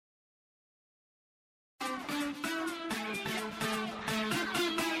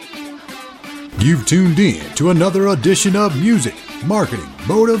You've tuned in to another edition of Music, Marketing,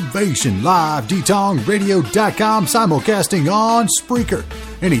 Motivation Live, DTongRadio.com, simulcasting on Spreaker.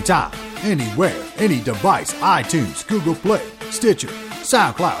 Anytime, anywhere, any device, iTunes, Google Play, Stitcher,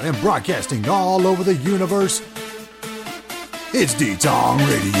 SoundCloud, and broadcasting all over the universe. It's D-Tong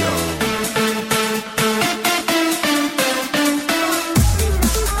Radio.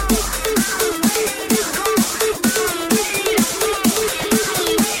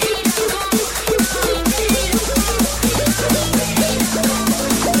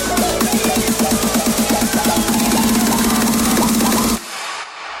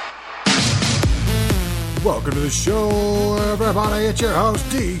 Welcome to the show, everybody. It's your host,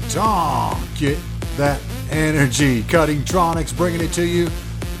 D-Tong. Get that energy. Cutting Tronics, bringing it to you.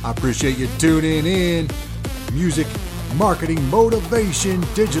 I appreciate you tuning in. Music, marketing, motivation,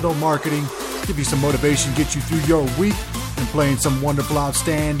 digital marketing. Give you some motivation, get you through your week, and playing some wonderful,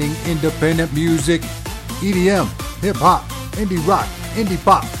 outstanding, independent music. EDM, hip-hop, indie rock, indie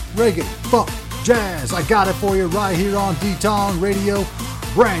pop, reggae, funk, jazz. I got it for you right here on D-Tong Radio.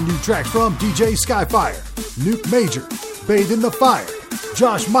 Brand new tracks from DJ Skyfire, Nuke Major, Bathe in the Fire,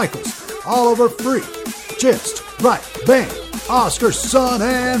 Josh Michaels, Oliver Free, Just Right Band, Oscar Sun,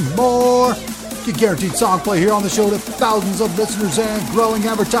 and more. Get guaranteed song play here on the show to thousands of listeners and growing.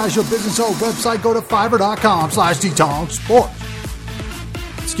 Advertise your business or website. Go to fiverr.com/DTongSports.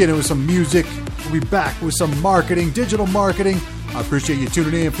 Let's get into some music. We'll be back with some marketing, digital marketing. I appreciate you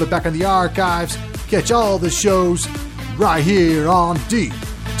tuning in. Flip back in the archives. Catch all the shows right here on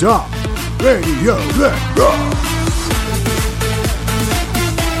D-Tong Radio. Let's go!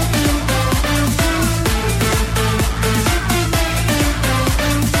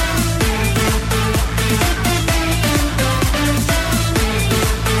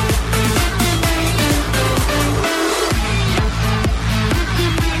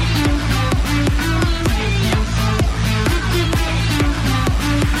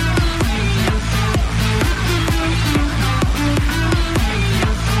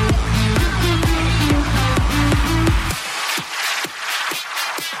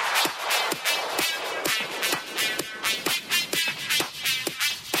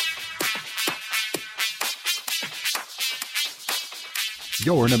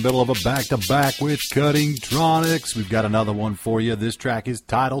 You're in the middle of a back-to-back with Cutting Tronics. We've got another one for you. This track is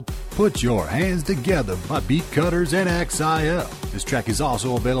titled Put Your Hands Together by Beat Cutters and XIL. This track is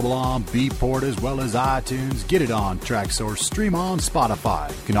also available on Beatport as well as iTunes. Get it on TrackSource, stream on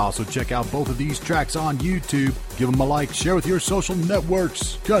Spotify. You can also check out both of these tracks on YouTube. Give them a like, share with your social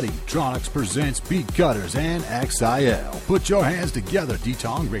networks. Cutting Tronics presents Beat Cutters and XIL. Put your hands together,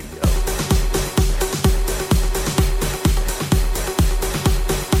 D-Tong Radio.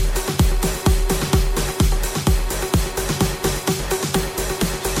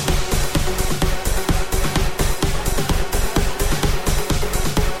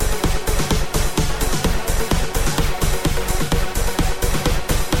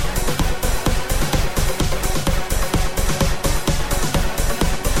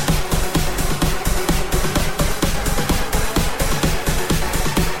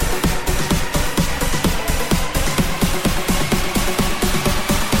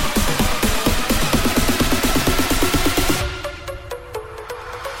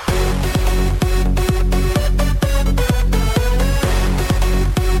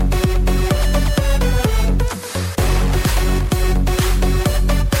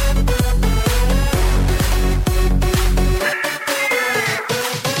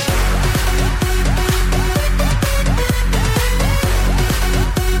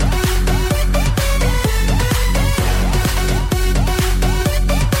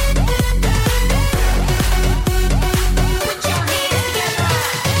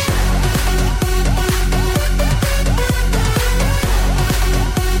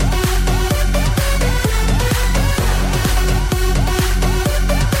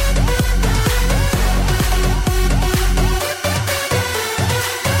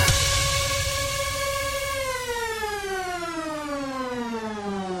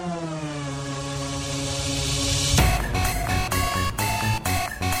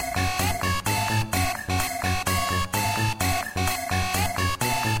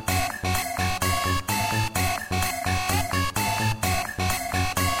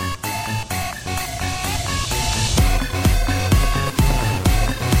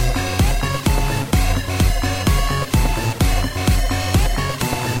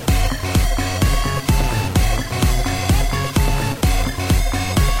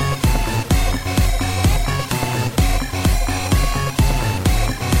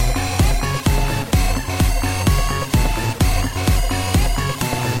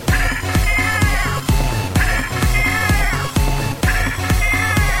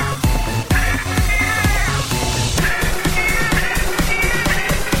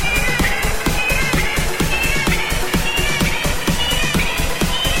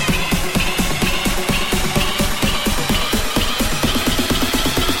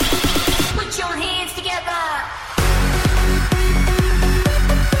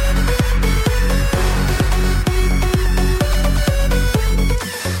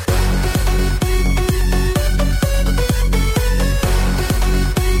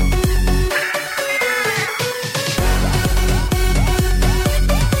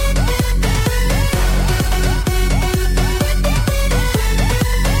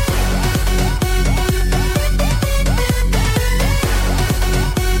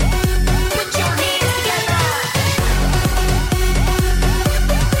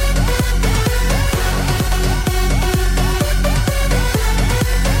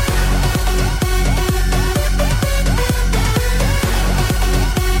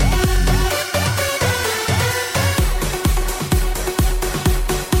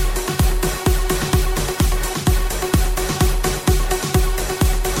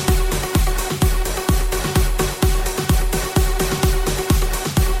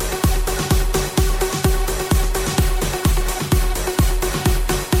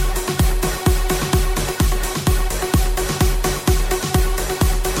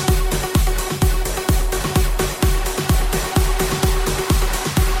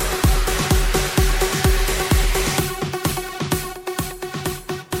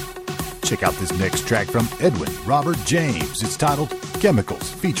 Check out this next track from Edwin Robert James. It's titled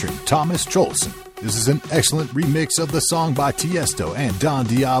Chemicals, featuring Thomas Trolson. This is an excellent remix of the song by Tiesto and Don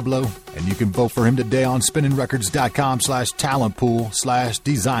Diablo, and you can vote for him today on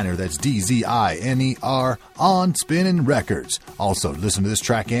spinninrecords.com/talentpool/designer. That's DZINER on Spinnin' Records. Also, listen to this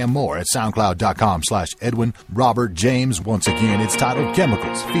track and more at soundcloud.com/Edwin Robert James. Once again, it's titled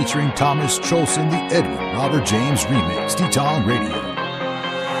Chemicals, featuring Thomas Trolson, the Edwin Robert James remix. D-Tong Radio.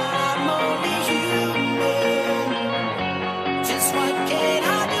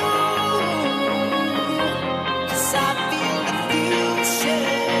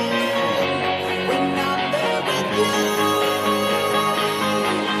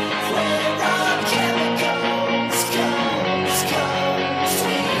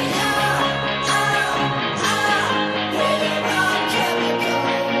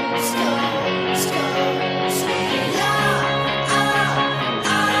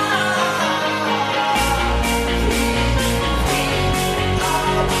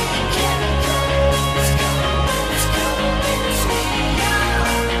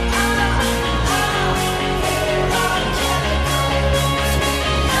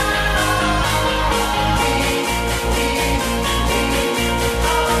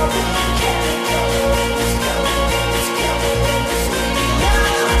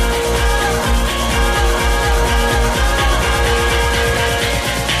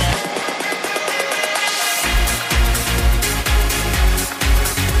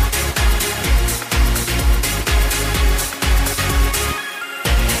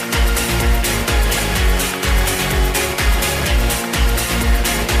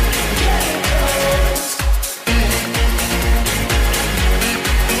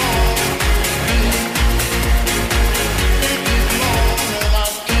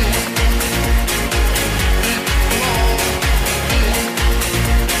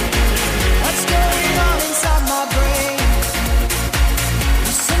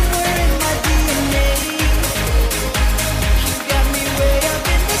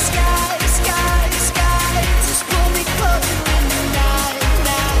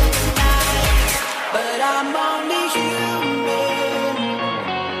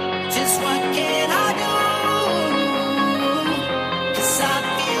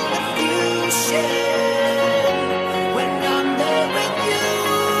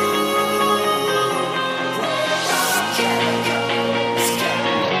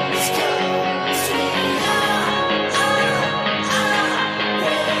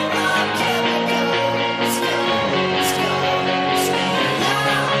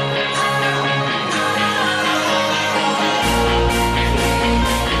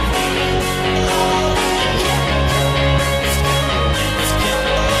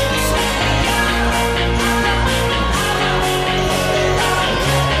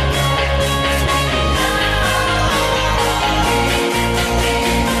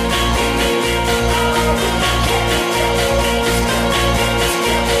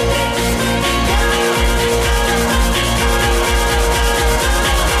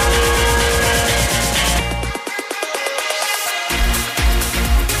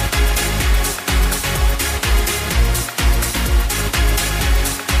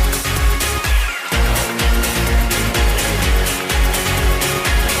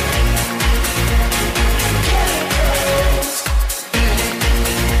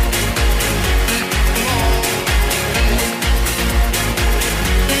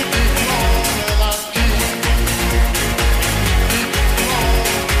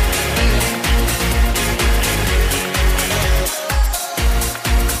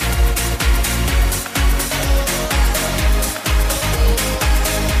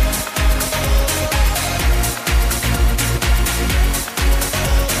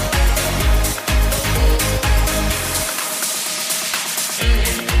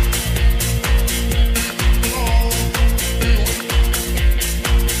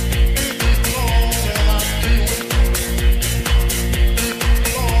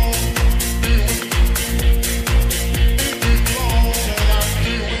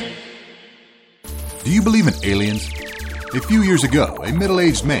 Do you believe in aliens? A few years ago, a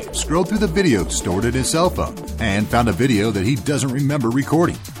middle-aged man scrolled through the videos stored in his cell phone and found a video that he doesn't remember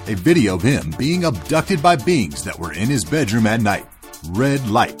recording. A video of him being abducted by beings that were in his bedroom at night. Red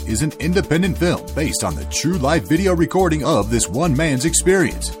Light is an independent film based on the true life video recording of this one man's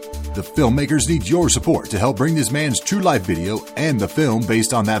experience. The filmmakers need your support to help bring this man's true life video and the film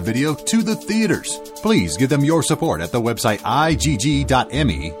based on that video to the theaters. Please give them your support at the website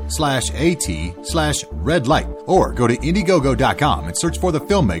igg.me/at/redlight or go to Indiegogo.com and search for the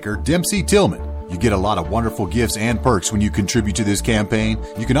filmmaker Dempsey Tillman. You get a lot of wonderful gifts and perks when you contribute to this campaign.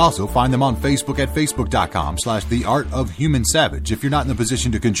 You can also find them on Facebook at facebook.com/theartofhumansavage. If you're not in the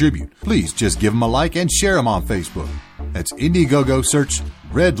position to contribute, please just give them a like and share them on Facebook. That's Indiegogo. Search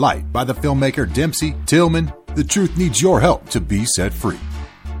Red Light by the filmmaker Dempsey Tillman. The truth needs your help to be set free.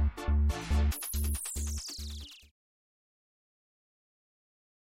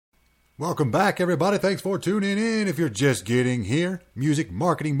 Welcome back, everybody. Thanks for tuning in. If you're just getting here, music,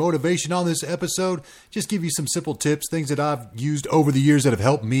 marketing, motivation on this episode, just give you some simple tips, things that I've used over the years that have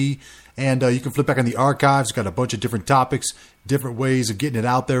helped me. And you can flip back on the archives. Got a bunch of different topics, different ways of getting it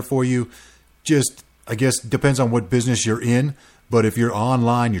out there for you. Just, I guess, depends on what business you're in. But if you're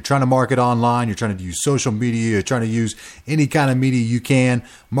online, you're trying to market online, you're trying to use social media, you're trying to use any kind of media you can,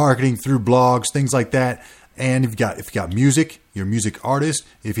 marketing through blogs, things like that. And if you got music, you're a music artist.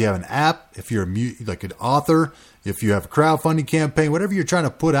 If you have an app, if you're like an author, if you have a crowdfunding campaign, whatever you're trying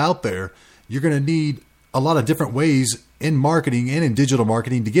to put out there, you're going to need a lot of different ways in marketing and in digital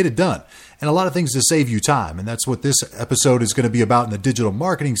marketing to get it done. And a lot of things to save you time. And that's what this episode is going to be about in the digital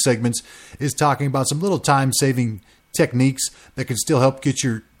marketing segments, is talking about some little time-saving techniques that can still help get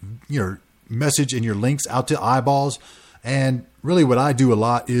your message and your links out to eyeballs. And really what I do a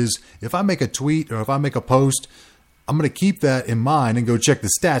lot is if I make a tweet or if I make a post, I'm going to keep that in mind and go check the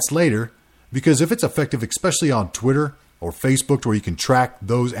stats later, because if it's effective, especially on Twitter or Facebook where you can track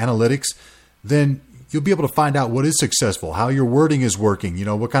those analytics, then you'll be able to find out what is successful, how your wording is working,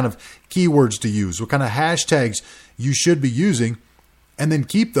 what kind of keywords to use, what kind of hashtags you should be using, and then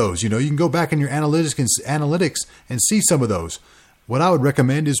keep those. You can go back in your analytics and see some of those. What I would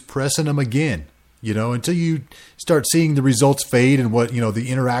recommend is pressing them again. Until you start seeing the results fade and what, the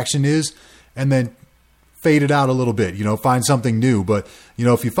interaction is, and then fade it out a little bit, find something new. But,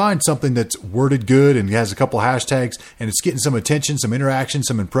 if you find something that's worded good and has a couple hashtags and it's getting some attention, some interaction,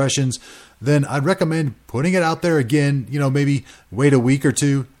 some impressions, then I'd recommend putting it out there again, maybe wait a week or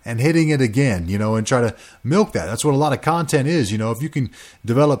two and hitting it again, and try to milk that. That's what a lot of content is. If you can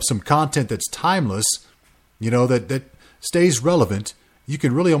develop some content that's timeless, that stays relevant, you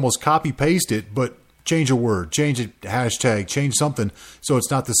can really almost copy paste it, but change a word, change a hashtag, change something so it's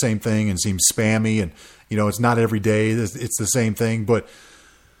not the same thing and seems spammy and, it's not every day. It's the same thing. But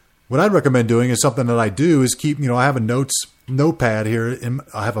what I'd recommend doing is something that I do is keep, I have a notepad here and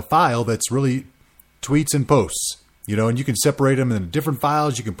I have a file that's really tweets and posts, and you can separate them in different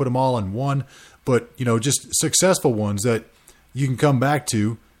files. You can put them all in one, but, just successful ones that you can come back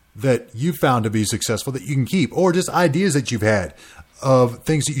to that you found to be successful that you can keep, or just ideas that you've had of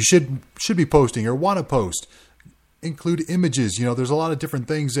things that you should be posting or want to post. Include images. There's a lot of different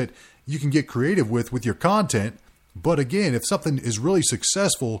things that you can get creative with your content. But again, if something is really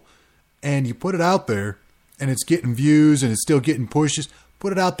successful and you put it out there and it's getting views and it's still getting pushes,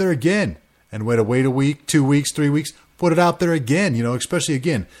 put it out there again and wait a week, 2 weeks, 3 weeks, put it out there again. Especially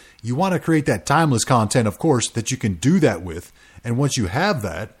again, you want to create that timeless content, of course, that you can do that with. And once you have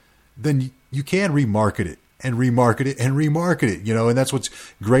that, then you can remarket it. And remarket it and remarket it, and that's what's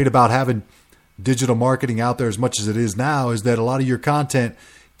great about having digital marketing out there as much as it is now, is that a lot of your content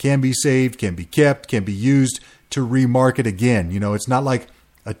can be saved, can be kept, can be used to remarket again. It's not like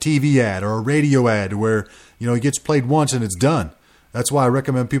a TV ad or a radio ad where, it gets played once and it's done. That's why I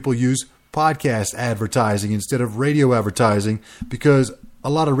recommend people use podcast advertising instead of radio advertising, because a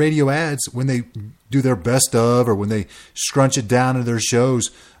lot of radio ads, when they do their best of or when they scrunch it down into their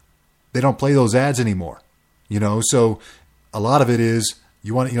shows, they don't play those ads anymore. So a lot of it is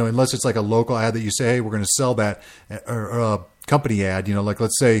you want to, unless it's like a local ad that you say, hey, we're going to sell that, or a company ad, like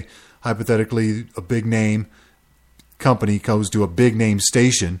let's say hypothetically a big name company goes to a big name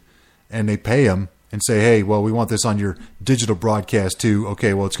station and they pay them and say, hey, well, we want this on your digital broadcast too.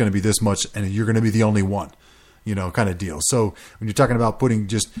 Okay, well, it's going to be this much and you're going to be the only one, kind of deal. So when you're talking about putting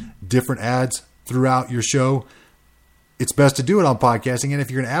just different ads throughout your show, it's best to do it on podcasting. And if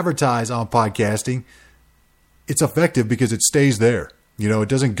you're going to advertise on podcasting, it's effective because it stays there. It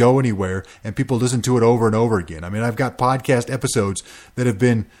doesn't go anywhere and people listen to it over and over again. I mean, I've got podcast episodes that have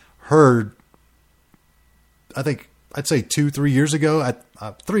been heard, I think I'd say 2-3 years ago,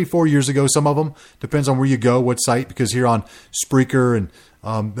 3-4 years ago, some of them. Depends on where you go, what site, because here on Spreaker and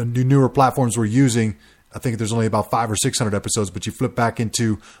the newer platforms we're using, I think there's only about 500 or 600 episodes, but you flip back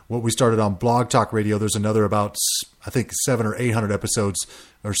into what we started on Blog Talk Radio, there's another about, I think, 700 or 800 episodes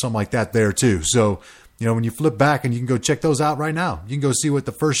or something like that there too. So, when you flip back, and you can go check those out right now. You can go see what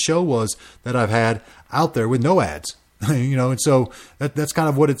the first show was that I've had out there with no ads, and so that's kind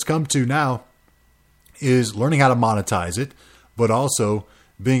of what it's come to now, is learning how to monetize it, but also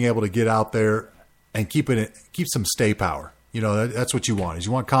being able to get out there and keep some stay power. You know, that's what you want. Is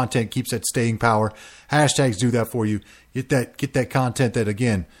you want content keeps that staying power. Hashtags do that for you. Get that content that,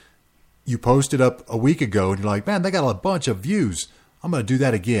 again, you posted up a week ago and you're like, man, they got a bunch of views. I'm going to do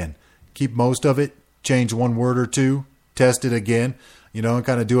that again. Keep most of it, change one word or two, test it again, you know, and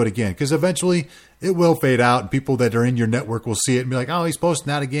kind of do it again. Because eventually it will fade out and people that are in your network will see it and be like, oh, he's posting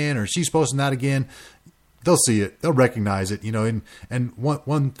that again or she's posting that again. They'll see it. They'll recognize it, you know. And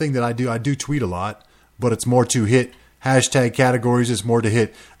one thing that I do tweet a lot, but it's more to hit hashtag categories. It's more to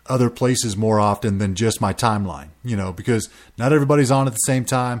hit other places more often than just my timeline, you know, because not everybody's on at the same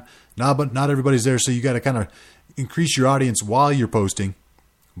time. Not everybody's there. So you got to kind of increase your audience while you're posting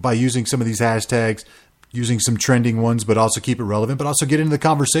by using some of these hashtags, using some trending ones, but also keep it relevant, but also get into the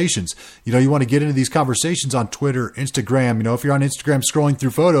conversations. You know, you want to get into these conversations on Twitter, Instagram. You know, if you're on Instagram scrolling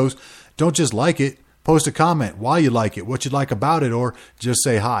through photos, don't just like it, post a comment, why you like it, what you like about it, or just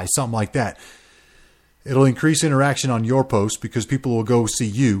say hi, something like that. It'll increase interaction on your post because people will go see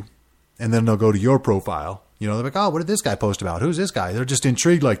you and then they'll go to your profile. You know, they're like, oh, what did this guy post about? Who's this guy? They're just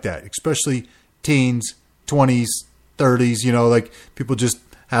intrigued like that, especially teens, 20s, 30s, you know, like people just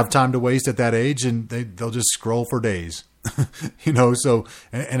have time to waste at that age and they'll just scroll for days, you know, so,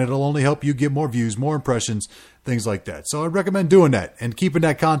 and it'll only help you get more views, more impressions, things like that. So I recommend doing that and keeping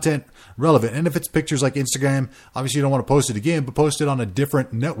that content relevant. And if it's pictures like Instagram, obviously you don't want to post it again, but post it on a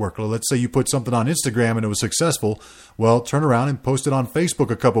different network. Let's say you put something on Instagram and it was successful. Well, turn around and post it on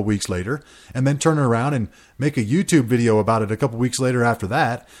Facebook a couple weeks later, and then turn around and make a YouTube video about it a couple weeks later after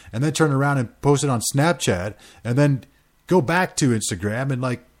that, and then turn around and post it on Snapchat, and then go back to Instagram and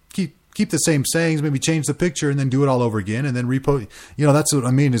like keep the same sayings, maybe change the picture and then do it all over again and then repost. You know, that's what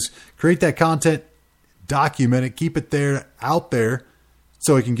I mean is create that content, document it, keep it there, out there,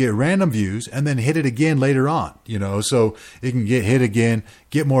 so it can get random views and then hit it again later on, you know, so it can get hit again,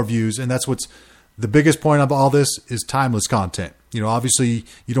 get more views. And that's what's the biggest point of all this is timeless content. You know, obviously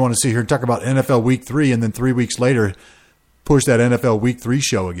you don't want to sit here and talk about NFL week 3 and then 3 weeks later push that NFL week 3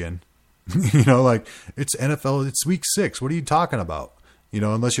 show again. You know, like it's NFL, it's week 6. What are you talking about? You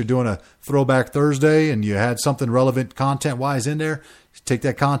know, unless you're doing a throwback Thursday and you had something relevant content wise in there, take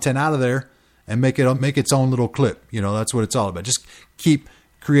that content out of there and make its own little clip. You know, that's what it's all about. Just keep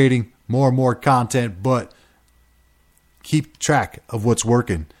creating more and more content, but keep track of what's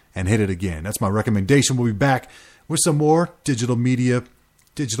working and hit it again. That's my recommendation. We'll be back with some more digital media,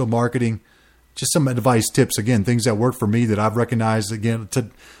 digital marketing, just some advice, tips, again, things that work for me that I've recognized. Again,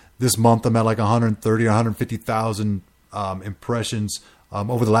 this month I'm at like 130, 150,000 impressions.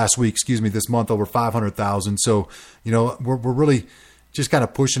 Over the last week, this month, over 500,000. So, you know, we're really just kind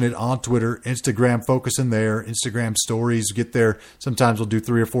of pushing it on Twitter, Instagram, focusing there, Instagram stories, get there. Sometimes we'll do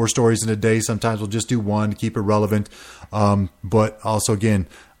 3 or 4 stories in a day. Sometimes we'll just do one to keep it relevant. But also, again,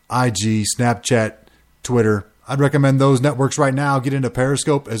 IG, Snapchat, Twitter. I'd recommend those networks right now. Get into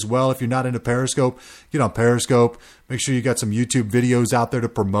Periscope as well. If you're not into Periscope, get on Periscope. Make sure you got some YouTube videos out there to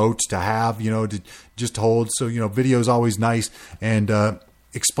promote, to have, you know, to just hold. So, you know, video is always nice. And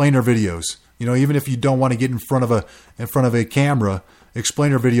explainer videos. You know, even if you don't want to get in front of a camera,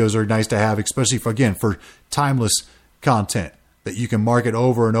 explainer videos are nice to have, especially for timeless content that you can market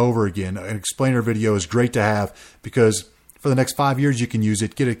over and over again. An explainer video is great to have because for the next 5 years, you can use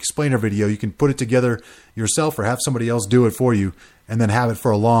it. Get an explainer video. You can put it together yourself or have somebody else do it for you and then have it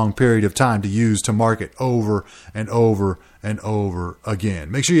for a long period of time to use to market over and over and over again.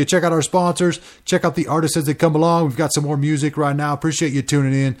 Make sure you check out our sponsors. Check out the artists as they come along. We've got some more music right now. Appreciate you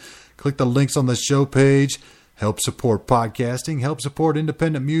tuning in. Click the links on the show page. Help support podcasting. Help support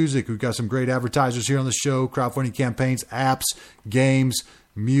independent music. We've got some great advertisers here on the show. Crowdfunding campaigns, apps, games,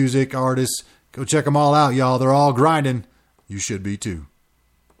 music, artists. Go check them all out, y'all. They're all grinding. You should be too.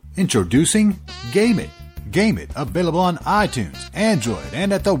 Introducing Game It. Game It, available on iTunes, Android,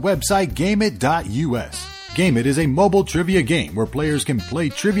 and at the website GameIt.us. Game It is a mobile trivia game where players can play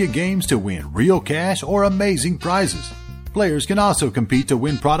trivia games to win real cash or amazing prizes. Players can also compete to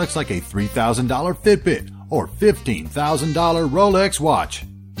win products like a $3,000 Fitbit or $15,000 Rolex watch.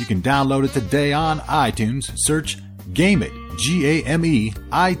 You can download it today on iTunes. Search Game It,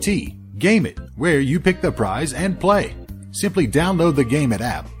 G-A-M-E-I-T. Game It, where you pick the prize and play. Simply download the Game It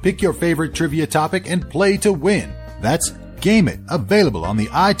app, pick your favorite trivia topic, and play to win. That's Game It, available on the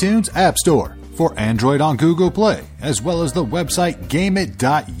iTunes App Store, for Android on Google Play, as well as the website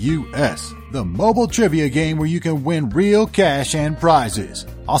GameIt.us, the mobile trivia game where you can win real cash and prizes.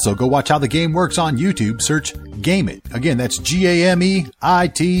 Also, go watch how the game works on YouTube. Search Game It. Again, that's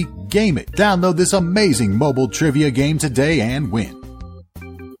G-A-M-E-I-T, Game It. Download this amazing mobile trivia game today and win.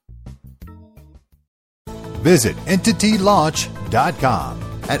 Visit EntityLaunch.com.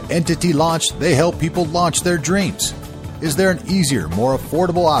 At Entity Launch, they help people launch their dreams. Is there an easier, more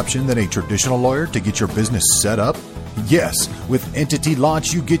affordable option than a traditional lawyer to get your business set up? Yes, with Entity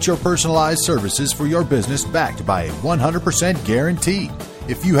Launch, you get your personalized services for your business backed by a 100% guarantee.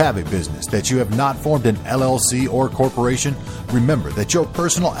 If you have a business that you have not formed an LLC or corporation, remember that your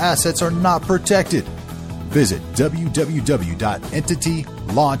personal assets are not protected. Visit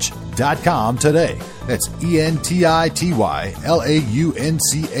www.entitylaunch.com today. That's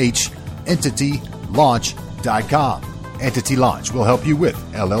ENTITYLAUNCH, entitylaunch.com. Entity Launch will help you with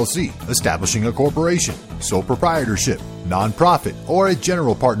LLC, establishing a corporation, sole proprietorship, nonprofit, or a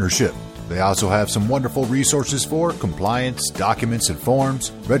general partnership. They also have some wonderful resources for compliance, documents and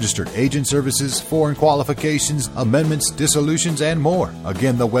forms, registered agent services, foreign qualifications, amendments, dissolutions, and more.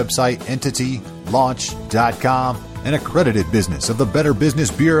 Again, the website entitylaunch.com, an accredited business of the Better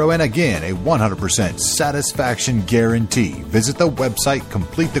Business Bureau, and again, a 100% satisfaction guarantee. Visit the website,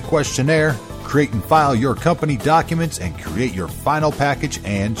 complete the questionnaire, create and file your company documents, and create your final package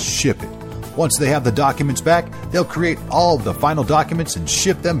and ship it. Once they have the documents back, they'll create all of the final documents and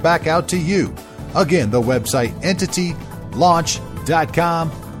ship them back out to you. Again, the website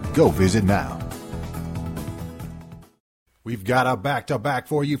entitylaunch.com. Go visit now. We've got a back-to-back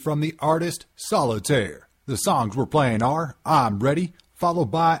for you from the artist Solitaire. The songs we're playing are I'm Ready,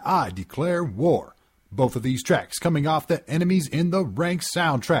 followed by I Declare War. Both of these tracks coming off the Enemies in the Ranks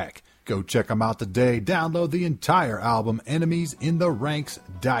soundtrack. Go check them out today. Download the entire album,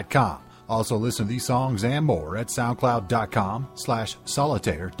 enemiesintheranks.com. Also listen to these songs and more at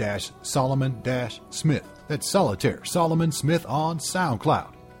soundcloud.com/solitaire-solomon-smith. That's Solitaire Solomon Smith on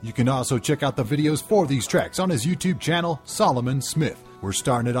SoundCloud. You can also check out the videos for these tracks on his YouTube channel, Solomon Smith. We're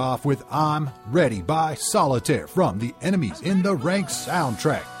starting it off with I'm Ready by Solitaire from the Enemies in the Ranks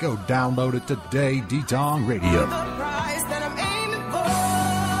soundtrack. Go download it today, D-Tong Radio.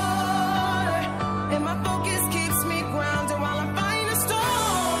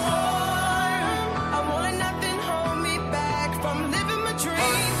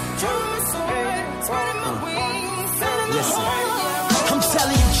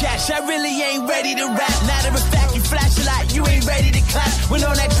 I really ain't ready to rap. Matter of fact, you flash a lot, you ain't ready to clap. When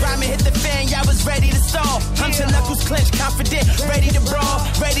all that drama hit the fan, y'all was ready to stall. I'm till knuckles clenched, confident, ready to brawl,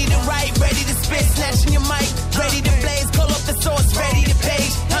 ready to write, ready to spit, snatching your mic, ready to blaze, call up the source, ready to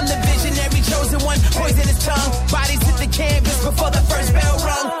page. I'm the visionary, chosen one, poison his tongue. Bodies hit the canvas before the first bell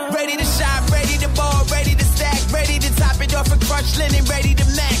rung. Ready to shot, ready to ball, ready to stack, ready to top it off a crushed linen, ready to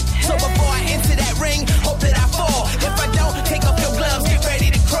mac. So before I enter that ring, hope that I fall. If I don't, take off your gloves, get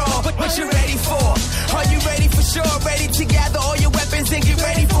ready to crawl. What you ready for? Are you ready for sure? Ready to gather all your weapons and get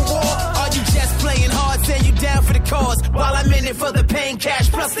ready for war? Are you just playing hard, saying you down for the cause? While I'm in it for the pain, cash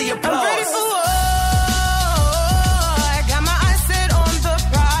plus the applause. I'm ready for war. I got my eyes set on the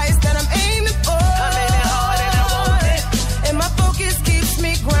prize that I'm aiming for. I'm aiming hard and I want it. And my focus keeps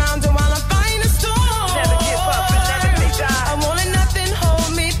me grounded while I'm fighting a storm. Never give up and never say die. I won't let nothing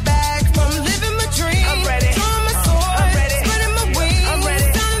hold me back from living my dream. I'm ready. Drawing my sword, I'm ready. Spreading my wings. I'm ready.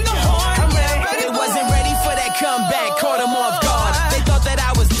 Comeback, caught them off guard. They thought that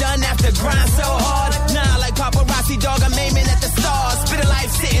I was done after grind so hard. Nah, like paparazzi, dog, I'm aiming at the stars. Spit a life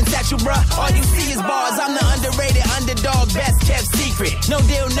sentence at you, bruh. All you see is bars. I'm the underrated underdog, best kept secret. No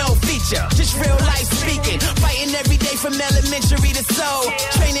deal, no feature, just real life speaking. Fighting every day from elementary to soul.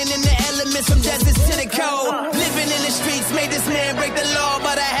 Training in the elements from deserts to the cold. Living in the streets made this man break the law,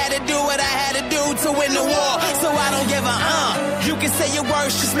 but I had to do what I had to do to win the war. So I don't give a You can say your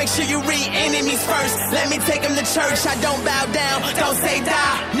words, just make sure you read enemies first. Let me take them to church, I don't bow down, don't say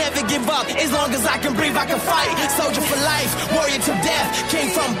die. Never give up, as long as I can breathe, I can fight. Soldier for life, warrior to death, king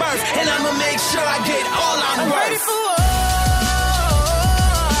from birth. And I'ma make sure I get all I'm worth. Ready for war.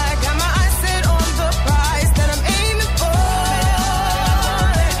 I got my eyes set on the prize that I'm aiming for.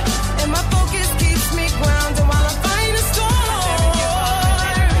 And my focus keeps me grounded while I'm fighting a storm.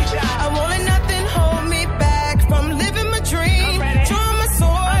 I won't let nothing hold me back from living my dream. Drawing my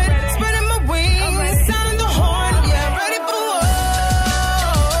sword, spreading my wings, sounding the horn. Yeah, ready for war.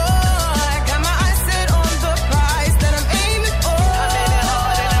 I got my eyes set on the prize that I'm aiming for.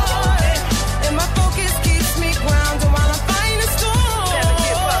 And my focus keeps me grounded while I'm fighting a storm. Never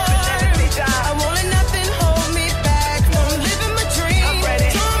give up and never say die. I won't let nothing hold me back from living my dream. I'm ready.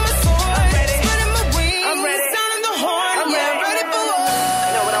 Drawing my sword, spreading my wings, sounding the horn. Yeah, ready for war.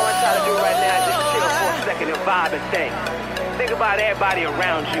 You know what I want y'all to do right now is just chill for a second and vibe and think. Think about everybody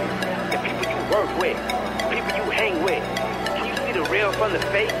around you, the people you work with, people you hang with. Can you see the real from the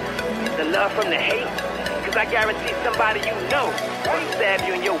fake, the love from the hate? Because I guarantee somebody you know will stab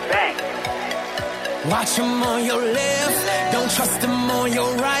you in your back. Watch them on your left, don't trust them on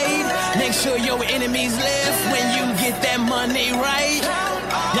your right. Make sure your enemies left when you get that money right.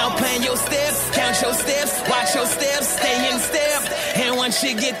 Now plan your steps, count your steps, watch your steps, stay in step. And once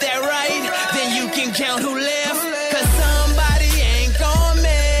you get that right, then you can count who left. Cause somebody ain't gon'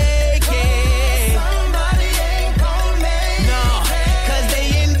 make it. Somebody ain't gon' make it. No, cause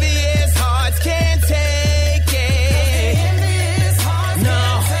they envious hearts can't take it. No,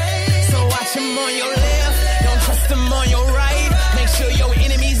 so watch them on your left, don't trust them on your right. Make sure your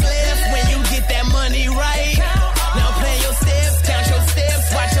enemies left when you get that money right. Now plan your steps, count your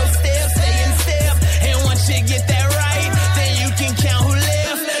steps, watch your steps, stay in step. And once you get that right, then you can count who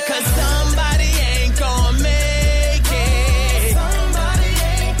left. Cause somebody ain't gon' make it. Somebody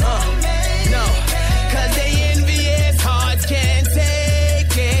ain't gon' make it. No, cause they envious hearts can't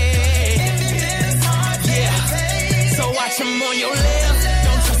take it. Yeah, so watch them on your left,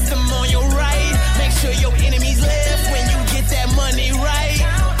 don't trust them on your right. Make sure your enemies left when you get that money right.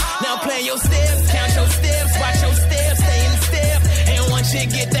 Now plan your steps, count your steps, watch your steps, stay in step. And once you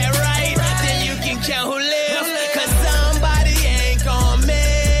get that right, then you can count who left. Cause somebody ain't gon'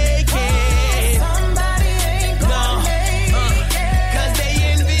 make it. Somebody ain't gon' make it. Cause they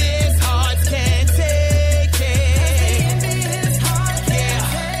envious hearts can't take it.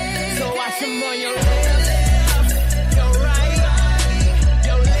 Yeah, so watch them on your left, your right,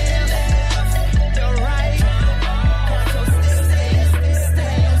 your left, your right. Count your steps, stay in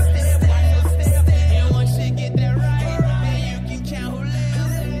step, watch your step. And once you get that right, then you can count who left.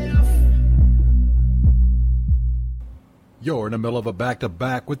 You're in the middle of a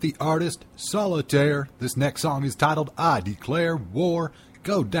back-to-back with the artist Solitaire. This next song is titled I Declare War.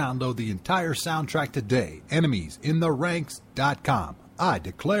 Go download the entire soundtrack today. EnemiesInTheRanks.com. I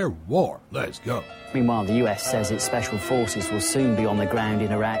Declare War. Let's go. Meanwhile, the U.S. says its special forces will soon be on the ground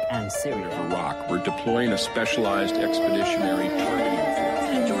in Iraq and Syria. Iraq. We're deploying a specialized expeditionary targeting force.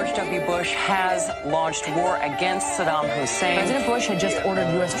 President George W. Bush has launched war against Saddam Hussein. President Bush had just ordered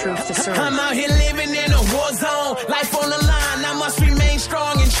U.S. troops to surge. I'm out here living in a war zone, life on the line. I must remain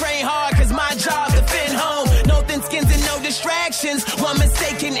strong and train hard, cause my job's to defend home. No thin skins and no distractions. One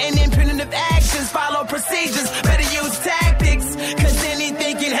mistaken and impunitive actions. Follow procedures, better use tactics, cause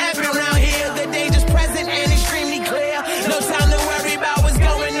anything can happen around here. The danger's present and extremely clear. No time to worry about what's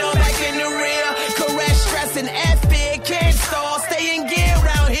going on back in the rear. Caress, stress, and fear can't stall. Stay in gear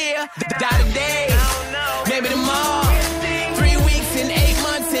around here. Die today, maybe tomorrow. 3 weeks and 8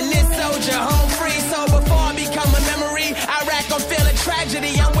 months in this soldier home free. So before I become a memory, Iraq gon' feel a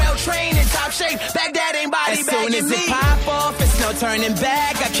tragedy. I'm well trained in top shape. Baghdad ain't body bagging me. As soon as it pop off, it's no turning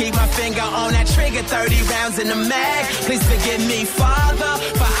back. I keep my finger on that trigger, 30 rounds in the mag. Please forgive me, Father,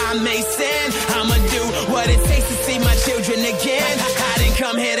 for I may sin. I'ma do what it takes to see my children again. I didn't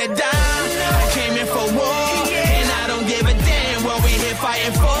come here to die, I came here for war. And I don't give a damn what we here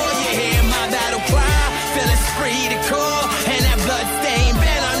fighting for. You hear my battle cry, feel it's free to call. And that blood stained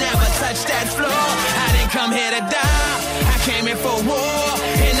bed, I'll never touch that floor. I didn't come here to die, I came here for war.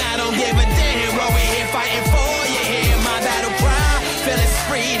 And I don't give a damn what we here fighting for. You hear my battle cry, feel it's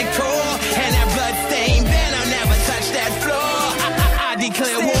free to call. And that blood stained bed, I'll never touch that floor. I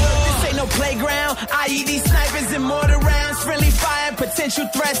declare war. This ain't no playground. IED snipers and mortar rounds, friendly fire, potential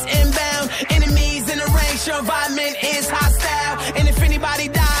threats inbound. Enemies in the range, your environment is hostile. And if anybody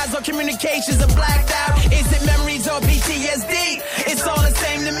dies or communications are blacked out, is it memories or PTSD? It's all the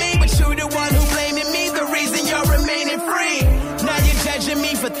same to me, but you the one who blaming me, the reason you're remaining free. Now you're judging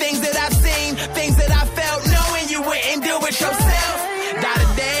me for things that I've seen, things that I felt, knowing you wouldn't do it yourself. Die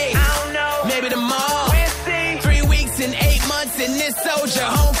today, maybe tomorrow. 3 weeks and 8 months in this soldier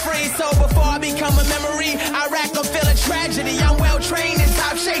home free. So before I become a memory, Iraq gon' feel a tragedy. I'm well trained in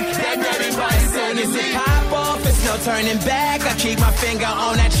top shape. As soon as it pop off, it's no turning back. I keep my finger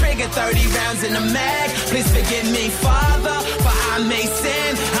on that trigger, 30 rounds in the mag. Please forgive me, Father, for I may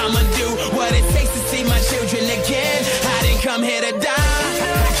sin. I'ma do what it takes to see my children again. I didn't come here to die,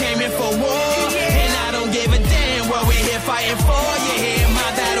 I came here for war. And I don't give a damn what we're here fighting for. You hear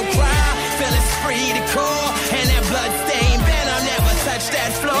my battle cry, feel it's free to call. And that blood stained bed, I'll never touch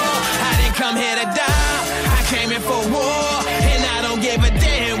that floor. I didn't come here to die, I came here for war. And I don't give a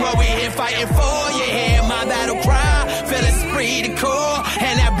damn what we're here fighting for. You hear my battle cry, feel it's free to call.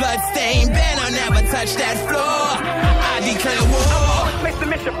 And that blood stained bed, I'll never touch that floor. I declare war. Place the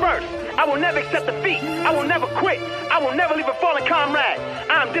mission first. I will never accept defeat. I will never quit. I will never leave a fallen comrade.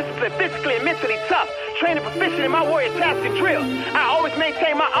 I am disciplined, physically and mentally tough. Trained and proficient in my warrior tasks and drills. I always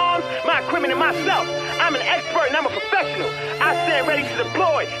maintain my arms, my equipment, and myself. I'm an expert and I'm a professional. I stand ready to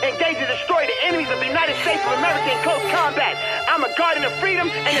deploy, engage and destroy the enemies of the United States of America in close combat. I'm a guardian of freedom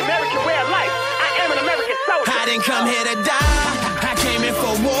and the American way of life. I am I'm an American soldier. I didn't come here to die, I came in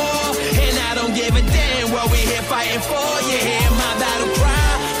for war, and I don't give a damn what we here fighting for. You hear my battle cry,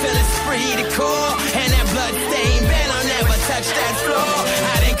 feel it's free to core, and that blood stained band, I'll never touch that floor.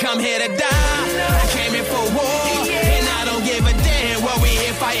 I didn't come here to die, I came in for war, and I don't give a damn what we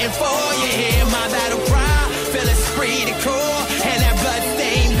here fighting for. You hear my battle cry, feel it's free to core, and that blood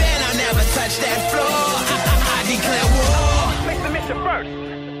stained band, I'll never touch that floor. I declare war. Make the mission first.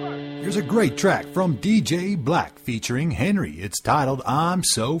 Here's a great track from DJ Black featuring Henry. It's titled I'm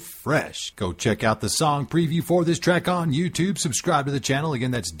So Fresh. Go check out the song preview for this track on YouTube. Subscribe to the channel.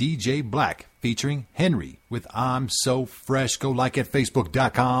 Again, that's DJ Black featuring Henry with I'm So Fresh. Go like at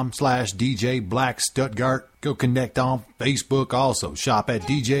Facebook.com/DJ Black Stuttgart. Go connect on Facebook. Also shop at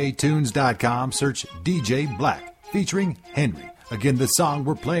DJTunes.com. Search DJ Black featuring Henry. Again, the song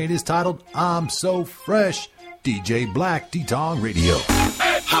we're playing is titled I'm So Fresh. DJ Black, D-Tong Radio.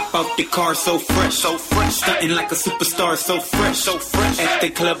 Hop out the car so fresh, stunting like a superstar so fresh, at the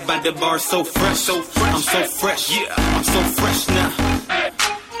club by the bar so fresh, I'm so fresh, yeah, I'm so fresh now.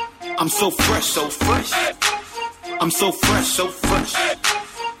 I'm so fresh, I'm so fresh,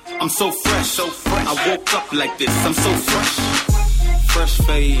 I'm so fresh, I woke up like this, I'm so fresh. Fresh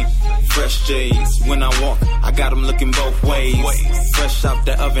fade, fresh J's. When I walk, I got them looking both ways. Fresh out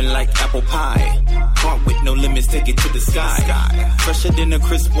the oven like apple pie. Heart with no limits, take it to the sky. Fresher than a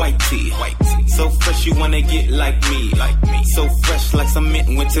crisp white tee. So fresh you wanna get like me. So fresh like some mint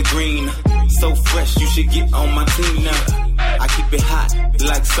winter green. So fresh you should get on my team now. I keep it hot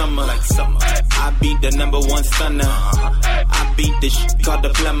like summer. I be the #1 stunner. I beat the shit called the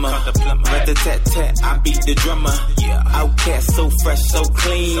plumber. Rat-a-tat-tat, I beat the drummer. Outcast so fresh, so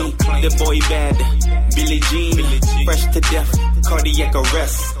clean. The boy bad, Billie Jean. Fresh to death, cardiac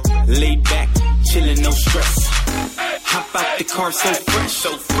arrest. Laid back, chillin', no stress. Hop out the car so fresh,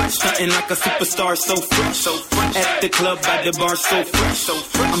 stunting like a superstar so fresh, at the club by the bar so fresh,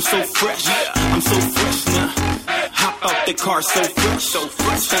 I'm so fresh, I'm so fresh now. Hop out the car so fresh,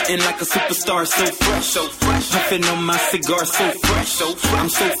 stunting like a superstar so fresh, puffing on my cigar so fresh, I'm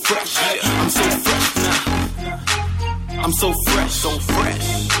so fresh, I'm so fresh now. I'm so fresh, I'm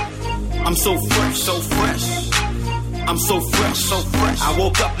so fresh, I'm so fresh, I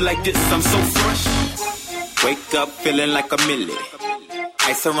woke up like this, I'm so fresh. Wake up feeling like a millie.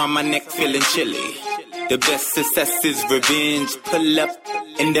 Ice around my neck feeling chilly. The best success is revenge. Pull up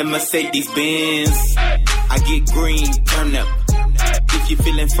in the Mercedes Benz. I get green, turn up. If you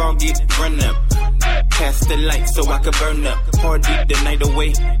feeling froggy, run up. Pass the light so I can burn up. Party the night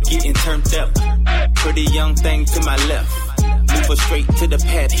away, getting turned up. Pretty young thing to my left. Move her straight to the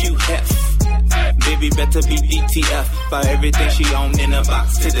pad, Hugh Hef. Baby better be DTF. Buy everything she owned in a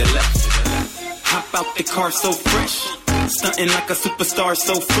box to the left. Hop out the car so fresh, stunting like a superstar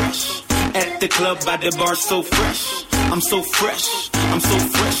so fresh, at the club by the bar so fresh, I'm so fresh, I'm so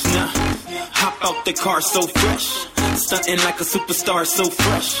fresh now. Hop out the car so fresh, stunting like a superstar so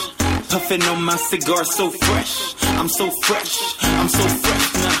fresh, puffing on my cigar so fresh, I'm so fresh, I'm so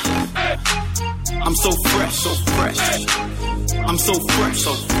fresh now. I'm so fresh, I'm so fresh,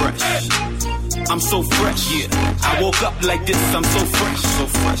 I'm so fresh, yeah. I woke up like this, I'm so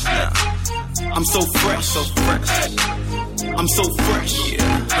fresh now. I'm so fresh, I'm so fresh, yeah.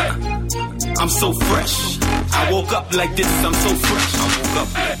 I'm so fresh. I woke up like this, I'm so fresh. I woke up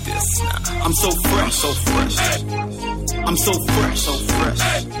like this now. I'm so fresh, I'm so fresh,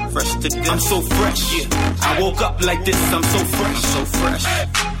 fresh to death. I'm so fresh, yeah. I woke up like this, I'm so fresh, I'm so fresh,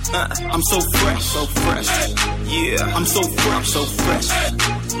 yeah. I'm so fresh,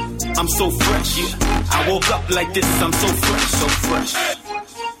 I'm so fresh, yeah. I woke up like this, I'm so fresh,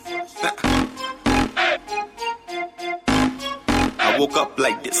 I woke up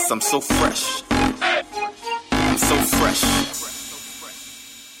like this, I'm so fresh. I'm so fresh.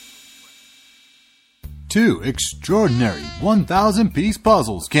 2 extraordinary 1,000-piece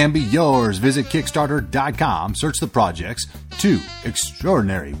puzzles can be yours. Visit Kickstarter.com, search the projects. 2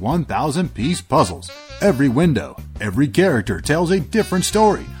 extraordinary 1,000-piece puzzles. Every window, every character tells a different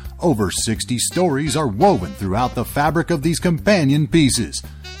story. Over 60 stories are woven throughout the fabric of these companion pieces.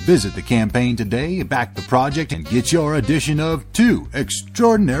 Visit the campaign today, back the project, and get your edition of 2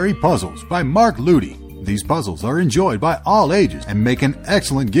 Extraordinary Puzzles by Mark Ludy. These puzzles are enjoyed by all ages and make an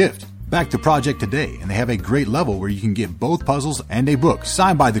excellent gift. Back the project today, and they have a great level where you can get both puzzles and a book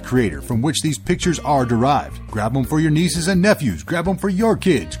signed by the creator from which these pictures are derived. Grab them for your nieces and nephews, grab them for your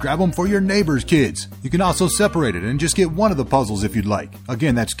kids, grab them for your neighbor's kids. You can also separate it and just get one of the puzzles if you'd like.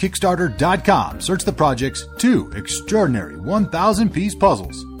 Again, that's Kickstarter.com. Search the project's 2 extraordinary 1,000-piece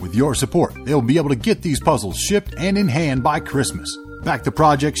puzzles. With your support, they'll be able to get these puzzles shipped and in hand by Christmas. Back the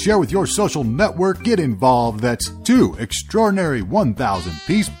project, share with your social network, get involved. That's 2 extraordinary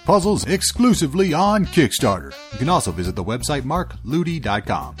 1,000-piece puzzles exclusively on Kickstarter. You can also visit the website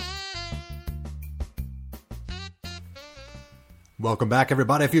markludy.com. Welcome back,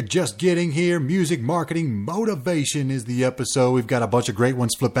 everybody. If you're just getting here, Music Marketing Motivation is the episode. We've got a bunch of great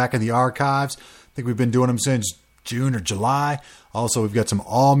ones flipped back in the archives. I think we've been doing them since June or July. Also, we've got some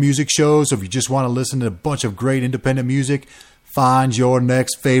all music shows. So if you just want to listen to a bunch of great independent music, find your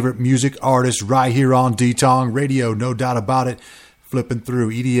next favorite music artist right here on D-Tong Radio. No doubt about it. Flipping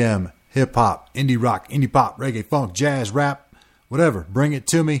through EDM, hip-hop, indie rock, indie pop, reggae, funk, jazz, rap, whatever. Bring it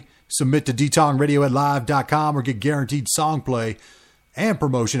to me. Submit to dtongradio@live.com or get guaranteed song play and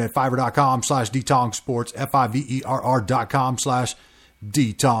promotion at fiverr.com/dtongsports,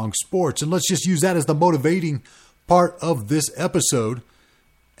 fiverr.com/dtongsports. And let's just use that as the motivating part of this episode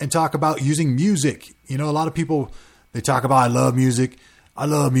and talk about using music. You know, a lot of people, they talk about, I love music,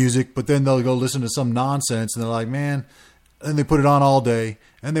 but then they'll go listen to some nonsense and they're like, man, and they put it on all day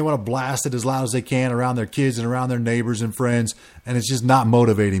and they want to blast it as loud as they can around their kids and around their neighbors and friends, and it's just not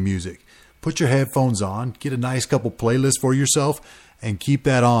motivating music. Put your headphones on, get a nice couple playlists for yourself, and keep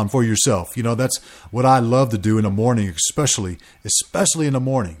that on for yourself. You know, that's what I love to do in the morning, especially in the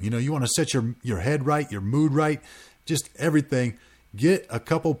morning. You know, you want to set your head right, your mood right, just everything. Get a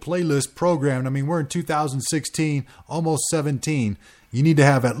couple playlists programmed. I mean, we're in 2016, almost 17. You need to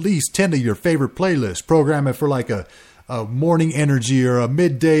have at least 10 of your favorite playlists. Program it for like a morning energy or a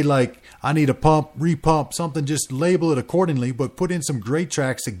midday, like I need a pump, repump, something. Just label it accordingly, but put in some great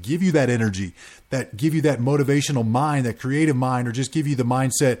tracks that give you that energy, that give you that motivational mind, that creative mind, or just give you the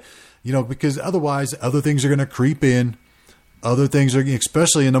mindset, you know, because otherwise other things are going to creep in. Other things are,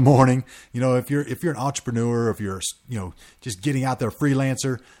 especially in the morning, you know, if you're an entrepreneur, if you're, you know, just getting out there,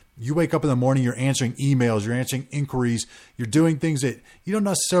 freelancer, you wake up in the morning, you're answering emails, you're answering inquiries, you're doing things that you don't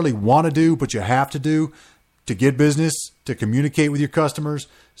necessarily want to do, but you have to do to get business, to communicate with your customers.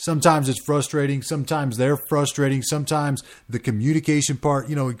 Sometimes it's frustrating. Sometimes they're frustrating. Sometimes the communication part,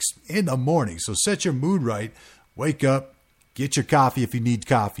 you know, in the morning. So set your mood right. Wake up. Get your coffee if you need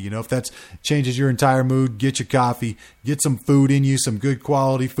coffee. You know, if that changes your entire mood, get your coffee. Get some food in you, some good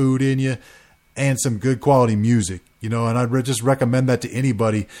quality food in you, and some good quality music. You know, and I'd just recommend that to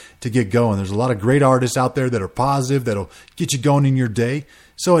anybody to get going. There's a lot of great artists out there that are positive, that'll get you going in your day.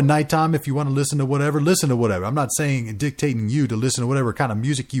 So at nighttime, if you want to listen to whatever, listen to whatever. I'm not saying and dictating you to listen to whatever kind of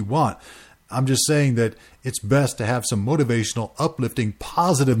music you want. I'm just saying that it's best to have some motivational, uplifting,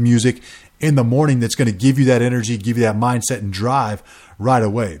 positive music in the morning that's going to give you that energy, give you that mindset and drive right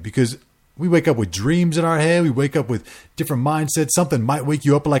away. Because we wake up with dreams in our head. We wake up with different mindsets. Something might wake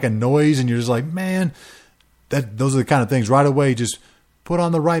you up like a noise and you're just like, man, those are the kind of things right away. Just put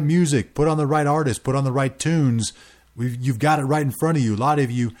on the right music, put on the right artist, put on the right tunes. You've got it right in front of you. A lot of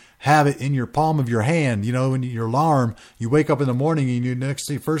you have it in your palm of your hand. You know, in your alarm, you wake up in the morning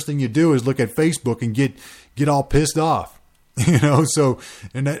and first thing you do is look at Facebook and get all pissed off. You know, so,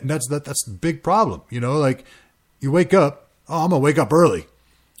 and that's the big problem. You know, like you wake up, oh, I'm going to wake up early.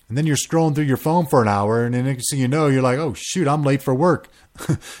 And then you're scrolling through your phone for an hour, and then next thing you know, you're like, oh, shoot, I'm late for work.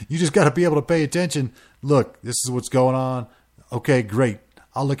 You just got to be able to pay attention. Look, this is what's going on. Okay, great.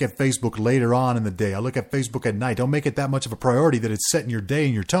 I'll look at Facebook later on in the day. I'll look at Facebook at night. Don't make it that much of a priority that it's setting your day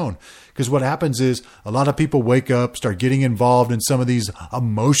and your tone. Because what happens is a lot of people wake up, start getting involved in some of these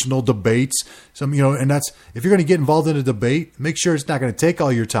emotional debates. And that's, if you're going to get involved in a debate, make sure it's not going to take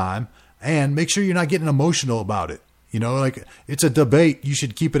all your time, and make sure you're not getting emotional about it. You know, like it's a debate. You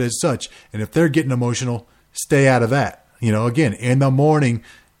should keep it as such. And if they're getting emotional, stay out of that. You know, again, in the morning,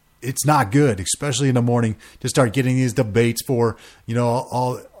 it's not good, especially in the morning, to start getting these debates for, you know,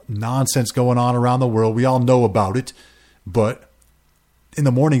 all nonsense going on around the world. We all know about it, but in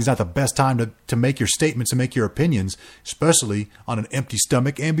the morning is not the best time to make your statements and make your opinions, especially on an empty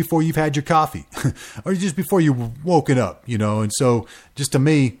stomach and before you've had your coffee or just before you've woken up, you know. And so just to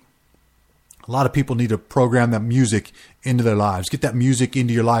me, a lot of people need to program that music into their lives. Get that music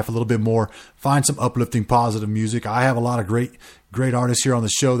into your life a little bit more. Find some uplifting, positive music. I have a lot of great artists here on the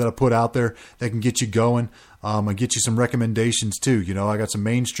show that I put out there that can get you going. And get you some recommendations too. You know, I got some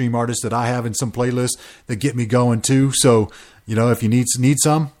mainstream artists that I have in some playlists that get me going too. So, you know, if you need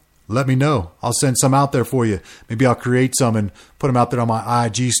some, let me know. I'll send some out there for you. Maybe I'll create some and put them out there on my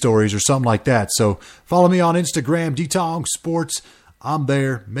IG stories or something like that. So follow me on Instagram, D-Tong Sports. I'm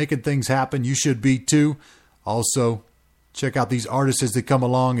there making things happen. You should be too. Also, check out these artists as they come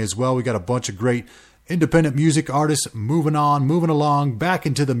along as well. We got a bunch of great independent music artists moving along back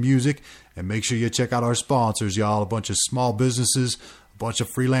into the music. And make sure you check out our sponsors, y'all. A bunch of small businesses, a bunch of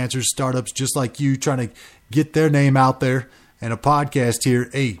freelancers, startups just like you trying to get their name out there and a podcast here,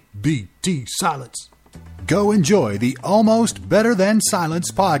 ABT Silence. Go enjoy the Almost Better Than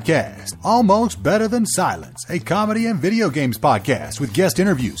Silence podcast. Almost Better Than Silence, a comedy and video games podcast with guest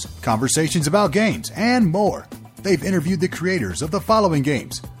interviews, conversations about games, and more. They've interviewed the creators of the following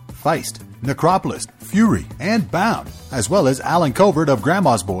games: Feist, Necropolis, Fury, and Bound, as well as Alan Covert of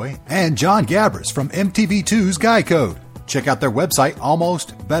Grandma's Boy and John Gabris from MTV2's Guy Code. Check out their website,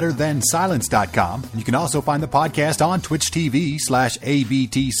 almostbetterthansilence.com. And you can also find the podcast on Twitch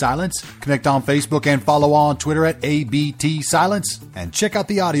TV/ABT Silence. Connect on Facebook and follow on Twitter at ABT Silence. And check out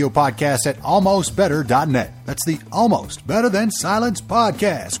the audio podcast at almostbetter.net. That's the Almost Better Than Silence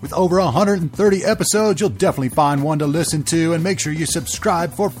podcast. With over 130 episodes, you'll definitely find one to listen to, and make sure you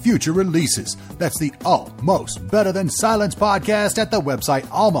subscribe for future releases. That's the Almost Better Than Silence podcast at the website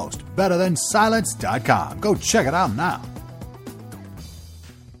almostbetterthansilence.com. Go check it out now.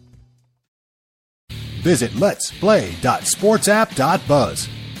 Visit letsplay.sportsapp.buzz.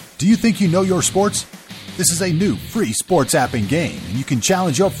 Do you think you know your sports? This is a new free sports app in game, and you can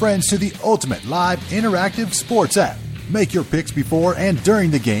challenge your friends to the ultimate live interactive sports app. Make your picks before and during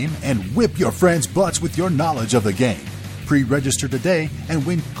the game, and whip your friends' butts with your knowledge of the game. Pre-register today and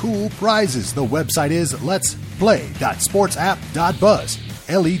win cool prizes. The website is letsplay.sportsapp.buzz.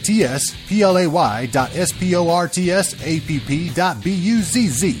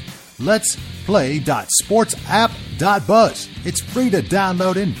 letsplay.sportsapp.buzz. Let's play.sportsapp.buzz. It's free to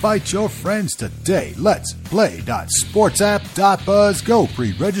download. Invite your friends today. Let's play.sportsapp.buzz. Go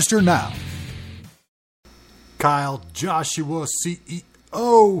pre-register now. Kyle Joshua,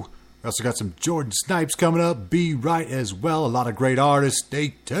 CEO. We also got some Jordan Snipes coming up. Be Right as well. A lot of great artists.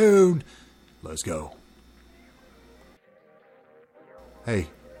 Stay tuned. Let's go. Hey,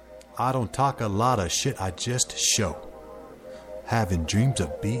 I don't talk a lot of shit. I just show. Having dreams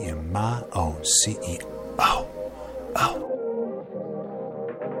of being my own CEO.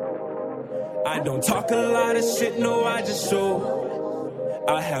 I don't talk a lot of shit, no, I just show.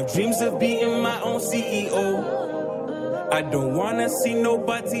 I have dreams of being my own CEO. I don't wanna see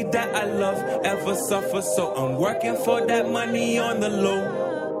nobody that I love ever suffer, so I'm working for that money on the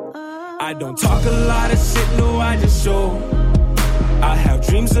low. I don't talk a lot of shit, no, I just show. I have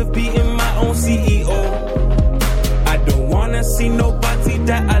dreams of being my own CEO. I don't wanna see nobody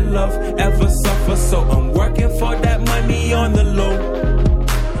that I love ever suffer, so I'm working for that money on the low.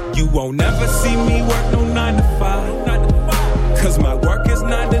 You won't never see me work no 9 to 5, cause my work is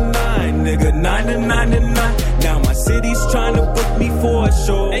 9 to 9, nigga, 9 to 9 to 9. Now my city's trying to book me for a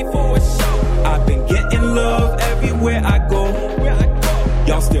show. I've been getting love everywhere I go.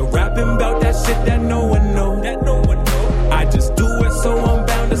 Y'all still rapping about that shit that no one know. I just do it, so I'm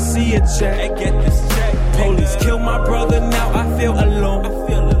bound to see a check. Police kill my brother, now I feel alone.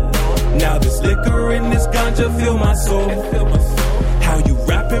 Now this liquor and this ganja fill my soul. How you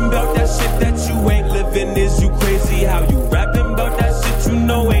rapping about that shit that you ain't living? Is you crazy? How you rapping about that shit you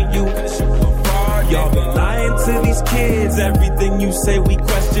know ain't you? Y'all been lying to these kids. Everything you say we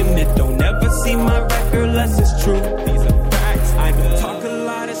question it. Don't ever see my record unless it's true. These are facts. I don't talk a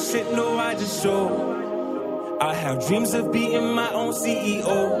lot of shit, no, I just show. I have dreams of being my own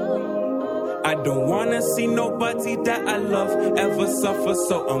CEO. I don't wanna see nobody that I love ever suffer,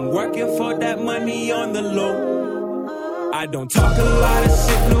 so I'm working for that money on the low. I don't talk a lot of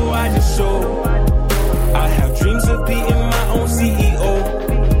shit, no, I just show. I have dreams of being my own CEO.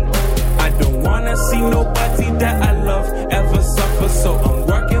 I don't wanna see nobody that I love ever suffer, so I'm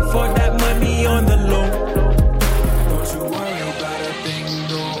working for that money on the low. Don't you worry about a thing,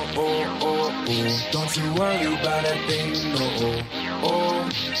 no, Don't you worry about a thing, no,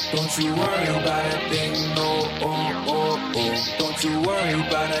 Don't you worry about a thing, no, Don't you worry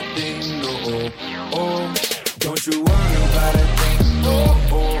about a thing, no, Don't you worry about a thing, no,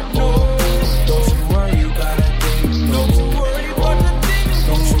 Don't you worry about a thing, no, Don't you worry about a thing,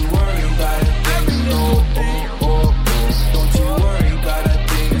 Don't you worry about a thing, no, Don't you worry about a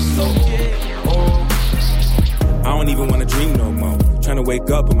thing, so I don't even wanna dream no more. Tryna wake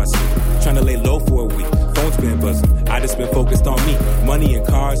up in my sleep, tryna lay low for a week. Phone's been buzzing, I just been focused on me. Money and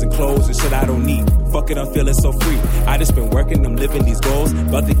cars and clothes and shit I don't need. Fuck it, I'm feeling so free. I just been working, I'm living these goals.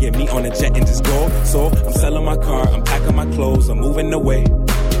 About to get me on a jet and just go. So I'm selling my car, I'm packing my clothes, I'm moving away.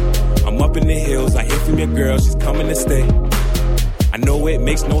 I'm up in the hills, I hear from your girl, she's coming to stay. I know it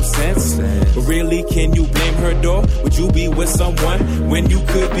makes no sense, but really, can you blame her though? Would you be with someone when you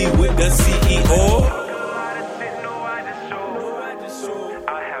could be with the CEO?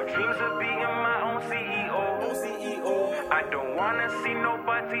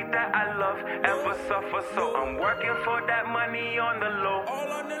 So I'm working for that money on the low.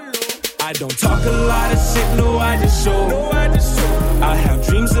 All on the low. I don't talk a lot of shit, no, I just show. I have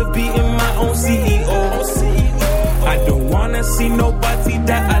dreams of being my own CEO. I don't wanna see nobody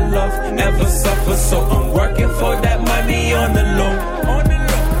that I love ever suffer, so I'm working for that money on the low.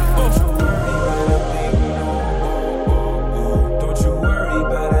 Don't you worry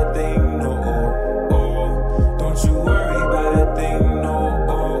about a thing, no. Don't you worry about a thing, no.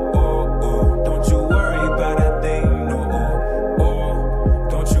 Don't you worry about a thing, no.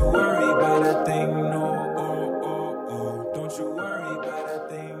 Don't you worry about a thing, no. Don't you worry about a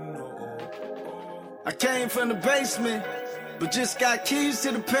thing, no. I came from the basement, but just got keys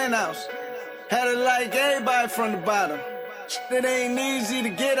to the penthouse. Had it like everybody from the bottom. It ain't easy to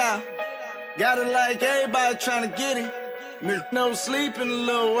get out. Got it like everybody trying to get it. No sleep and a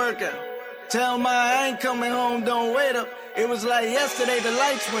little workout. Tell my I ain't coming home, don't wait up. It was like yesterday the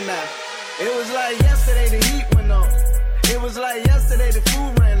lights went out. It was like yesterday the heat went on. It was like yesterday the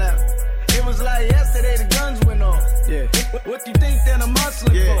food ran out. It was like yesterday the guns went off. Yeah. What you think that I'm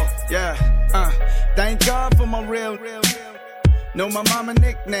hustling for? Yeah. Thank God for my real. Know my mama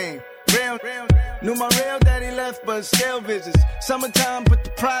nickname. Real. Knew my real daddy left, but still visits. Summertime, but the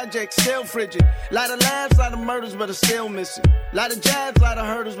project still frigid. Lot of laughs, lot of murders, but I still missing. Lot of jabs, lot of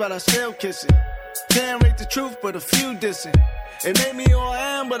hurdles, but I still kiss it. Can't rate the truth, but a few dissing. It made me who I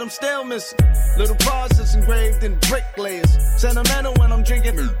am, but I'm still missing. Little parts that's engraved in bricklayers. Sentimental when I'm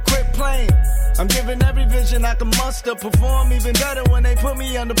drinking, quit playing. I'm giving every vision I can muster. Perform even better when they put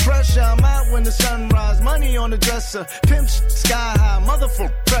me under pressure. I'm out when the sun rise, money on the dresser. Pimp sky high,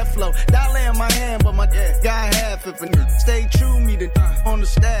 motherfucker, breath flow. Dollar in my hand, but my guy half. If a stay true, me the on the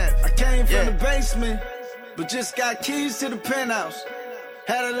staff. I came from the basement, but just got keys to the penthouse.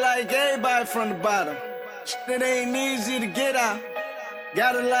 Had it like everybody from the bottom. It ain't easy to get out.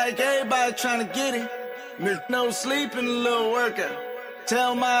 Got it like everybody trying to get it. No sleep and a little workout.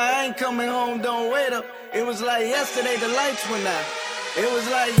 Tell my I ain't coming home, don't wait up. It was like yesterday the lights went out. It was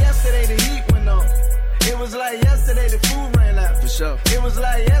like yesterday the heat went on. It was like yesterday the food ran out. For sure. It was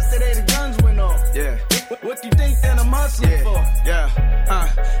like yesterday the guns went off. Yeah. What you think that I'm hustling for? Yeah.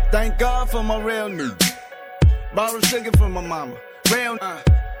 Thank God for my real nigga. Borrow sugar from my mama. Real.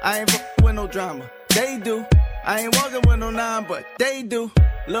 I ain't with no drama. They do. I ain't walking with no 9, but they do.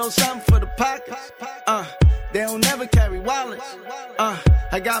 Little something for the pockets. They don't never carry wallets.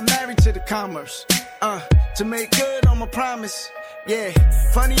 I got married to the commerce. To make good on my promise. Yeah,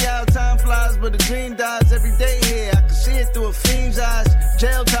 funny how time flies, but the dream dies every day here. I can see it through a fiend's eyes.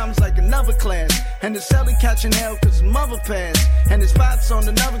 Jail time's like another class. And the celly catching hell cause his mother passed. And his spots on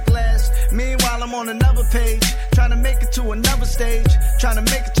another glass. Meanwhile, I'm on another page. Trying to make it to another stage. Trying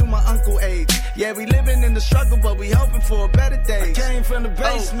to make it to my uncle age. Yeah, we living in the struggle, but we hoping for a better day. I came from the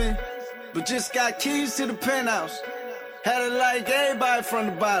basement, but just got keys to the penthouse. Had it like everybody from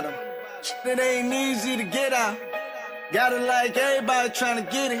the bottom. It ain't easy to get out. Got it like everybody trying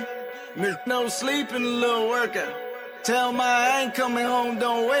to get it. No sleep and a little workout. Tell my I ain't coming home,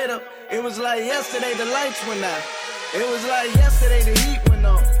 don't wait up. It was like yesterday the lights went out. It was like yesterday the heat went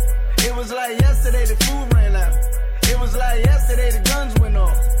on. It was like yesterday the food ran out. It was like yesterday the guns went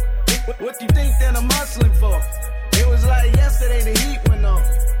off. What you think that I'm hustling for? It was like yesterday the heat went on.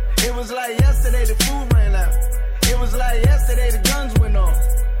 It was like yesterday the food ran out. It was like yesterday the guns went off.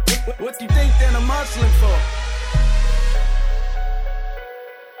 What you think that I'm hustling for?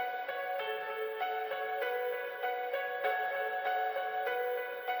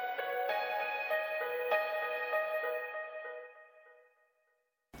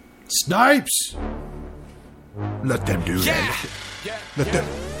 Snipes! Let them do that.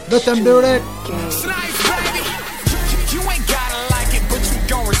 Let them do that. Snipes, baby. You ain't gotta like it, but you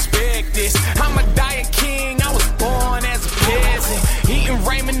gon' respect this. I'm a diet king, I was born as a peasant. Eating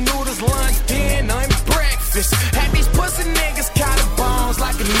ramen noodles, lunch, dinner, and breakfast. Had these pussy niggas caught bones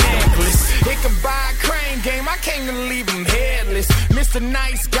like a necklace. It could buy a crane game, I came to leave them headless. Mr.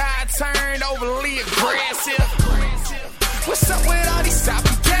 Nice Guy turned overly aggressive. What's up with all these sloppy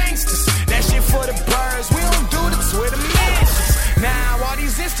gangsters? That shit for the birds, we don't do the Twitter mentions. Now all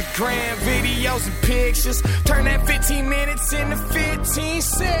these Instagram videos and pictures turn that 15 minutes into 15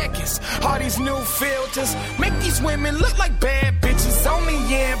 seconds. All these new filters make these women look like bad bitches. Only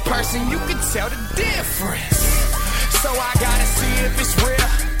in person you can tell the difference. So I gotta see if it's real.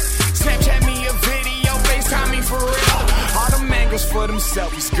 Snapchat me a video, FaceTime me for real. All them angles for them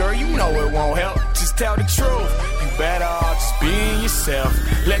selfies, girl, you know it won't help. Just tell the truth. You better off just being yourself.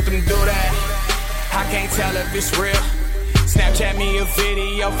 Let them do that. I can't tell if it's real. Snapchat me a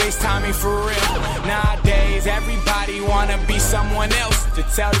video, FaceTime me for real. Nowadays, everybody wanna be someone else. To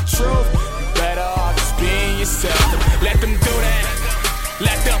tell the truth, you better off just being yourself. Let them do that.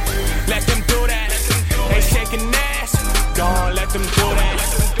 Let them do that. They shaking ass, gon' let them do that.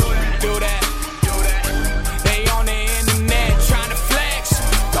 Do that. They on the internet trying to flex,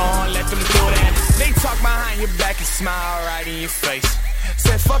 gon' let them do that. They talk behind your back and smile right in your face.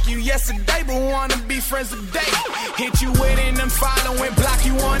 Said fuck you yesterday, but wanna be friends today. Hit you with it and follow and block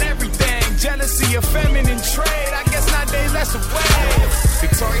you on everything. Jealousy, a feminine trait, I guess nowadays that's a way.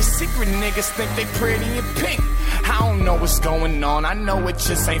 Victoria's Secret niggas think they pretty and pink. I don't know what's going on, I know it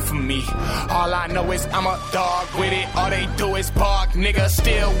just ain't for me. All I know is I'm a dog with it, all they do is bark. Nigga,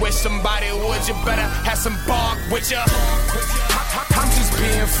 still wish somebody would, you better have some bark with ya. I'm just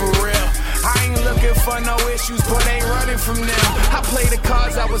being for real. I ain't looking for no issues, but ain't running from them. I play the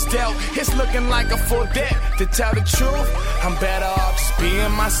cards I was dealt. It's looking like a full deck. To tell the truth, I'm better off just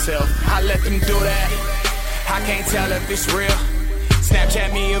being myself. I let them do that. I can't tell if it's real.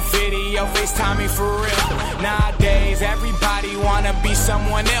 Snapchat me a video, FaceTime me for real. Nowadays, everybody wanna be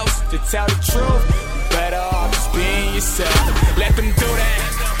someone else. To tell the truth, better off just being yourself. Let them do that.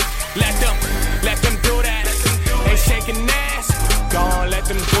 Let them do that. They shaking ass, gon' let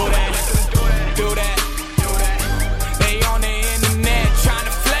them do that. Do that. They on the internet trying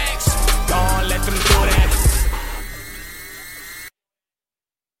to flex, gon' let them do that.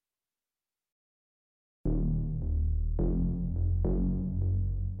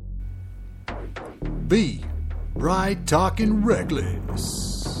 B. Right Talking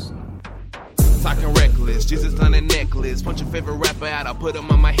Reckless. Talking reckless, Jesus on a necklace. Want your favorite rapper out, I'll put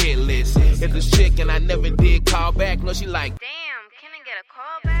him on my hit list. If the chick and I never did call back, no, she like, damn, can I get a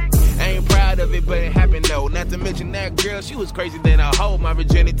call back? I ain't proud of it, but it happened though. Not to mention that girl, she was crazy than a hoe. My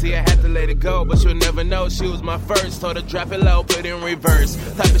virginity, I had to let it go, but you'll never know. She was my first, told her drop it low, put it in reverse.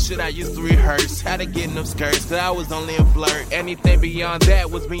 Type of shit I used to rehearse. How to get in them skirts, cause I was only a flirt. Anything beyond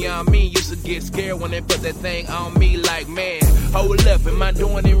that was beyond me. Used to get scared when they put that thing on me. Like, man, hold up, am I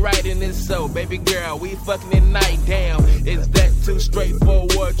doing it right? And it's so, baby girl, we fucking at night. Damn, is that too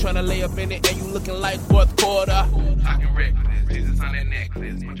straightforward? Tryna lay up in it and you looking like fourth quarter. Talking reckless, Jesus on that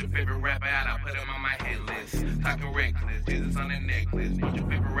necklace. Want your favorite rapper out, I'll put him on my hit list. Talking reckless, Jesus on that necklace. Want your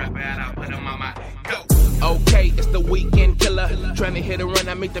favorite rapper out, I'll put him on my go. Okay, it's the weekend killer. Trying to hit a run,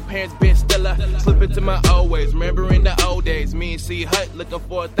 I make the parents Ben Stiller. Slip into my old ways, remembering the old days. Me and C Hut looking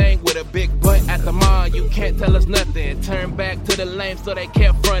for a thing with a big butt at the mall. You can't tell us nothing. Turn back to the lane so they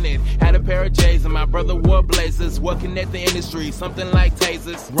kept fronting. Had a pair of J's and my brother wore blazers. Working at the industry, something like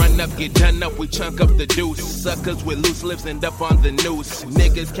tasers. Run up, get done up, we chunk up the deuce. Suckers with loose lips end up on the noose.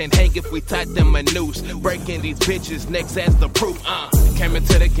 Niggas can't hang if we tie them a noose. Breaking these bitches, next as the proof. Came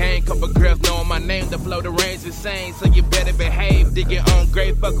into the game, couple girls knowing my name. The flow, the range insane, so you better behave. Dig your own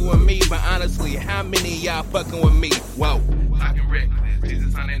grave, fucking with me. But honestly, how many of y'all fucking with me? Whoa. Talking reckless,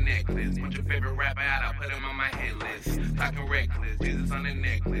 Jesus on that necklace. Want your favorite rapper out, I'll put him on my hit list. Talking reckless, Jesus on that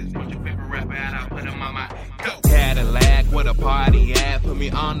necklace. Want your favorite rapper out, I'll put him on my go. Cadillac, where the party at? Put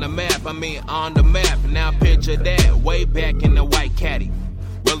me on the map, on the map. Now picture that, way back in the white caddy.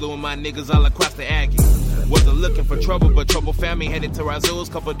 Rolling with my niggas all across the Aggie. Wasn't looking for trouble, but trouble found me. Headed to Razoo's.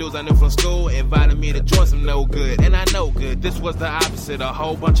 Couple dudes I knew from school invited me to join some no good. And I know good. This was the opposite. A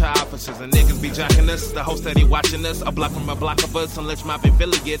whole bunch of opposites. And niggas be jocking us. The whole steady watching us. A block from a block of us. Unless my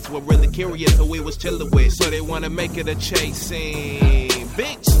affiliates were really curious who we was chilling with. So they wanna make it a chase scene,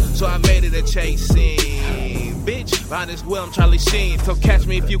 bitch. So I made it a chase scene, bitch. Behind this wheel, I'm Charlie Sheen. So catch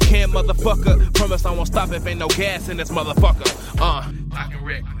me if you can, motherfucker. Promise I won't stop if ain't no gas in this motherfucker. Talking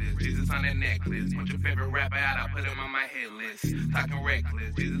reckless, Jesus on that necklace. Want your favorite rapper out, I'll put him on my hit list. Talking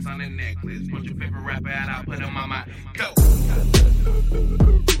reckless, Jesus on that necklace. Want your favorite rapper out, I'll put him on my go.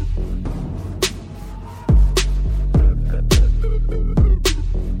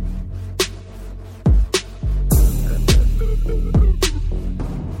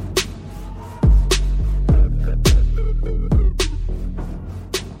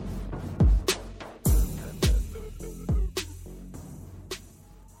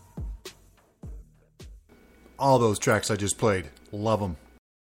 All those tracks I just played. Love them.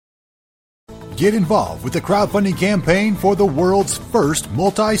 Get involved with the crowdfunding campaign for the world's first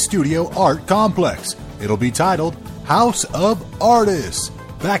multi-studio art complex. It'll be titled House of Artists.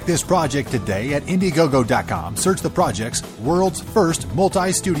 Back this project today at Indiegogo.com. Search the project's world's first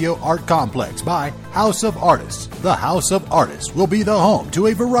multi-studio art complex by House of Artists. The House of Artists will be the home to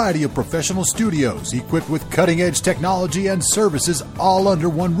a variety of professional studios equipped with cutting-edge technology and services all under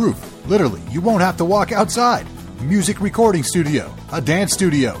one roof. Literally, you won't have to walk outside. Music recording studio, a dance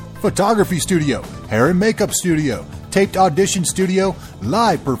studio, photography studio, hair and makeup studio, taped audition studio,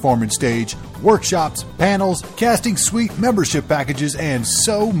 live performance stage, workshops, panels, casting suite membership packages, and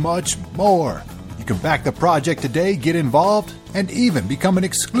so much more. You can back the project today, get involved, and even become an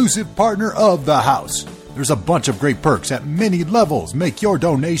exclusive partner of the house. There's a bunch of great perks at many levels. Make your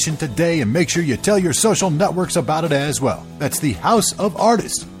donation today and make sure you tell your social networks about it as well. That's the House of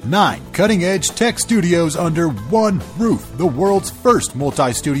Artists. 9 cutting-edge tech studios under one roof. The world's first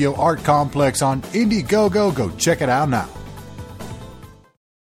multi-studio art complex on Indiegogo. Go check it out now.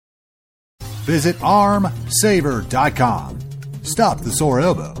 Visit armsaver.com. Stop the sore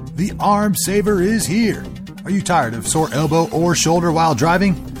elbow. The Arm Saver is here. Are you tired of sore elbow or shoulder while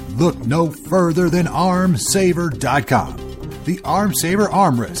driving? Look no further than armsaver.com. The Arm Saver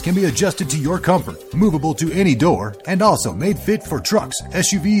armrest can be adjusted to your comfort, movable to any door, and also made fit for trucks,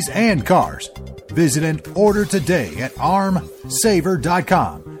 SUVs, and cars. Visit and order today at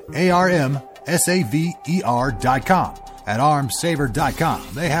armsaver.com. ARMSAVER.com. At armsaver.com,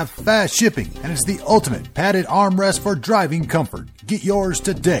 they have fast shipping, and it's the ultimate padded armrest for driving comfort. Get yours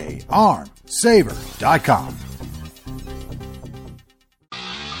today. armsaver.com.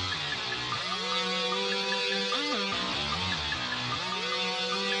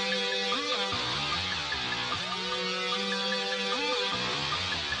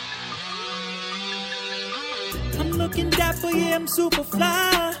 I'm looking dapper, yeah, I'm super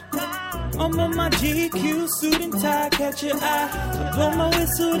fly. I'm on my GQ suit and tie, catch your eye. I blow my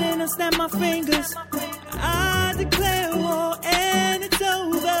whistle, then I snap my fingers. I declare war and it's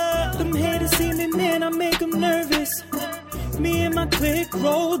over. Them haters see me, man, I make them nervous. Me and my clique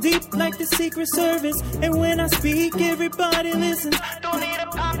roll deep like the Secret Service. And when I speak, everybody listens. Don't need a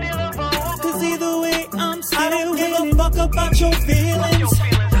popular vote, cause either way, I'm still winning. I don't give a fuck about your feelings.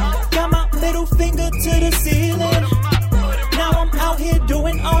 Got my middle finger to the ceiling. Now I'm out here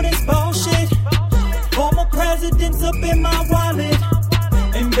doing all this bullshit. Former presidents up in my wallet.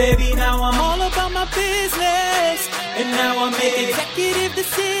 And baby, now I'm all about my business. And now I make executive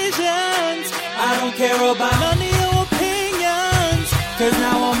decisions. I don't care about none of your opinions. Cause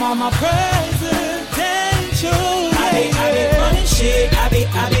now I'm on my presidential. I be running shit. I be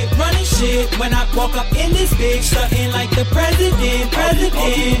running shit. When I walk up in this bitch, starting like the president. I be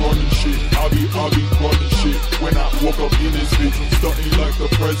running shit. I be running shit. When I walk up in this bitch, I'm starting like the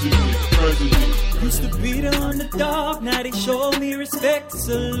president. Used to be the underdog, now they show me respect.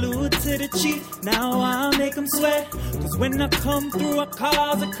 Salute to the chief, now I'll make them sweat. Cause when I come through, I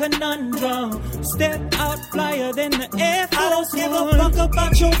cause a conundrum. Step out flyer than the Air Force. I don't give a fuck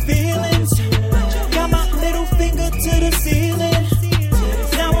about your feelings. Got my middle finger to the ceiling.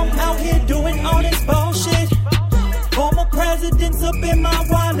 Now I'm out here doing all this bullshit. Former presidents up in my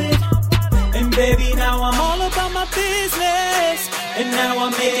wallet. And baby, now I'm all about my business. And now I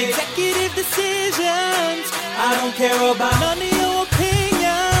make executive decisions. I don't care about none of your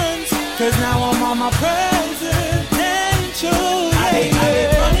opinions. Cause now I'm on my presidential. I be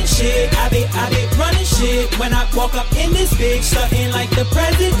running shit. I be running shit. When I walk up in this bitch, starting like the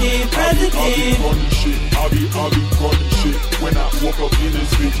president. I be running shit. I be running shit. When I walk up in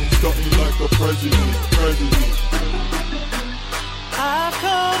this bitch, I'm starting like the president. I've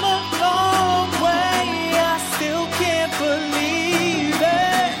come a long way, I still can't believe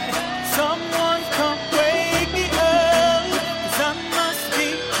it. Someone come wake me up, 'cause I must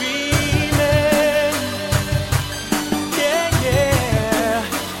be dreaming. Yeah,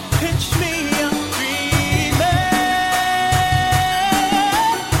 pinch me, I'm dreaming.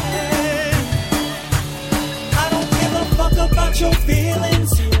 I don't give a fuck about your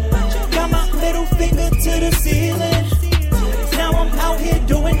feelings. Got my middle finger to the ceiling. Now I'm out here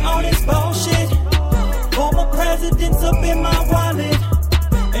doing all this bullshit. Former presidents up in my wallet.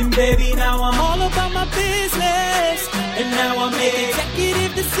 And baby, now I'm all about my business. And now I make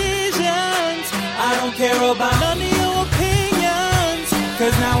executive decisions. I don't care about none of your opinions.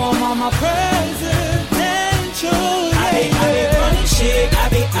 Cause now I'm on my presidential. I be running shit. I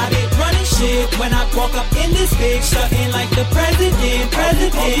be running shit. When I walk up in this bitch, starting like the president. I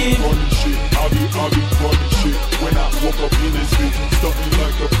be running shit. I be running shit. When I walk up in this bitch, I'm starting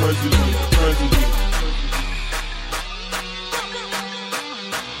like the president.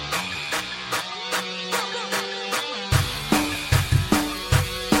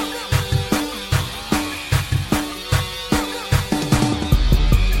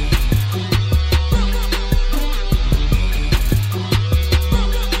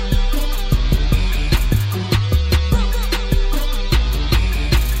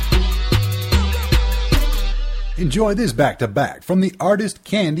 Enjoy this back-to-back from the artist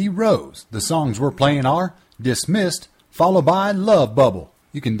Candy Rose. The songs we're playing are Dismissed, followed by Love Bubble.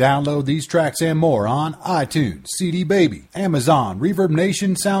 You can download these tracks and more on iTunes, CD Baby, Amazon, Reverb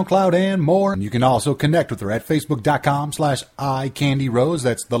Nation, SoundCloud, and more. And you can also connect with her at facebook.com/iCandyRose.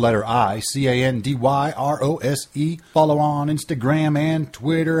 That's the letter I, CANDYROSE. Follow on Instagram and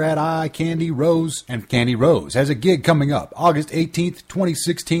Twitter at iCandyRose. And Candy Rose has a gig coming up August 18th,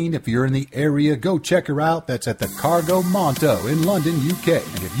 2016. If you're in the area, go check her out. That's at the Cargo Monto in London, UK.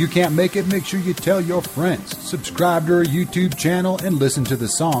 And if you can't make it, make sure you tell your friends. Subscribe to her YouTube channel and listen to the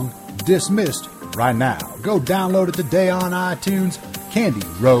song Dismissed right now. Go download it today on iTunes. Candy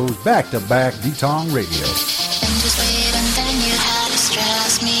Rose, back-to-back D-Tong Radio. Just wait and then you had to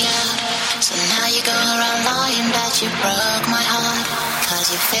stress me out. So now you go around lying that you broke my heart.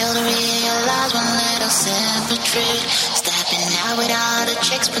 Cause you fail to realize one little simple truth. Stepping out without a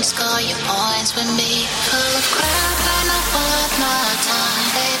chicks but score your points with me. Full of crap and not worth my time,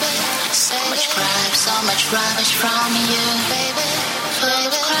 baby. So much crap, so much rubbish from you, baby. Full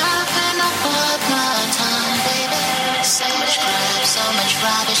of crap and not worth my time, baby. So much crap, so much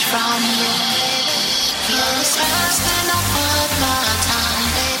rubbish from you, baby. Full of crap and not worth my time,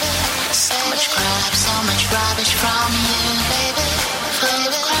 baby. So much crap, so much rubbish from you, baby. Full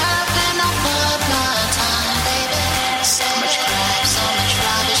of crap and not worth my time, baby. So much crap, so much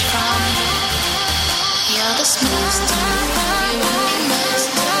rubbish from you. You're dismissed, you won't be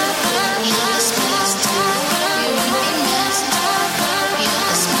missed. You're dismissed, you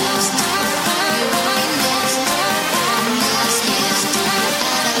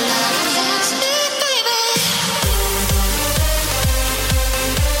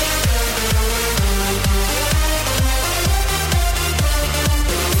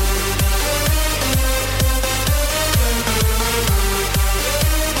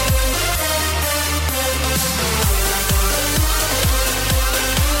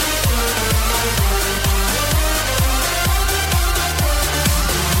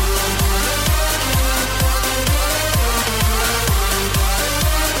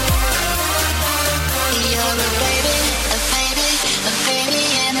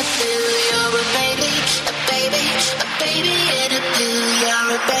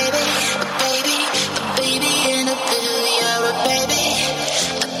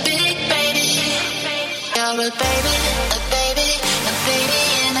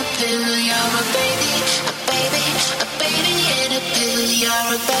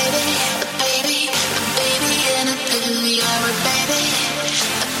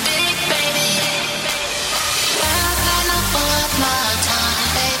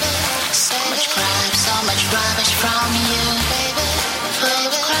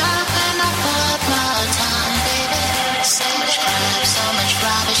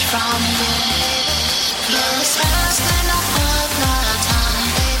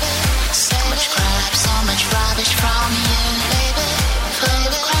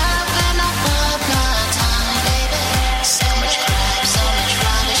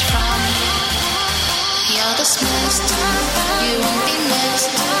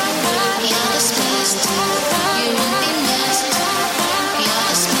won't be missed. You're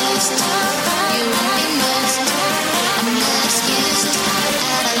dismissed, you won't be missed. I'm dismissed,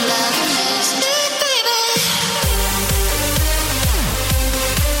 and I love you, baby.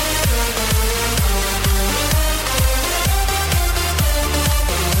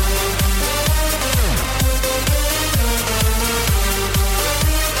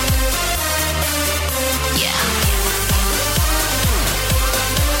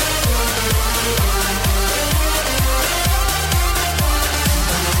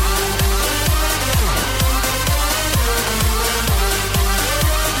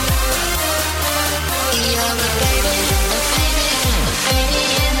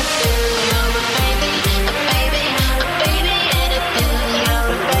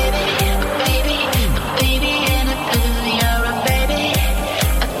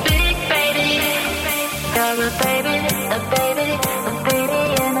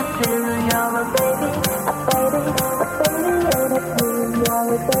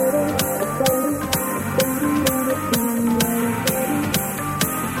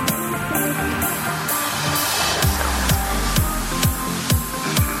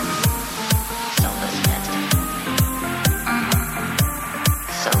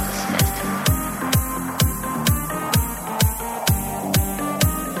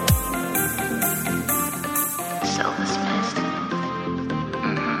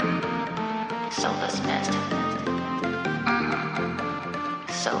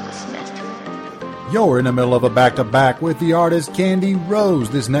 You're in the middle of a back-to-back with the artist Candy Rose.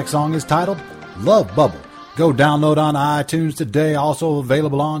 This next song is titled Love Bubble. Go download on iTunes today. Also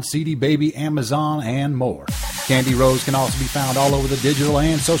available on CD Baby, Amazon, and more. Candy Rose can also be found all over the digital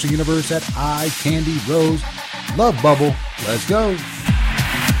and social universe at iCandyRose. Love Bubble. Let's go.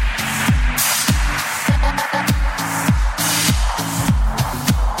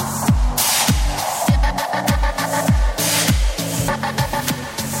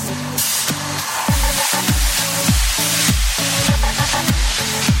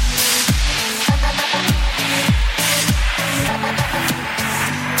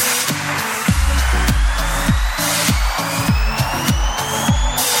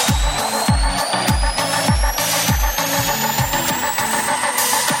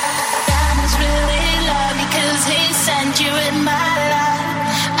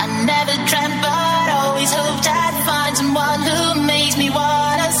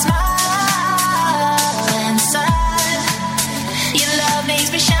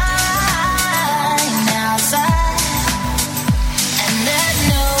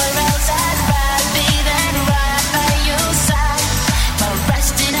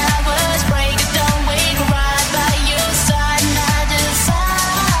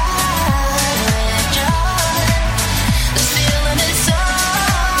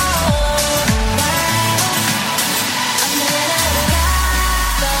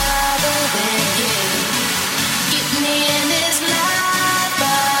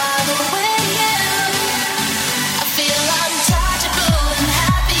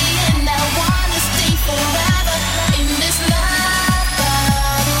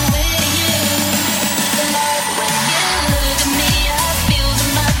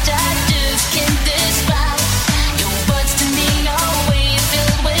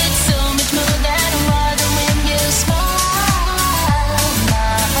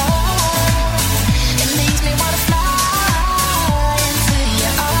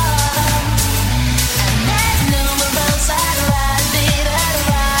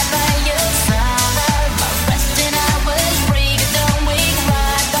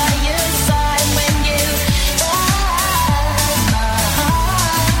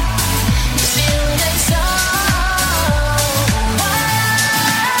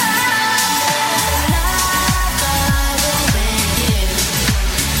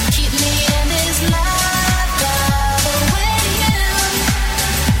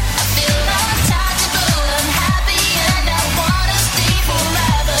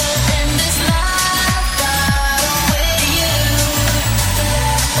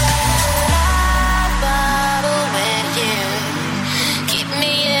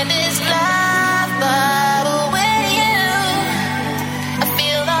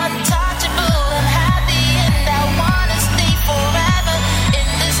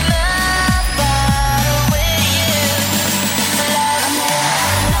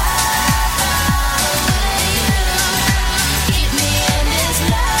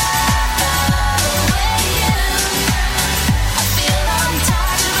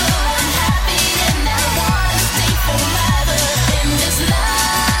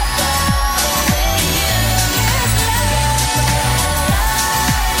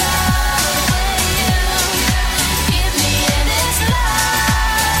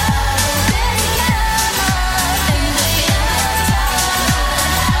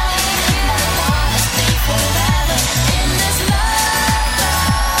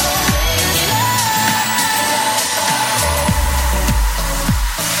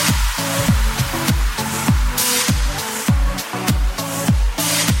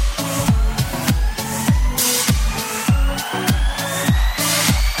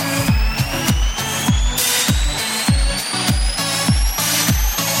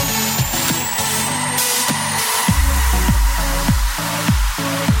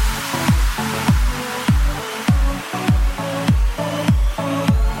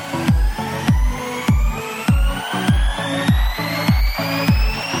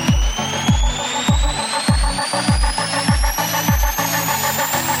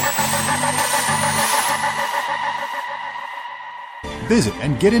 Visit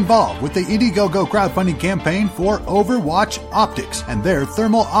and get involved with the Indiegogo crowdfunding campaign for Overwatch Optics and their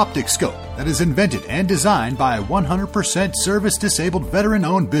thermal optics scope that is invented and designed by a 100% service-disabled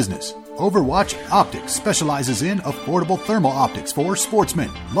veteran-owned business. Overwatch Optics specializes in affordable thermal optics for sportsmen,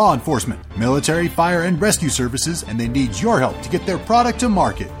 law enforcement, military, fire, and rescue services, and they need your help to get their product to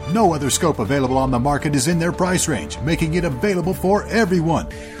market. No other scope available on the market is in their price range, making it available for everyone.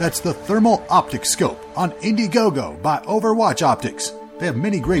 That's the Thermal Optics Scope on Indiegogo by Overwatch Optics. They have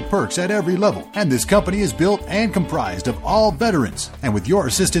many great perks at every level, and this company is built and comprised of all veterans. And with your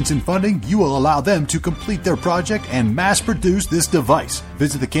assistance in funding, you will allow them to complete their project and mass produce this device.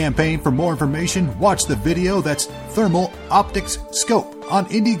 Visit the campaign for more information. Watch the video that's Thermal Optics Scope on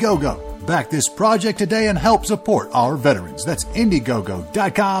Indiegogo. Back this project today and help support our veterans. That's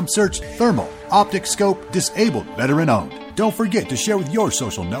Indiegogo.com. Search Thermal Optic Scope Disabled Veteran Owned. Don't forget to share with your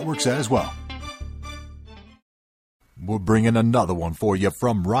social networks as well. We're bringing another one for you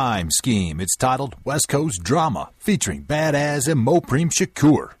from Rhyme Scheme. It's titled West Coast Drama, featuring Badass and Mopreme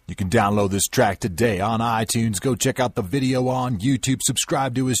Shakur. You can download this track today on iTunes. Go check out the video on YouTube.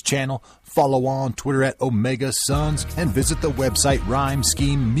 Subscribe to his channel. Follow on Twitter at Omega Sons. And visit the website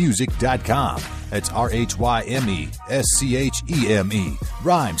rhymeschememusic.com. That's RHYMESCHEME.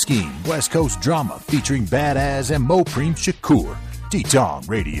 Rhyme Scheme, West Coast Drama, featuring Badass and Mopreme Shakur. T-Tong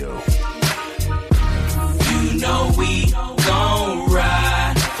Radio. You know we gon'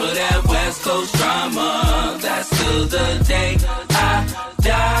 ride for that West Coast drama. That's till the day I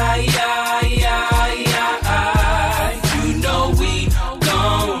die. You know we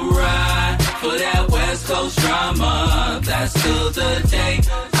gon' ride for that West Coast drama. That's till the day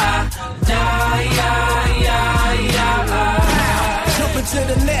I die. Jump into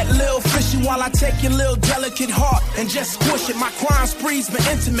the net, little fishy, while I take your little delicate heart and just squish it. My crime spree's been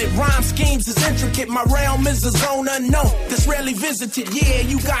intimate, rhyme schemes is intricate. My realm is a zone unknown that's rarely visited. Yeah,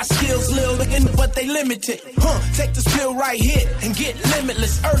 you got skills, lil', but they limited. Take this pill right here and get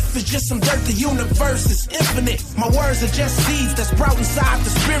limitless. Earth is just some dirt, the universe is infinite. My words are just seeds that sprout inside the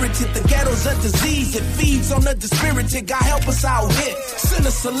spirited. The ghetto's a disease, it feeds on the dispirited. God help us out here, send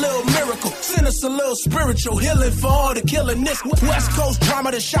us a little miracle, send us a little spiritual healing for all the killing this West Coast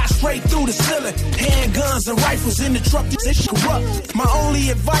drama that shot straight through the ceiling. Handguns and rifles in the truck, this corrupt. My only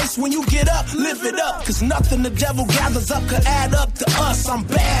advice when you get up, live it up. Cause nothing the devil gathers up could add up to us. I'm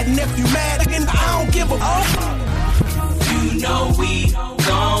bad, and if you mad, and I don't give a fuck. You know we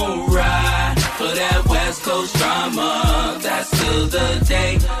gon' ride for that West Coast drama. That's till the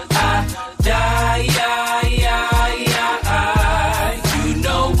day I die. You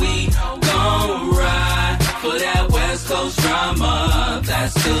know we gon' ride for that West Coast drama.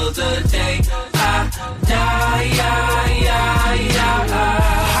 That's till the day I die.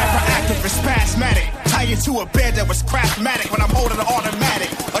 Hyperactive and spasmatic. Tie you to a bed that was craftmatic when I'm holding an automatic.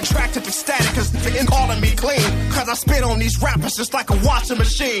 Attractive and static, cause they ain't calling me clean. Cause I spit on these rappers just like a washing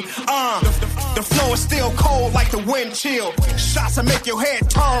machine. The flow is still cold like the wind chill. Shots that make your head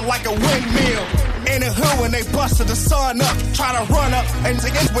turn like a windmill. In the hood when they busted the sun up, try to run up, and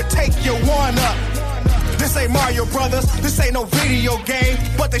it would take your one up. This ain't Mario Brothers, this ain't no video game,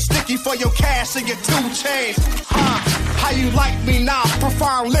 but they sticky for your cash and your 2 chains. How you like me now?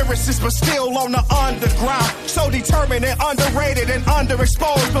 Profound lyricist, but still on the underground. So determined and underrated and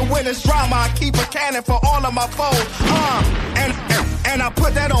underexposed. But when it's drama, I keep a cannon for all of my foes. And I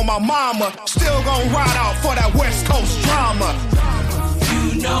put that on my mama. Still gon' ride out for that West Coast drama.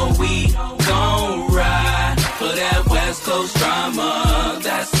 You know we gon' ride for that West Coast drama.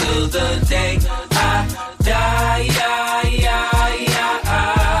 That's till the day I die.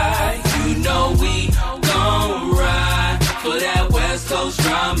 You know we gon' ride for that West Coast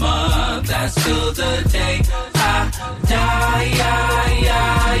drama. That's till the day I die.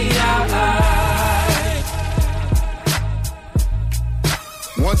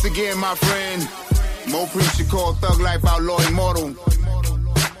 Once again, my friend, Mopreme Shakur, Thug Life Outlaw Immortal.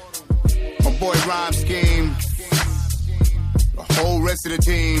 My boy Rhyme Scheme. The whole rest of the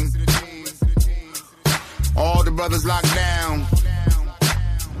team. All the brothers locked down.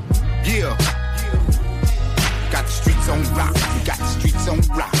 Yeah. Got the streets on rock. We got the streets on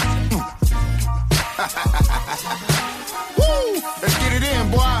rock. Woo! Let's get it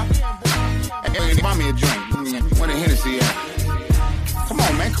in, boy. Hey, buy me a drink. Where the Hennessy at? Come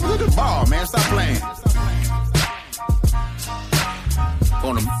on, man. Come to the bar, man. Stop playing.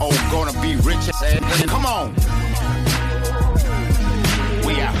 Gonna be rich. Come on.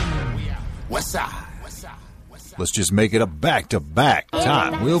 We out. West side. Let's just make it a back-to-back.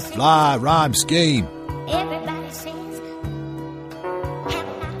 Time will fly, Rhyme Scheme. Everybody sings. Have a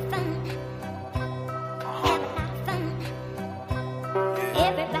lot of fun.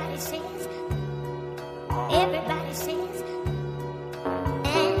 Everybody sings. Everybody sings.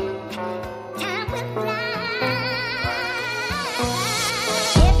 And time will fly.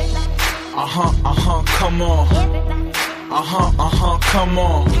 Come on. Come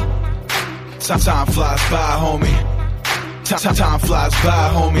on. Time flies by, homie. Time flies by,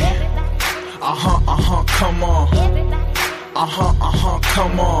 homie. Come on.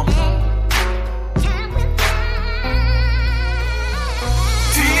 Come on.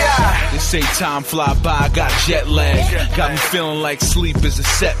 T.I. They say time fly by, got jet lag. Got me feeling like sleep is a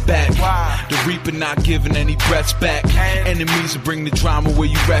setback. The reaper not giving any breaths back. Enemies will bring the drama where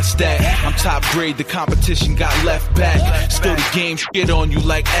you rest at. I'm top grade, the competition got left back. Still the game shit on you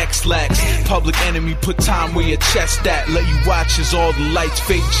like X-Lax. Public enemy put time where your chest at. Let you watch as all the lights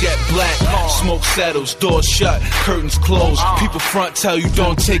fade jet black. Smoke settles, doors shut, curtains closed. People front tell you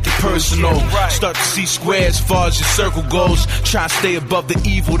don't take it personal. Start to see squares as far as your circle goes. Try to stay above the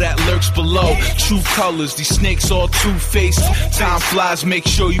evil that lurks below. True colors, these snakes all two-faced. Time flies, make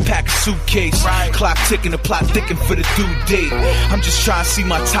sure you pack a suitcase. Clock ticking, the plot thicken for the due date. I'm just trying to see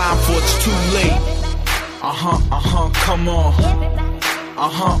my time before it's too late. Come on.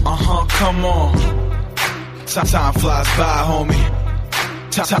 Come on. Time flies by, homie.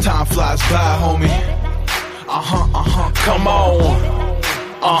 Time flies by, homie. Come on.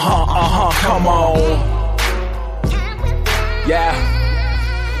 Come on. Yeah.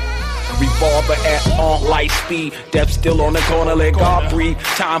 Revolver at on light speed. Death still on the corner, let God breathe.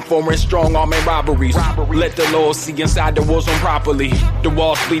 Time for strong arm and robberies. Let the Lord see inside the war zone properly. The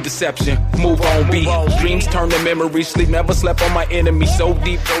walls bleed deception. Move on, beat. Dreams turn to memories. Sleep never slept on my enemy so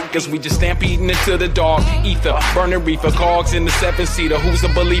deep. Cause we just stampeding into the dark. Ether, burning reefer, cogs in the 7-seater. Who's a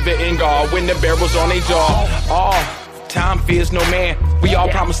believer in God when the barrel's on their jaw? Time fears no man. We all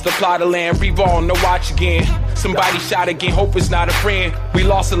promised to fly the land. Revolve, no watch again. Somebody shot again, hope it's not a friend. We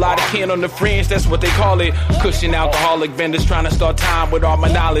lost a lot of kin on the fringe, that's what they call it. Cushion alcoholic vendors trying to start time with all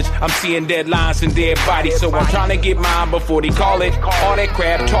my knowledge. I'm seeing dead lines and dead bodies, so I'm trying to get mine before they call it. All that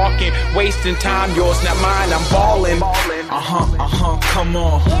crap talking, wasting time, yours not mine, I'm balling. Come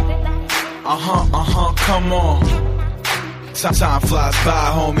on. Come on. Time flies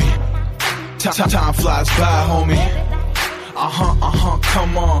by, homie. Time flies by, homie.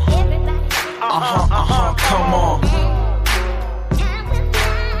 Come on. Come on.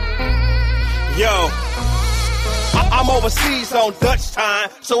 Yo, I'm overseas on Dutch time,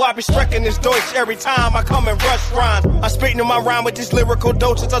 so I be strecking this Deutsch every time I come and rush rhymes. I'm spitting in my rhyme with these lyrical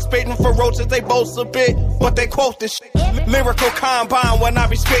doses. I'm spitting ferocious, they boast a bit, but they quote this shit. Lyrical combine when I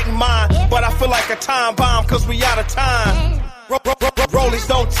be spitting mine, but I feel like a time bomb cause we out of time. Rollies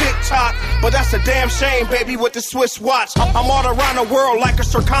don't tick-tock, but that's a damn shame, baby, with the Swiss watch. I'm all around the world like a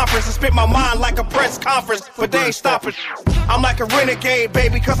circumference and spit my mind like a press conference, but they ain't stopping. I'm like a renegade,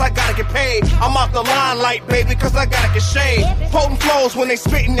 baby, cause I gotta get paid. I'm off the limelight, baby, cause I gotta get shade. Potent flows when they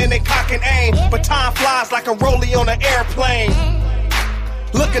spitting and they cock and aim, but time flies like a rollie on an airplane.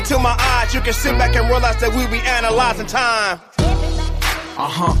 Look into my eyes, you can sit back and realize that we be analyzing time.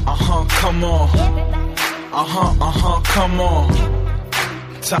 Come on. Come on.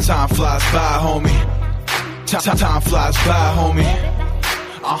 Time flies by, homie. Time flies by, homie.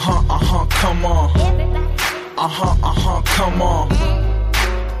 Come on. Come on.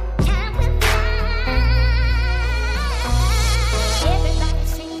 Everybody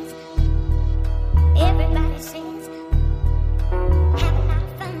sings. Everybody sings.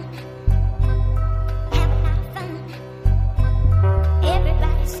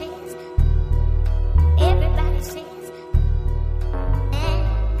 Everybody sings.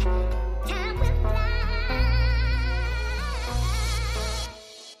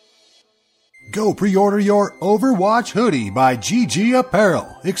 Go pre-order your Overwatch hoodie by GG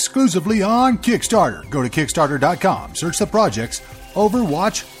Apparel, exclusively on Kickstarter. Go to Kickstarter.com, search the projects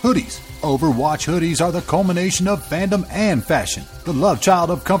Overwatch Hoodies. Overwatch hoodies are the culmination of fandom and fashion, the love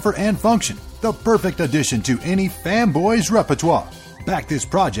child of comfort and function, the perfect addition to any fanboy's repertoire. Back this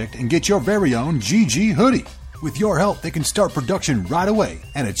project and get your very own GG hoodie. With your help, they can start production right away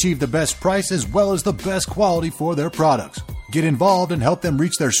and achieve the best price as well as the best quality for their products. Get involved and help them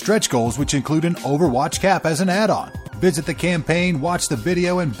reach their stretch goals, which include an Overwatch cap as an add-on. Visit the campaign, watch the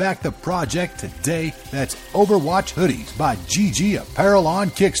video, and back the project today. That's Overwatch Hoodies by GG Apparel on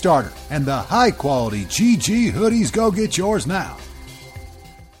Kickstarter. And the high-quality GG hoodies, go get yours now.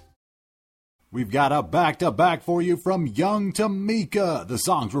 We've got a back-to-back for you from Young Tamika. The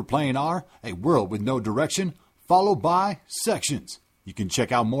songs we're playing are A World With No Direction, followed by Sections. You can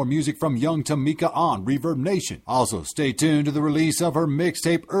check out more music from Young Tamika on Reverb Nation. Also, stay tuned to the release of her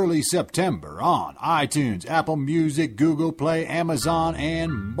mixtape early September on iTunes, Apple Music, Google Play, Amazon,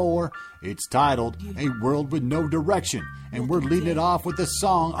 and more. It's titled A World With No Direction, and we're leading it off with the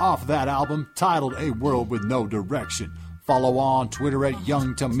song off that album titled A World With No Direction. Follow on Twitter at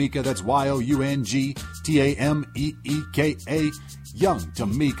Young Tamika, that's YOUNGTAMEEKA. Young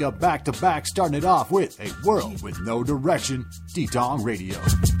Tamika, back to back, starting it off with A World With No Direction, D-Tong Radio.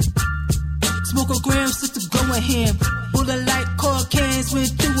 Smoke a gram, sister, go ahead. Bullet like cold cans went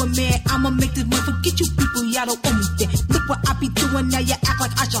through a man. I'ma make this one forget you people, y'all don't owe me that. Look what I be doing now, you act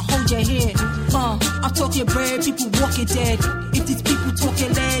like I should hold your head. I'm talking bread, people walking dead. If these people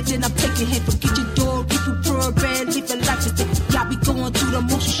talking lead, then I'm taking hit. Forget your door, people poor bread, living life is dead. Y'all be going through the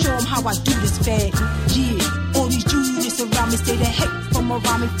motion, show them how I do this fad. Yeah, all these Judas around me stay the heck from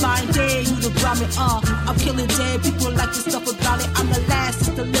around me, flying dead. You the grind me, I'm killing dead. People like to stuff about it. I'm the last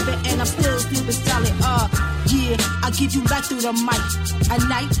sister living, and I'm still sleeping solid. Yeah, I give you life through the mic. A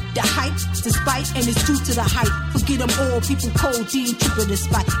night, the hype, despite, and it's true to the hype. Forget them all, people cold, dean, tripping the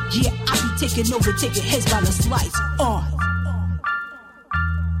spot. Yeah, I be taking over, taking heads by the slice.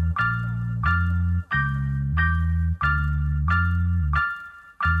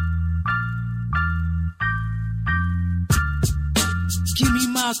 Give me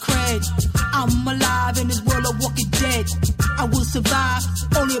my cred. I'm alive in this world of walking dead. I will survive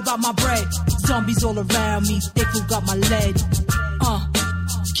only about my bread. Zombies all around me, they who got my lead.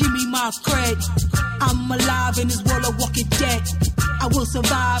 Give me my cred. I'm alive in this world of walking dead. I will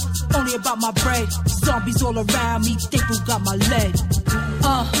survive only about my bread. Zombies all around me, they who got my lead.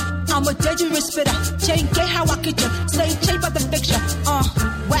 I'm a dangerous spitter. Chain gay how I get you. Slave chain by the picture.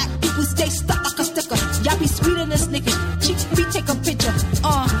 Whack people stay stuck like a sticker. Y'all be sweeter than Snickers. Chick be take a picture.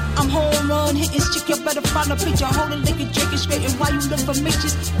 I'm home run hitting chick. You better find a picture. Hold a liquor, drinking straight. And while you look for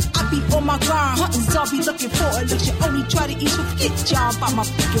mixtures, I be on my grind hunting zombie looking for a elixir. Only try to eat with get job by my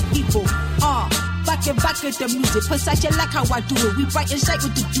freaking people. Back at the music. Precise, you like how I do it. We bright and shake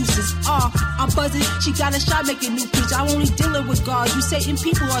with the juices. I'm buzzing. She got a shot making new pitch. I'm only dealing with God. You Satan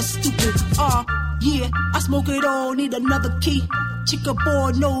people are stupid. Yeah, I smoke it all. Need another key. Chicken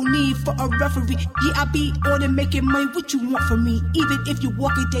boy, no need for a referee. Yeah, I be on and making money. What you want from me? Even if you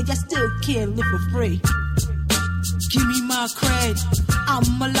walk it dead, I still can't live for free. Give me my cred.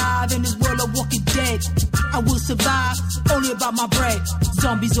 I'm alive in this world of walking dead. I will survive only about my bread.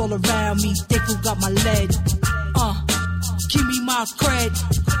 Zombies all around me, they who got my lead. Give me my cred.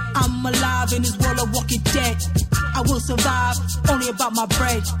 I'm alive in this world of walking dead. I will survive only about my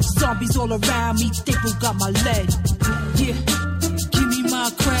bread. Zombies all around me, they who got my lead. Yeah, give me my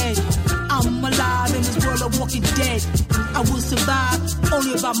cred. I'm alive in this world of walking dead. I will survive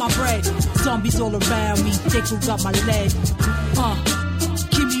only about my bread. Zombies all around me, they who got my lead.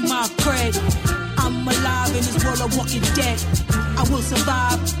 Give me my cred. I'm alive in this world of walking dead. I will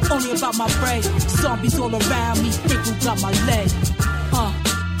survive only about my bread. Zombies all around me, they who got my lead.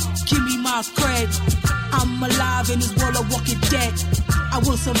 Give me my cred. I'm alive in this world of walking dead. I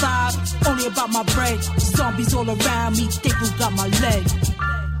will survive only about my bread. Zombies all around me, they who got my lead.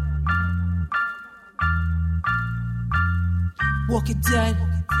 Walking dead.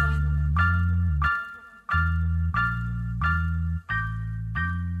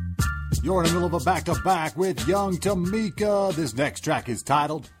 You're in the middle of a back-to-back with Young Tamika. This next track is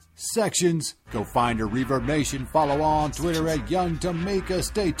titled Sections. Go find her, Reverb Nation. Follow on Twitter at Young Tamika.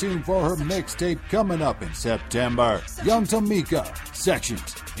 Stay tuned for her mixtape coming up in September. Young Tamika,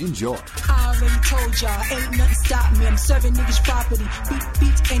 Sections. Enjoy. I already told y'all, ain't nothing stop me. I'm serving niggas property.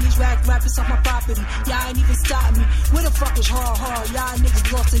 Beats and these rappers off my property. Y'all ain't even stop me. Where the fuck is hard? Y'all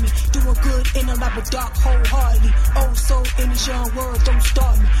niggas lost in me. Doing good in a lap of dark wholeheartedly. Oh, so in this young world, don't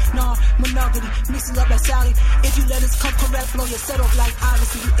start me. Nah, monogamy, mix it up like salad. If you let us come correct, blow your set off like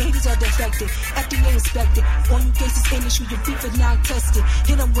Odyssey. You 80s are defected. FDA inspected. All you cases in this, your beef is now tested.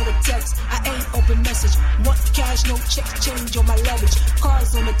 Hit them with a text. I ain't open message. Want cash, no checks, change on my leverage.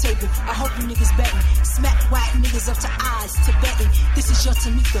 Cards on the table. I hope you niggas betting. Smack whack niggas up to eyes to betting. This is your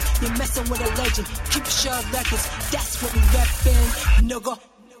Tamika. You're messing with a legend. Keep your records. That's what we reppin'. Nigga.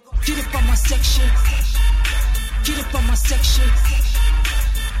 Get up on my section. Get up on my section.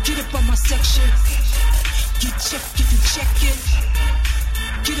 Get up on my section. Get you checkin'.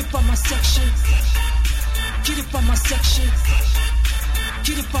 Get up on my section. Get up on my section.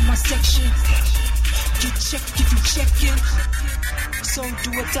 Get up on my section. Get you checkin'. So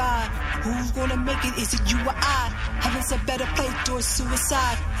do or die. Who's gonna make it? Is it you or I? Heaven's a better place, or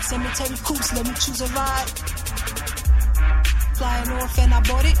suicide. Cemetery coops, let me choose a ride. Flying off and I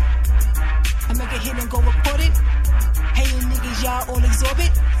bought it. I make a hit and go report it. Hating niggas, y'all all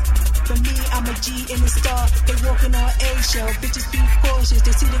exorbit. For me, I'm a G in the star. They walking on A-shell. Bitches be cautious.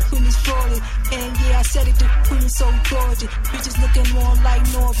 They see the queen is falling. And yeah, I said it, the queen is so gorgeous. Bitches looking more like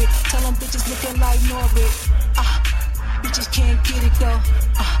Norbit. Tell them bitches looking like Norbit. Bitches can't get it though.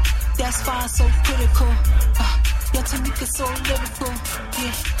 That's fine, so critical. Your Tamika so lyrical.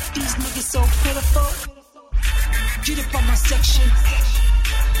 Yeah, these niggas so pitiful. Get up on my section.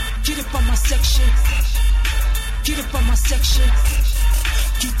 Get up on my section. Get up on my section.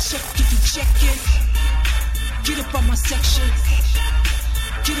 Get you checkin'. Get up on my section.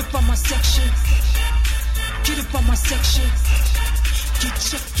 Get up on my section. Get up on my section. Keep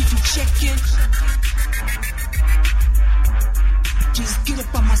you checking. Just get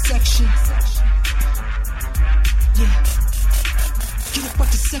up on my section. Yeah. Get up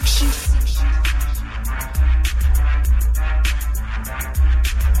out the section.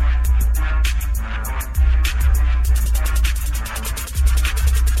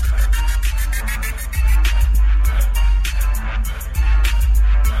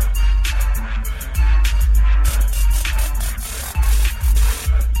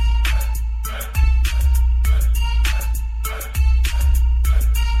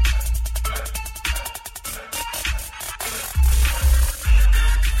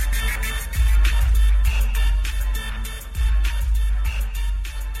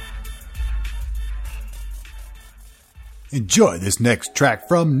 Enjoy this next track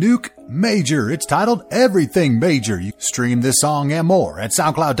from Nuke Major. It's titled Everything Major. You stream this song and more at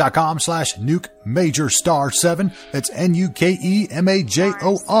soundcloud.com/Nuke Major *7. That's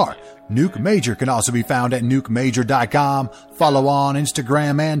NUKEMAJOR. Nuke Major can also be found at nukemajor.com. Follow on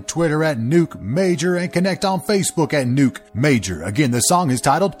Instagram and Twitter at Nuke Major and connect on Facebook at Nuke Major. Again, the song is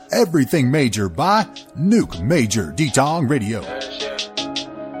titled Everything Major by Nuke Major. D-Tong Radio.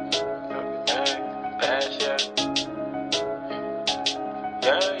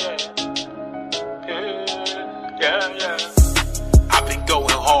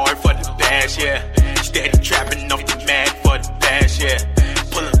 Yeah, steady trapping off the mag for the bass, yeah.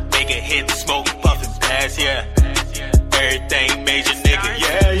 Pull up, make a hit, smoke, puffin' bass, yeah. Everything major, nigga,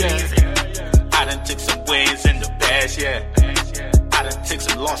 yeah, yeah. I done took some wins in the past, yeah. I done took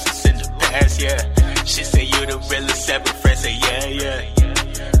some losses in the past, yeah. She say you the realest ever, friends say yeah, yeah.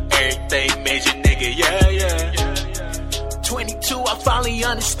 Everything major, nigga, yeah, yeah. 22, I finally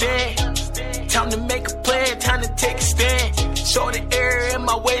understand. Time to make a plan, time to take a stand. Show the error in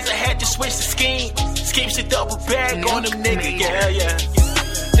my ways, I had to switch the scheme. Schemes to double bag on them niggas, yeah, yeah.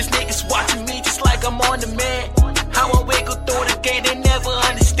 This niggas watching me just like I'm on the man. How I wiggle through the game, they never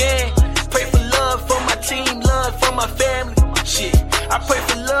understand. Pray for love for my team, love for my family. Shit, I pray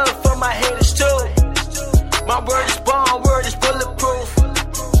for love for my haters too. My word is bond, word is bulletproof.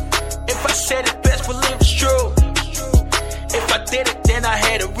 If I said it best, believe it's true. If I did it, then I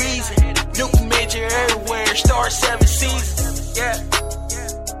had a reason. Nuke Major everywhere, star 7 seasons. Yeah.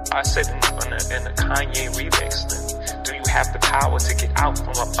 I said in the Kanye remix, do you have the power to get out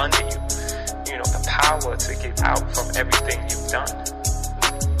from up under you? You know, the power to get out from everything you've done.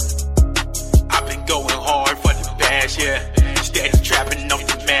 I've been going hard for the bash, yeah. Steady trapping off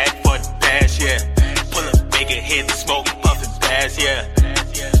the mag for the bash, yeah. Pull up, make a hit, smoke, puffin' bass, yeah.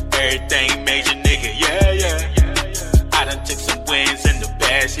 Everything major, nigga, yeah, yeah. I done took some wins in the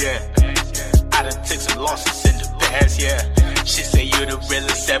past, yeah. I done took some losses in the past, yeah. She say you the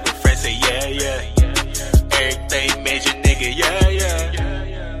realest ever, friends say yeah, yeah. Everything major, nigga, yeah, yeah.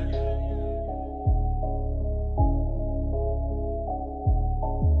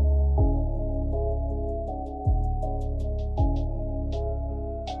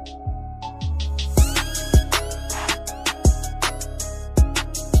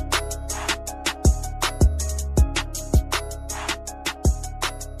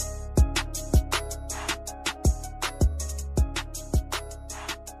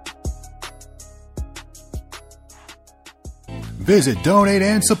 Visit, donate,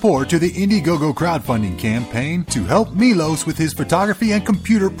 and support to the Indiegogo crowdfunding campaign to help Milos with his photography and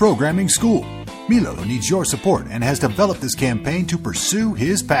computer programming school. Milo needs your support and has developed this campaign to pursue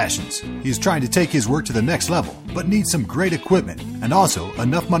his passions. He is trying to take his work to the next level, but needs some great equipment and also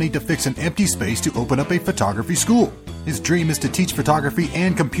enough money to fix an empty space to open up a photography school. His dream is to teach photography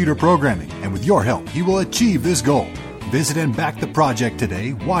and computer programming, and with your help, he will achieve this goal. Visit and back the project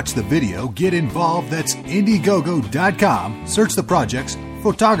today, watch the video, get involved. That's Indiegogo.com. Search the project's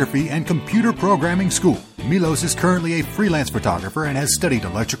Photography and Computer Programming School. Milos is currently a freelance photographer and has studied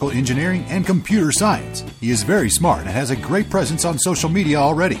electrical engineering and computer science. He is very smart and has a great presence on social media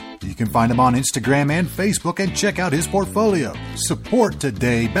already. You can find him on Instagram and Facebook and check out his portfolio. Support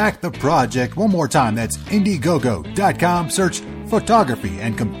today, back the project. One more time, that's Indiegogo.com. Search Photography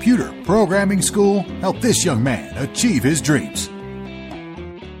and Computer Programming School. Help this young man achieve his dreams.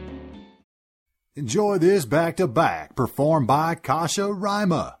 Enjoy this back-to-back, performed by Kasha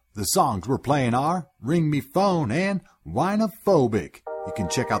Rima. The songs we're playing are Ring Me Phone and Winophobic. You can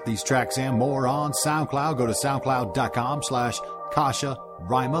check out these tracks and more on SoundCloud. Go to soundcloud.com/Kasha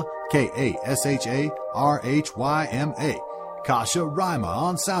Rima, KASHARHYMA. Kasha Rima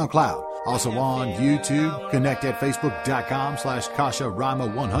on SoundCloud. Also on YouTube. Connect at Facebook.com/Kasha Rima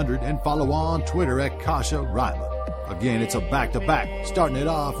 100 and follow on Twitter at Kasha Rima. Again, it's a back-to-back, starting it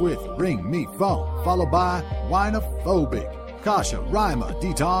off with Ring Me Phone, followed by Winophobic. Kasha, Rima,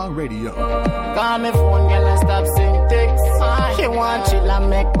 D-Tong Radio. Call me phone, girl, and stop sing text. She want chill and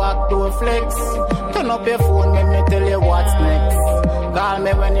make back door flex. Turn up your phone, let me tell you what's next. Call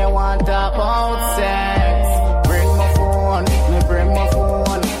me when you want about sex. Bring my phone, me bring my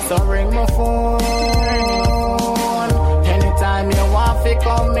phone. So ring my phone. Anytime you want to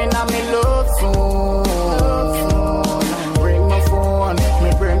come in, I'm in love soon. Bring my phone,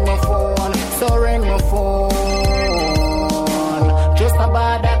 me bring my phone. So ring my phone. Just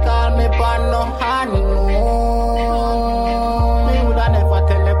about that call me pan no honeymoon. Me woulda never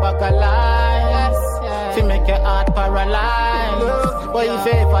tell you back a lie. To make your heart paralyzed. But if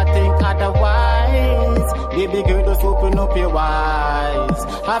you ever think otherwise, baby girl, just open up your eyes.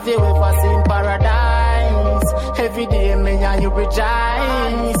 Have you ever seen paradise? Every day me and you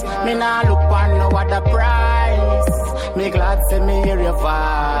rejoice. Me nah look for no other price. Me glad say me hear your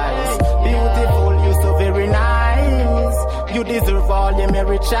voice. Beautiful, you so very nice. You deserve all your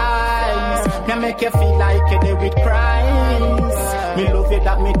merry choice. Me make you feel like you did with Christ. Me love you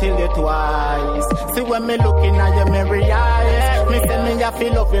that me tell you twice. See when me looking at your merry eyes, me say me I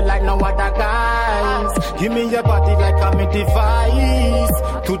feel love you like no other guys. Give me your body like I'm a device.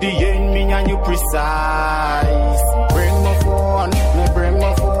 To the end, me and you precise. Bring my phone, me bring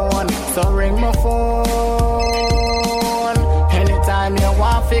my phone. So ring my phone. Anytime you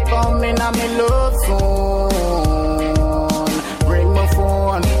want to come in, I'm in love soon. Bring my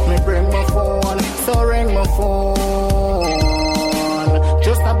phone, me bring my phone. So ring my phone.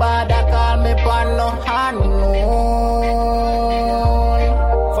 Just about that call me pan no honeymoon.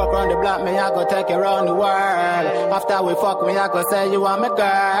 Fuck round the block, me I go take you around the world. After we fuck me, I go say you are my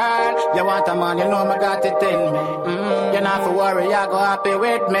girl. You want a man, you know me got it in me. You not to worry, I go happy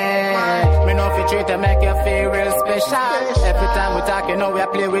with me. Me know if you treat to make you feel real special. Every time we talk, you know we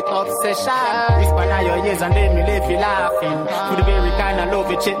play with obsession. We span all your years and then me leave you laughing. For the very kind of love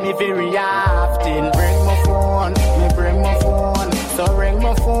you cheat me very often. Bring my phone, me bring my phone. So ring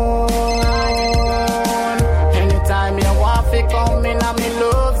my phone. Anytime you want to come in, I'm in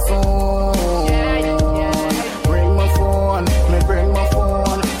love soon. Bring my phone, me bring my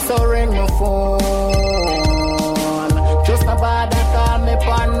phone. So ring my phone. Just about that call me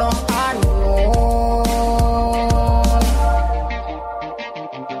pan no honeymoon.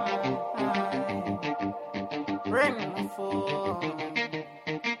 Ring my phone.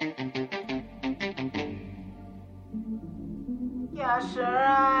 Yeah, sure,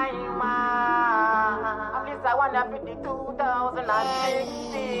 I'm at least I want to be the 2016.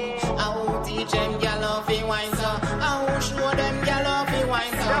 I will teach them gyal how to wine so. I will show them gyal how to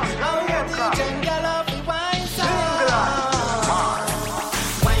wine so. I will teach them gyal how to wine so.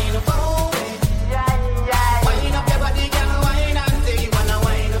 Wine up, oh, wine up your body, gyal, wine and say you wanna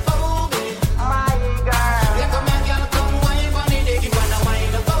wine up, oh, my girl. You come here, gyal, come wine on the day. You wanna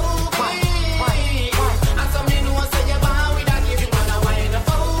wine up, oh, and some me know say you bow with that. You wanna wine up,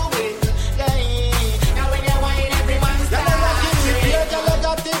 oh, now when you wine, everyone start.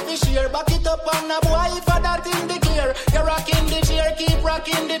 Back it up on a boy for that in the gear. You're rocking the chair, keep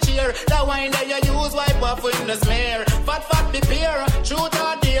rocking the chair. The wine that you use, wipe off in the smear. Fat the peer, shoot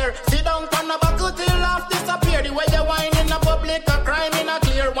or dare. Sit down on the buckle till off disappear. The way you wine in the public, a crime in a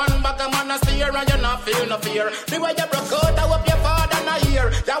clear. One back a man a steer and you not feel no fear. The way you broke out, I hope your father not hear.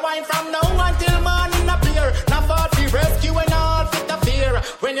 The wine from now until morning appear. Now fall for rescue and all fit the fear.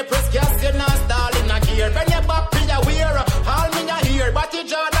 When you press gas, you're not stalling a gear. When you back to your wear, all me a hear. But you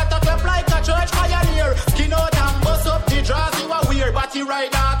jaw that like a church pioneer. Skin out and bust up the draws, you are weird. But you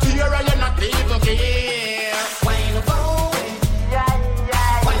ride out here and you're not even care. Wine up, oh,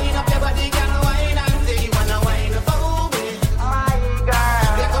 wine up your body, girl, wine and say you wanna wine up, oh, my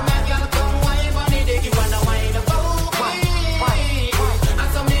girl. You come here, girl, come wine on the day. You wanna wine up, oh,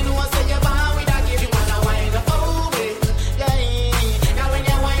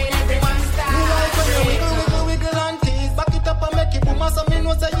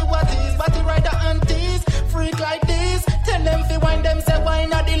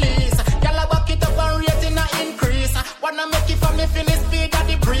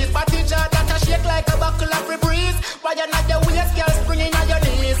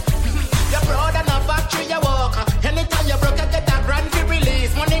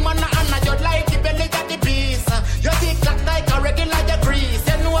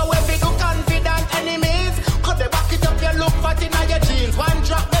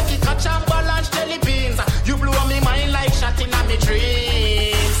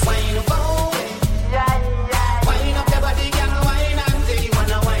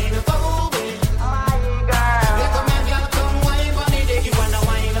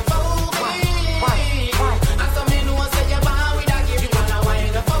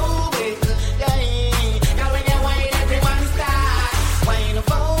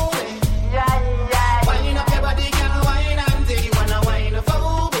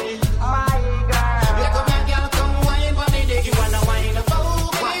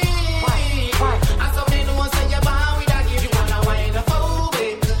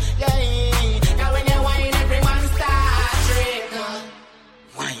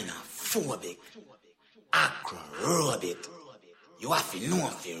 phobic, acrobatic. You have to know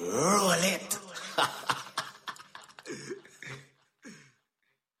if you roll it.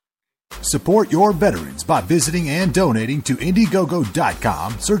 Support your veterans by visiting and donating to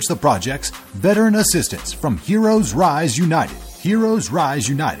Indiegogo.com. Search the projects Veteran Assistance from Heroes Rise United. Heroes Rise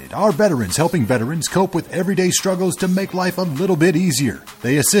United are veterans helping veterans cope with everyday struggles to make life a little bit easier.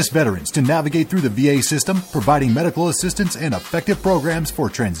 They assist veterans to navigate through the VA system, providing medical assistance and effective programs for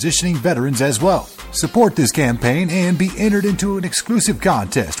transitioning veterans as well. Support this campaign and be entered into an exclusive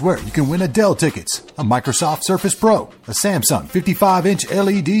contest where you can win a Dell tickets, a Microsoft Surface Pro, a Samsung 55-inch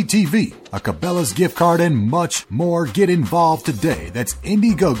LED TV, a Cabela's gift card, and much more. Get involved today. That's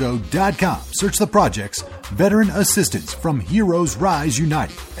Indiegogo.com. Search the projects Veteran Assistance from Heroes Rise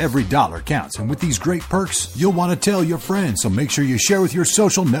United. Every dollar counts, and with these great perks, you'll want to tell your friends, so make sure you share with your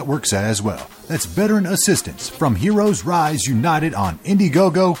social networks as well. That's Veteran Assistance from Heroes Rise United on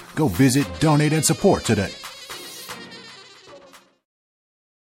Indiegogo. Go visit, donate, and support today.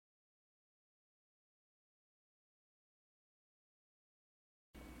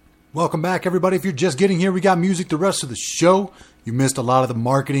 Welcome back, everybody. If you're just getting here, we got music the rest of the show. You missed a lot of the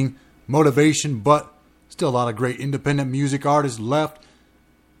marketing, motivation, but still a lot of great independent music artists left.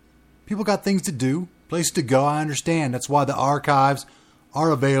 People got things to do, places to go. I understand. That's why the archives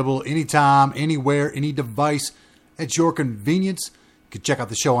are available anytime, anywhere, any device at your convenience. You can check out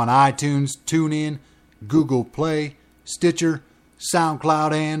the show on iTunes, TuneIn, Google Play, Stitcher,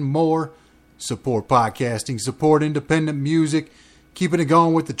 SoundCloud, and more. Support podcasting, support independent music. Keeping it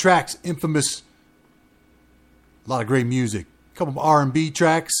going with the tracks, Infamous. A lot of great music. A couple of R&B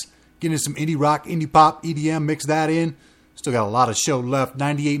tracks. Getting some indie rock, indie pop, EDM, mix that in. Still got a lot of show left.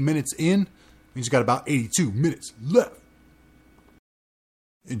 98 minutes in. Means you got about 82 minutes left.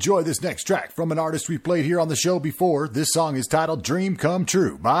 Enjoy this next track from an artist we played here on the show before. This song is titled Dream Come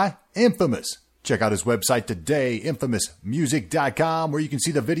True by Infamous. Check out his website today, infamousmusic.com, where you can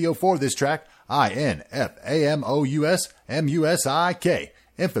see the video for this track. INFAMOUSMUSIK.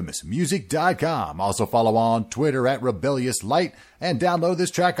 infamousmusic.com. Also follow on Twitter at Rebellious Light and download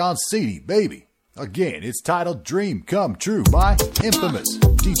this track on CD, baby. Again, it's titled Dream Come True by Infamous.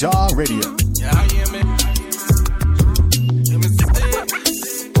 D-Tong Radio.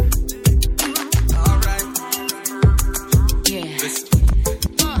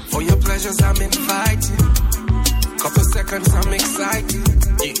 For your pleasures, I'm invited. Couple seconds, I'm excited.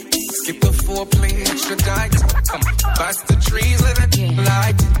 Yeah. Skip the foreplay, extradite. Past the trees, let it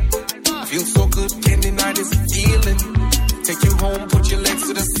light. Feel so good, can't deny this feeling. Take you home, put your legs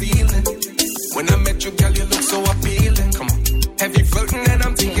to the ceiling. When I met you, girl, you look so appealing. Come on, heavy flirting, and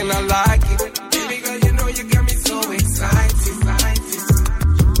I'm thinking I like it. Baby girl, you know you got me so excited.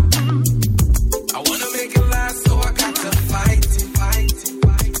 I wanna make it last, so I got to fight it.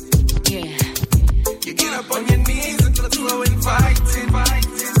 Yeah. You get up on your knees and look so inviting.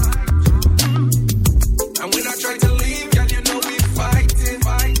 And when I try to leave, girl, you know we fighting.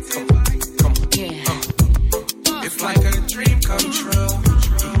 Come. Yeah. It's like a dream come true.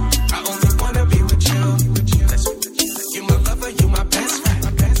 I only wanna be with you. You my lover, you my best friend.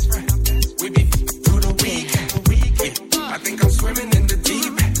 We be through the weekend. I think I'm swimming in the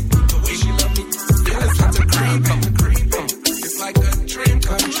deep end. The way she love me, feelings start to creep. It's like a dream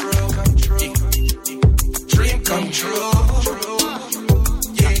come true. Dream come true.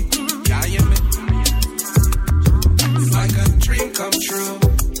 Come true.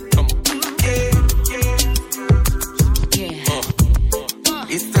 Come on. Yeah.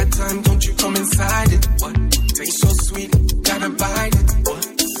 It's that time, don't you come inside it. What? Tastes so sweet, gotta bite it. What?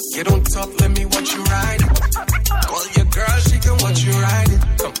 Get on top, let me watch you ride it. Call your girl, she can watch you ride it.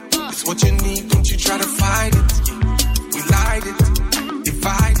 Come. It's what you need, don't you try to fight it. We lied it,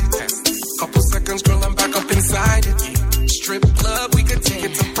 divide it. Couple seconds, girl, I'm back up inside it. Strip club, we could take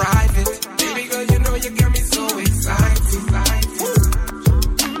it to private. Baby girl, you know you got me so excited.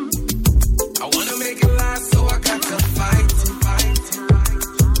 I wanna make it last, so I got to fight.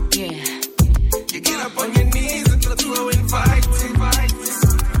 Yeah. You get up on your knees and look so inviting.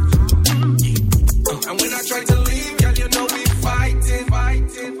 And when I try to leave, girl, you know we fighting.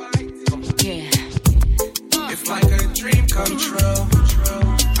 Yeah.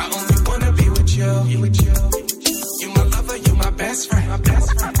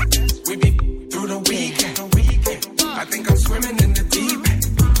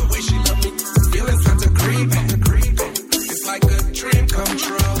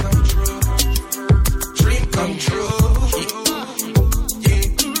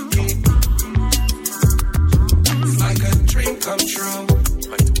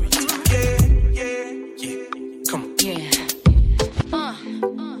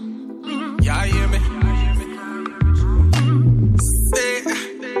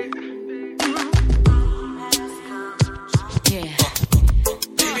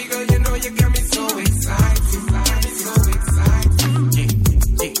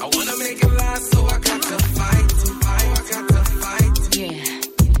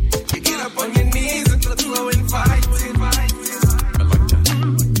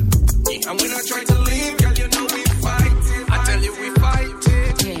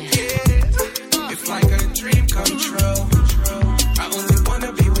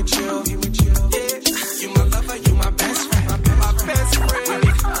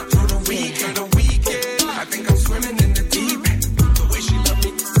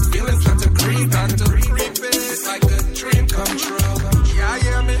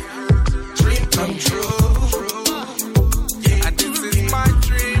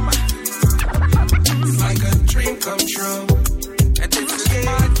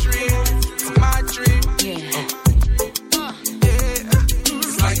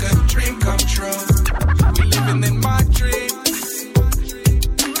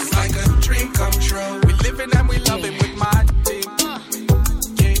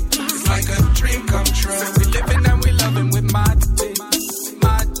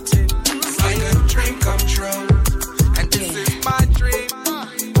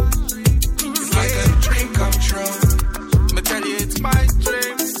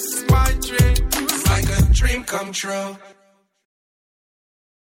 come true.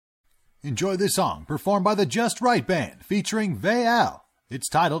 Enjoy this song performed by the Just Right Band featuring Vayal. It's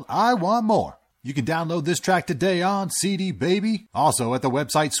titled I Want More. You can download this track today on CD Baby, also at the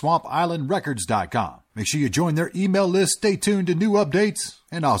website SwampIslandRecords.com. Make sure you join their email list, stay tuned to new updates,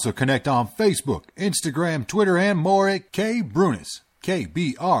 and also connect on Facebook, Instagram, Twitter, and more at K Brunus,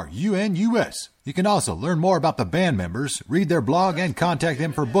 K-B-R-U-N-U-S. You can also learn more about the band members, read their blog, and contact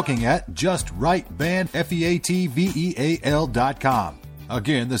them for booking at JustRightBand.com.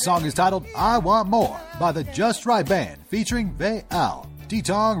 Again, the song is titled I Want More by the Just Right Band featuring Vayal.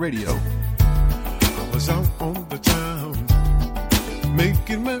 T-Tong Radio. I was out on the town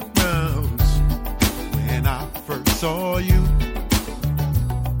making my rounds when I first saw you.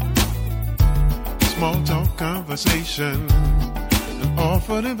 Small talk conversation, an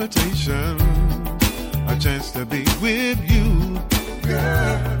offered invitation, a chance to be with you,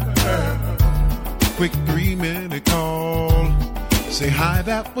 girl. Quick 3-minute call, say hi,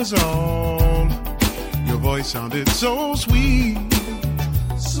 that was all. Your voice sounded so sweet,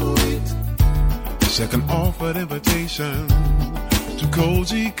 sweet. Second offered invitation to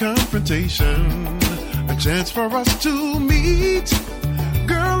cozy confrontation, a chance for us to meet.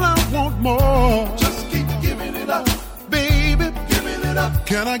 Girl, I want more. Just keep giving it up, baby. Giving it up.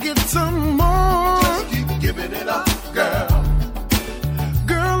 Can I get some more? Just keep giving it up, girl.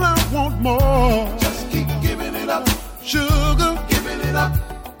 Girl, I want more. Just keep giving it up, sugar. Giving it up,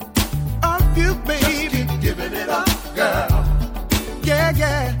 of you, baby. Just keep giving it up, girl. Yeah,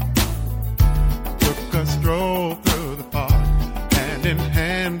 yeah. Took a stroll through the park, hand in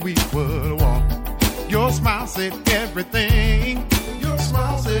hand we would walk. Your smile said everything. Your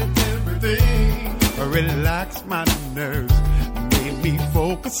smile said everything. Relaxed my nerves, made me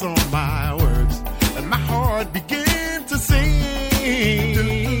focus on my words, and my heart began to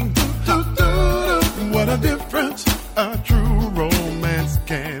sing. What a difference a true romance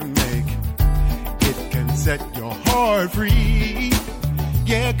can make. It can set your heart free.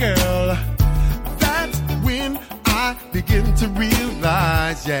 Yeah, girl. That's when I begin to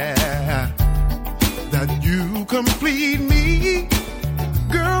realize, yeah, that you complete me.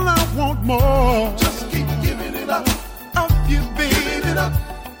 Girl, I want more. Just keep giving it up. Up you, baby. Giving it up.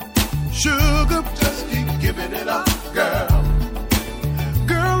 Sugar. Just keep giving it up, girl.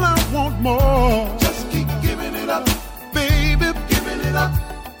 Girl, I want more. Just keep giving it up, baby. Giving it up.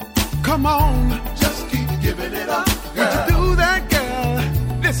 Come on. Just keep giving it up, girl. Would you do that, girl?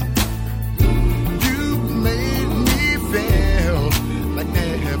 Listen. You made me feel like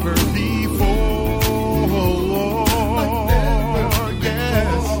never before.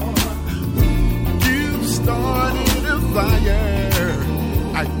 Started a fire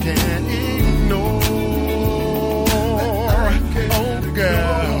I can't ignore. Oh,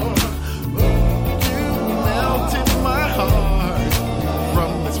 girl, you melted my heart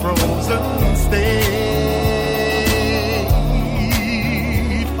from this frozen state.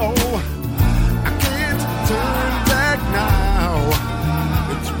 Oh, I can't turn back now.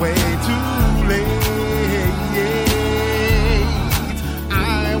 It's way too late. I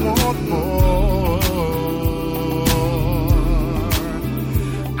want more.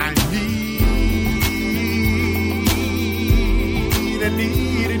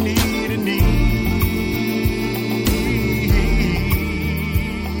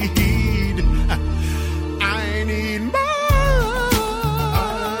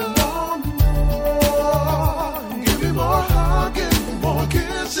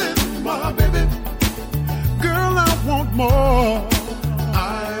 More.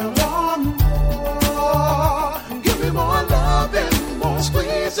 I want more. Give me more loving, more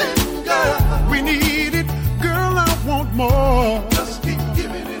squeezing, girl. We need it, girl. I want more. Just keep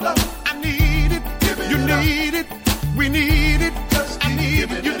giving it up. I need it. You need it. We need it. Just keep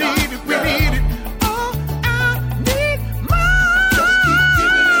giving it. You need it. We need it. Oh, I need more. Just keep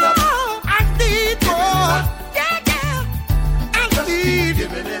giving it up. I need more. Yeah, yeah. I need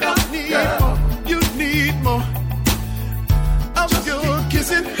giving it up. I need more. You need more. Of your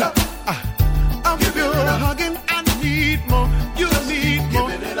kissing, of your hugging, I need more. You need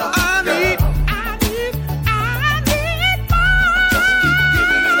more. I need more. Just keep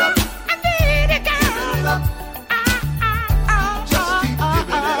giving it up. I need it, girl. Just keep giving it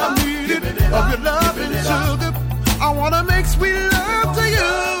up. I need it. Of your love and sugar. I wanna make sweet love to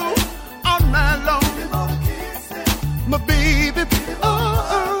you all night long, my baby.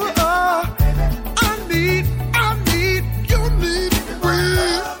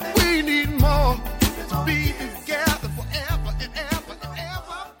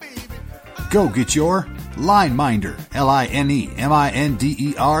 Go get your Line Minder,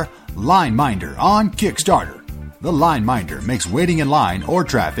 Lineminder, Line Minder on Kickstarter. The Line Minder makes waiting in line or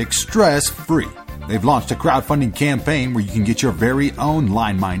traffic stress-free. They've launched a crowdfunding campaign where you can get your very own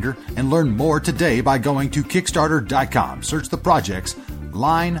Line Minder and learn more today by going to Kickstarter.com. Search the project's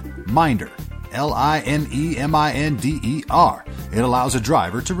Line Minder, Lineminder. It allows a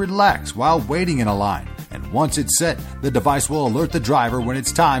driver to relax while waiting in a line. And once it's set, the device will alert the driver when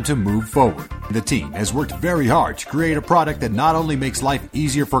it's time to move forward. The team has worked very hard to create a product that not only makes life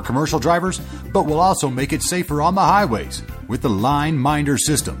easier for commercial drivers, but will also make it safer on the highways. With the Line Minder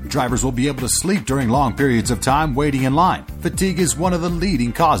system, drivers will be able to sleep during long periods of time waiting in line. Fatigue is one of the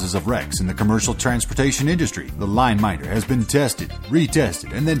leading causes of wrecks in the commercial transportation industry. The Line Minder has been tested,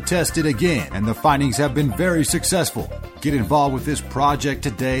 retested, and then tested again, and the findings have been very successful. Get involved with this project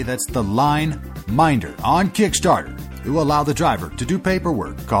today. That's the Line Minder on Kickstarter. It will allow the driver to do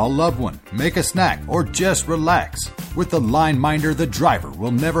paperwork, call a loved one, make a snack, or just relax. With the Line Minder, the driver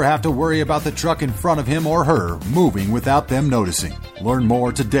will never have to worry about the truck in front of him or her moving without them noticing. Learn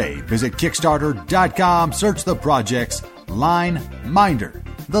more today. Visit Kickstarter.com. Search the project's Line Minder.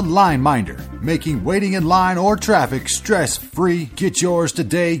 The Line Minder, making waiting in line or traffic stress-free. Get yours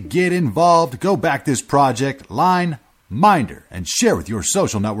today. Get involved. Go back this project, Line Minder, and share with your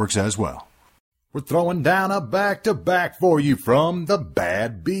social networks as well. We're throwing down a back-to-back for you from the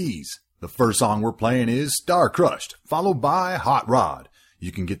Bad Bees. The first song we're playing is Star Crushed, followed by Hot Rod.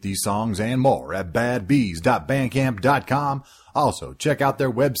 You can get these songs and more at badbees.bandcamp.com. Also, check out their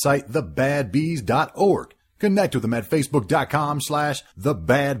website, thebadbees.org. Connect with them at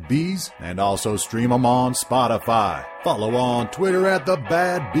facebook.com/thebadbees and also stream them on Spotify. Follow on Twitter at The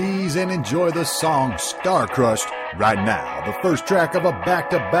Bad Bees and enjoy the song Star Crushed right now. The first track of a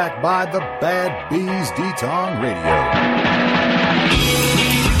back-to-back by The Bad Bees, D-Tong Radio.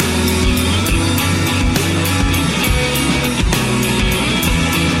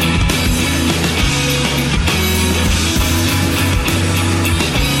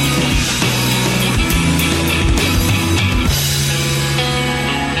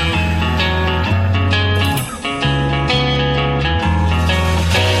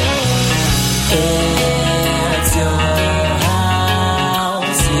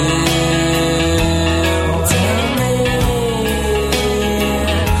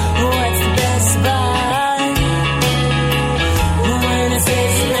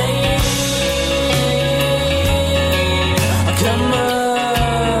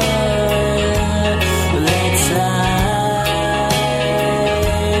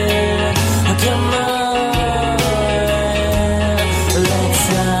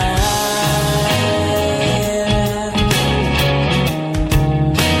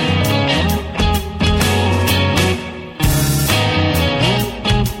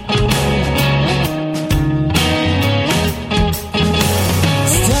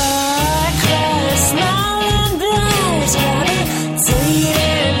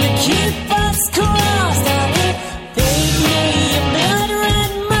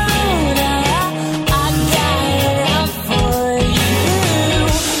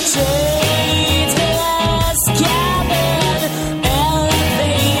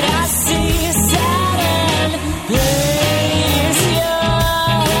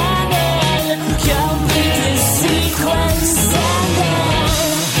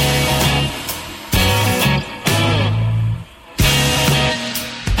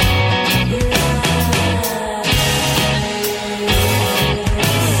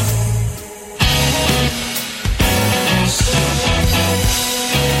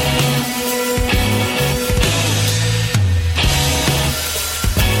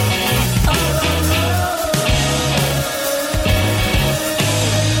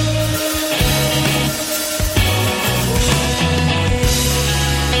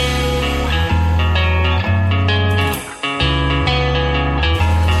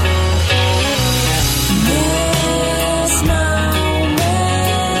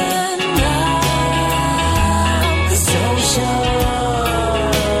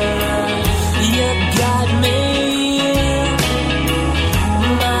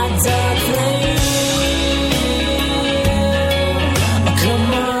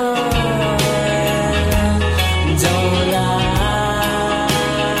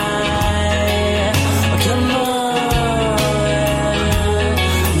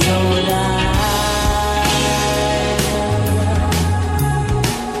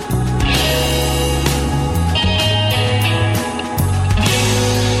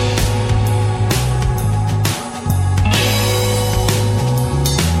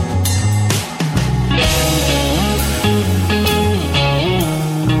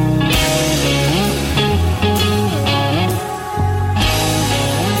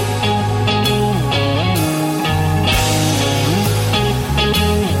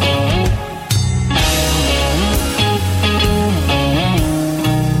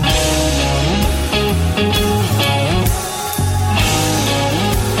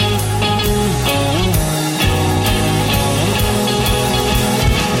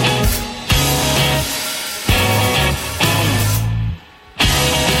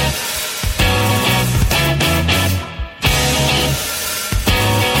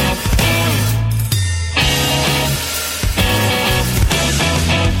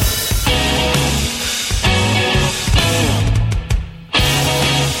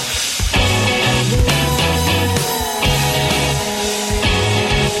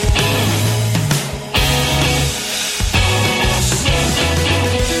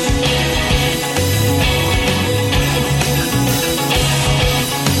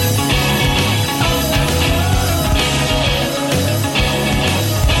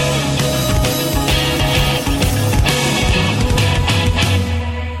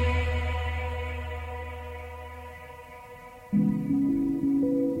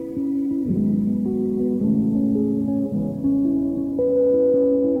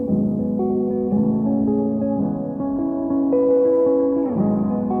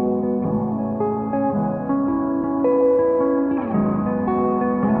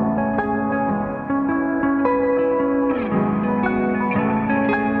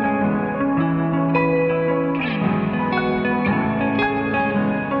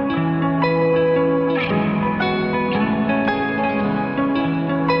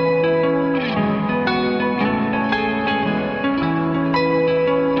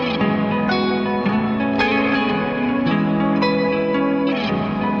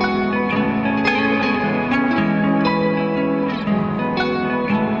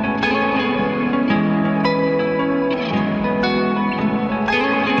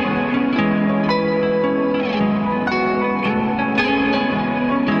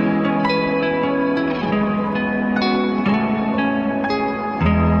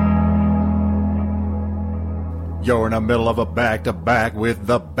 go. We're in the middle of a back-to-back with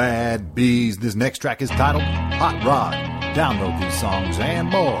the Bad Bees. This next track is titled Hot Rod. Download these songs and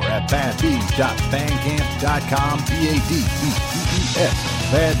more at badbees.bandcamp.com, BADBEES,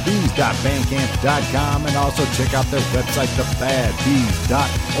 badbees.bandcamp.com, and also check out their website,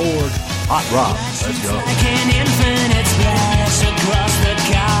 thebadbees.org. Hot Rod, let's go. Like an infinite splash across the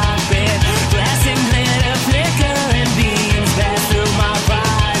carpet, blasting glitter, flickering beams pass through my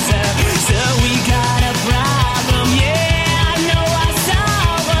visor. So we got a problem, yeah, I know I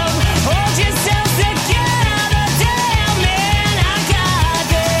solve them. Hold yourself together, damn man, I got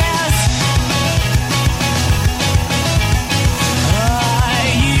this.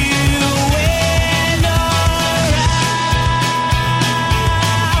 Are you in or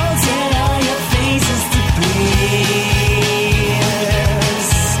out? Tell all your faces to please.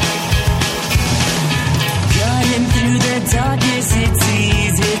 Cutting through the darkness, it's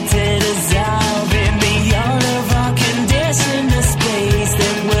easy to dissolve in beyond of our condition, the space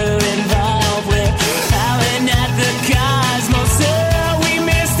that we're involved with. Howling at the cosmos, so we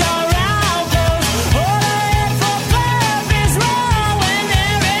missed our outpost. All I had for birth is wrong when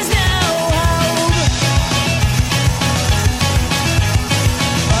there is no hope.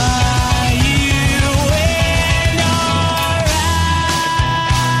 Are you in or out?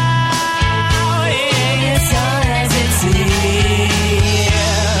 It's hard as it seems.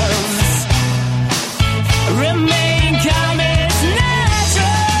 Remain calm, it's natural.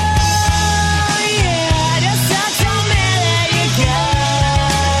 Yeah, just talk to me, let you go.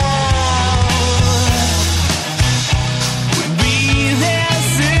 We'll be there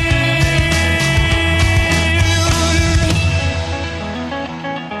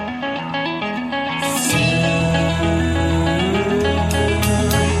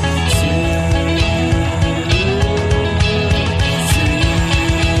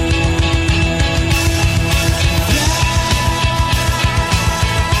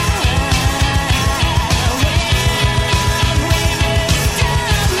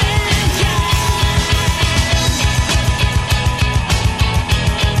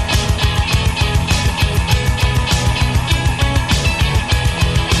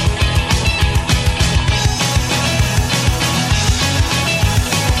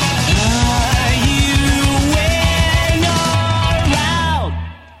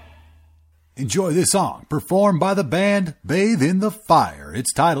Enjoy this song, performed by the band Bathe in the Fire.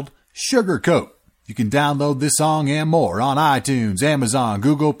 It's titled Sugarcoat. You can download this song and more on iTunes, Amazon,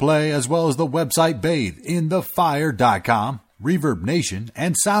 Google Play, as well as the website batheinthefire.com, Reverb Nation,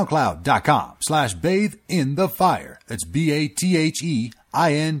 and SoundCloud.com/batheinthefire. That's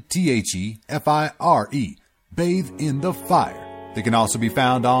BATHEINTHEFIRE. Bathe in the Fire. They can also be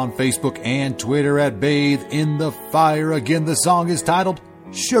found on Facebook and Twitter at Bathe in the Fire. Again, the song is titled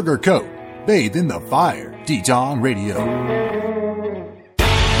Sugarcoat. Bathe in the Fire. D-Tong Radio.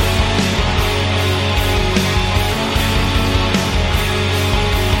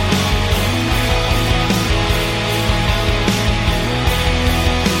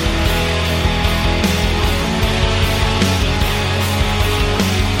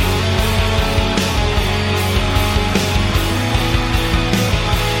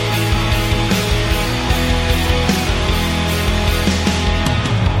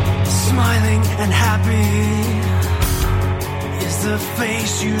 Smiling and happy is the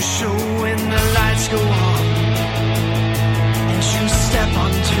face you show when the lights go on and you step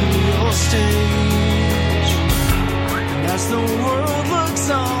onto your stage. And as the world looks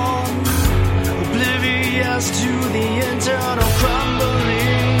on, oblivious to the internal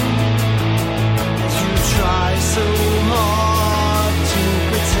crumbling, as you try so hard to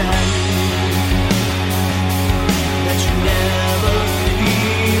pretend that you never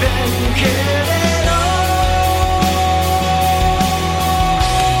even cared at all.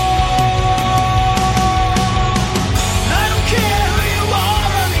 I don't care who you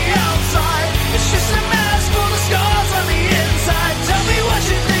are on the outside, it's just a mask full of scars on the inside. Tell me what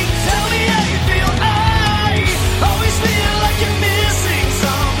you think, tell me how you feel. I always feel like you're missing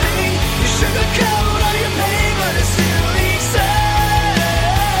something. You sugarcoat all your pain, but it still leaks out.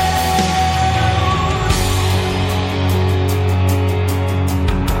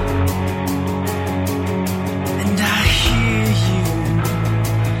 And I hear you,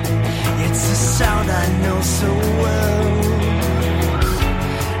 it's a sound I know so well.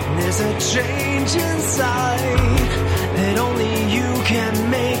 There's a change inside that only you can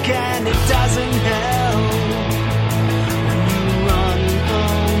make, and it doesn't help when you run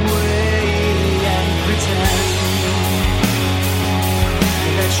away and pretend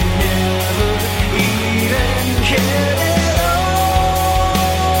that you never even cared at all.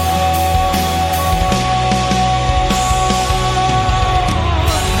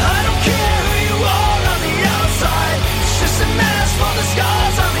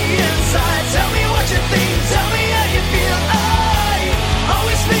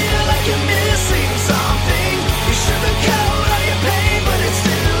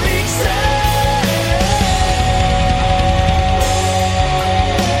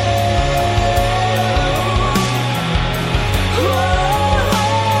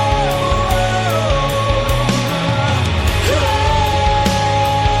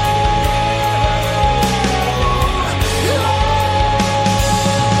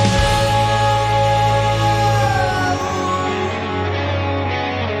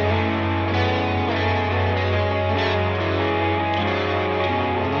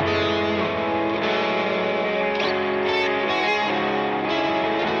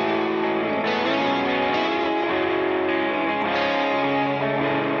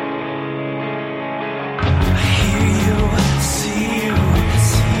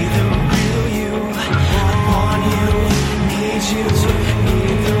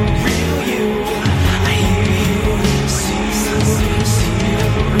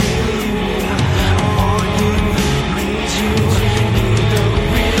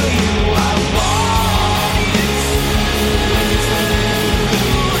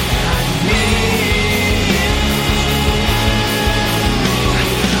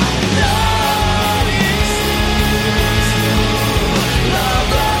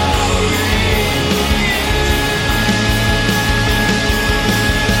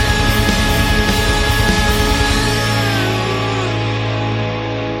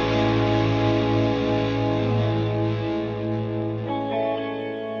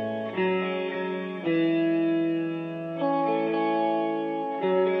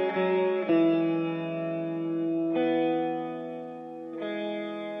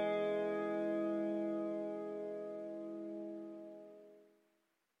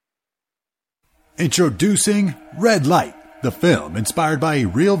 Introducing Red Light, the film inspired by a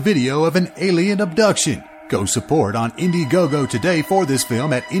real video of an alien abduction. Go support on Indiegogo today for this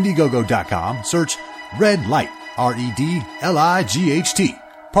film at Indiegogo.com. Search Red Light, REDLIGHT.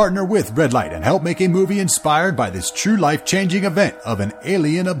 Partner with Red Light and help make a movie inspired by this true life-changing event of an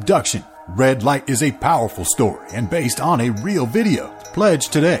alien abduction. Red Light is a powerful story and based on a real video. Pledge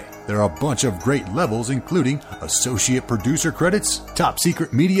today. There are a bunch of great levels, including associate producer credits, top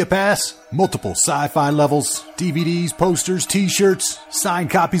secret media pass, multiple sci-fi levels, DVDs, posters, t-shirts,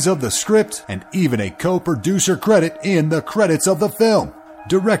 signed copies of the script, and even a co-producer credit in the credits of the film.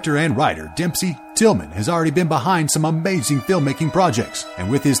 Director and writer Dempsey Tillman has already been behind some amazing filmmaking projects,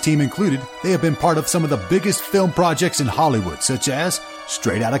 and with his team included, they have been part of some of the biggest film projects in Hollywood, such as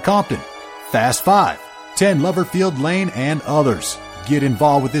Straight Outta Compton, Fast 5, 10 Loverfield Lane, and others. Get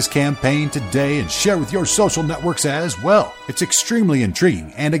involved with this campaign today and share with your social networks as well. It's extremely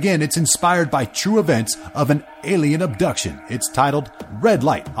intriguing, and again, it's inspired by true events of an alien abduction. It's titled Red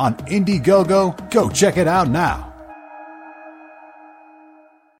Light on Indiegogo. Go check it out now.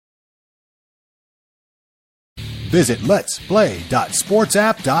 Visit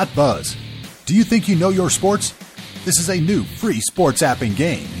letsplay.sportsapp.buzz. Do you think you know your sports? This is a new free sports app and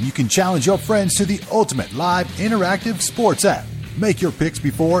game, and you can challenge your friends to the ultimate live interactive sports app. Make your picks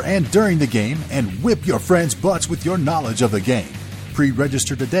before and during the game and whip your friends' butts with your knowledge of the game.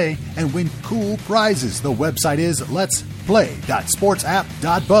 Pre-register today and win cool prizes. The website is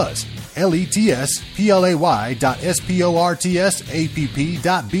letsplay.sportsapp.buzz.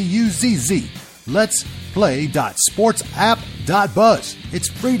 letsplay.sportsapp.buzz. Let's play.sportsapp.buzz. It's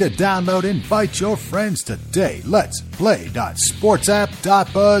free to download. Invite your friends today. Let's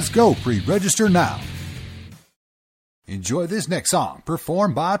play.sportsapp.buzz. Go pre-register now. Enjoy this next song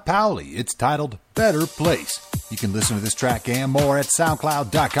performed by Powley. It's titled Better Place. You can listen to this track and more at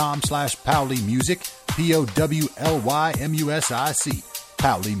soundcloud.com/PowleyMusic, POWLYMUSIC.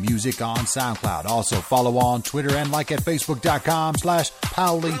 Powley Music on SoundCloud. Also follow on Twitter and like at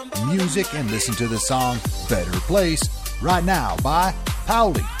Facebook.com/Powley Music and listen to the song Better Place right now by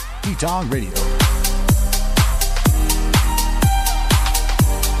Powley, T-Tong Radio.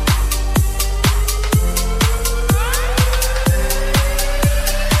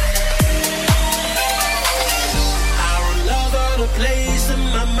 Place in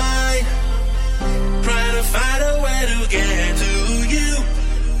my mind, trying to find a way to get to you.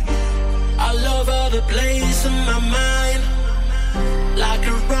 I love all the place in my mind, like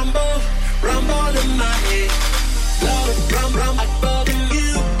a rumble in my head. Love rum, I fucking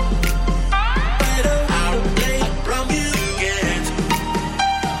you. Better out of place from you get.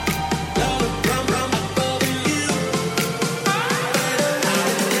 Love rum, I fucking you. Better out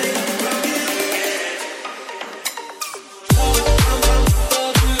of place from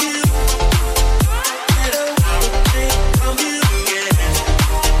you get.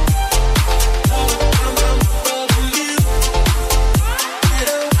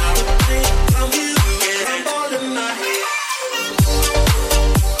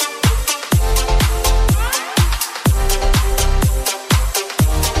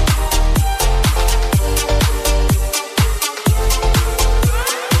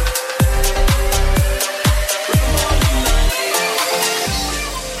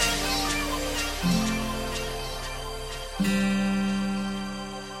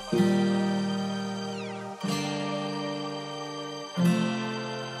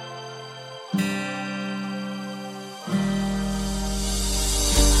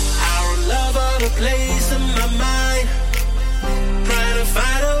 Place in my mind, trying to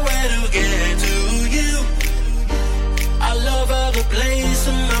find a way to get to you. I love all the place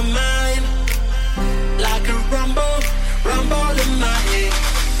in my mind, like a rumble in my head.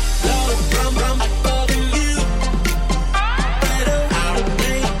 Love rum, I fucking you. Better out of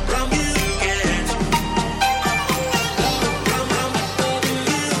place from you get. Love rum, I fucking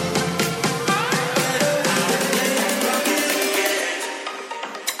you. Better out of place from you get.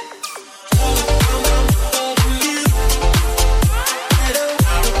 Love rum, fucking you. Better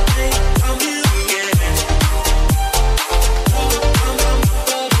out of place from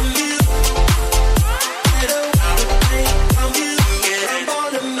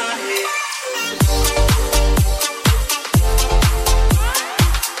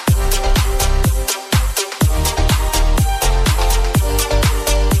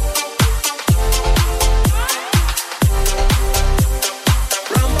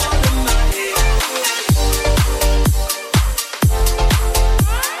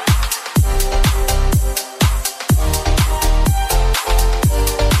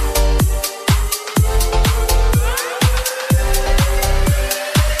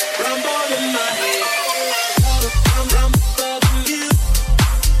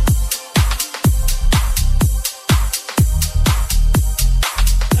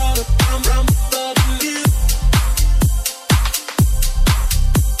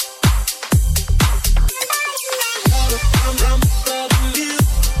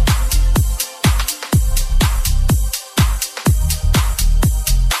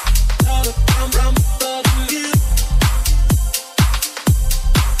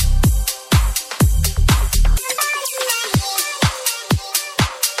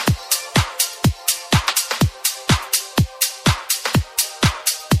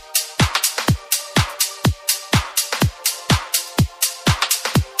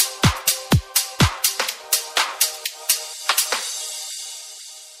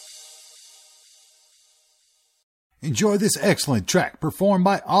Enjoy this excellent track performed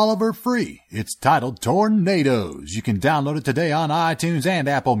by Oliver Free. It's titled Tornadoes. You can download it today on iTunes and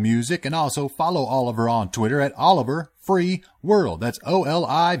Apple Music, and also follow Oliver on Twitter at Oliver Free World. That's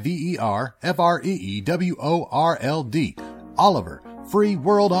OLIVERFREEWORLD. Oliver Free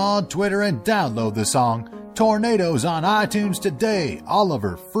World on Twitter, and download the song Tornadoes on iTunes today.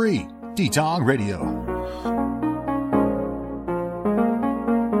 Oliver Free, D-Tong Radio.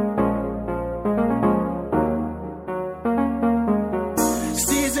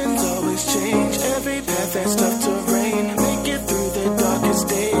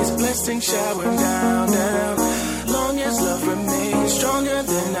 Shower down, down. Long as love remains stronger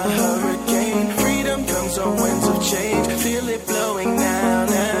than a hurricane. Freedom comes on winds of change. Feel it blowing now,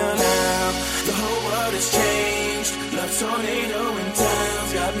 now, now. The whole world has changed. Love tornado in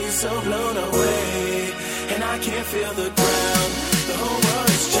towns got me so blown away, and I can't feel the ground. The whole world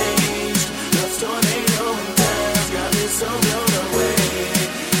has changed. Love tornado in towns got me so blown away,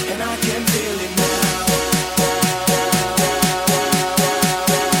 and I can't feel it now.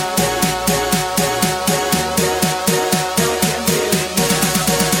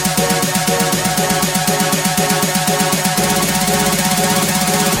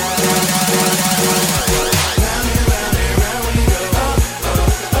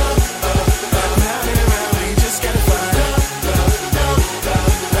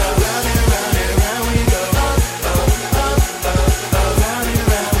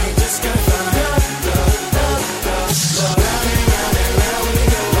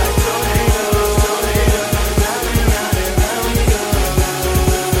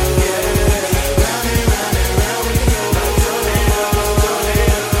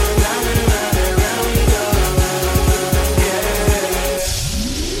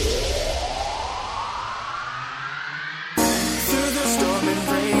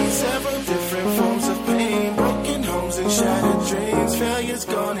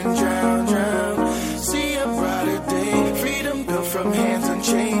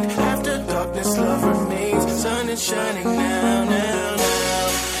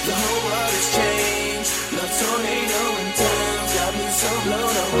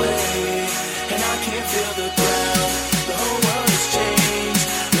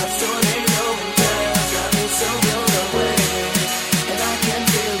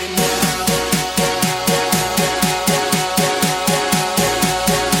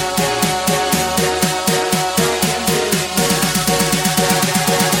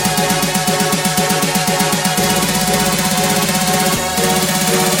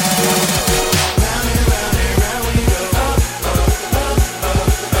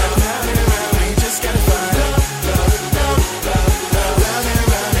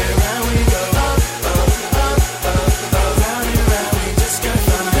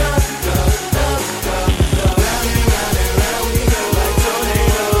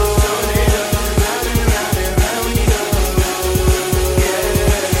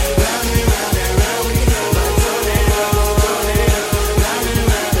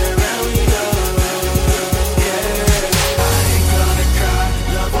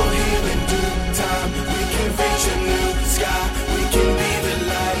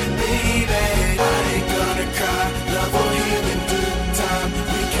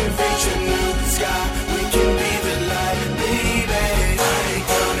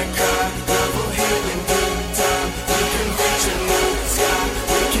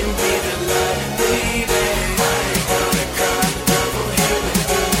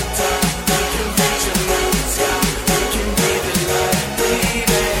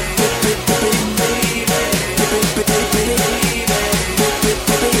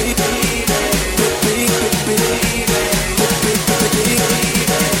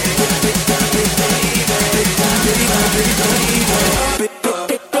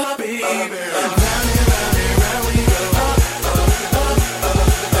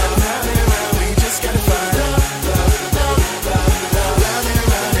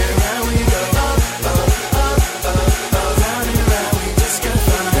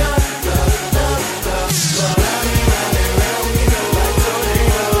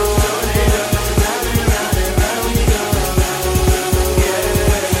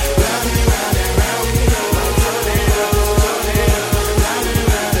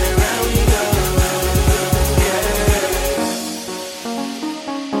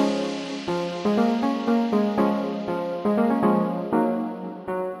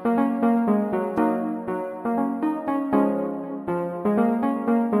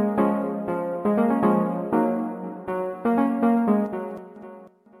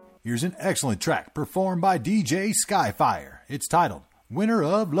 Here's an excellent track performed by DJ Skyfire. It's titled Winter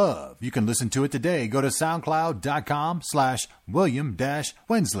of Love. You can listen to it today. Go to soundcloud.com/William-Wensley.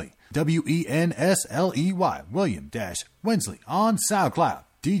 WENSLEY. William-Wensley on SoundCloud.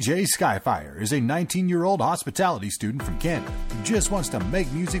 DJ Skyfire is a 19-year-old hospitality student from Canada who just wants to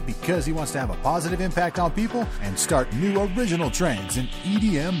make music because he wants to have a positive impact on people and start new original trends in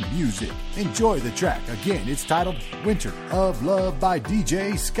EDM music. Enjoy the track. Again, it's titled Winter of Love by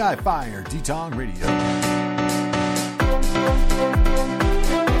DJ Skyfire, D-Tong Radio.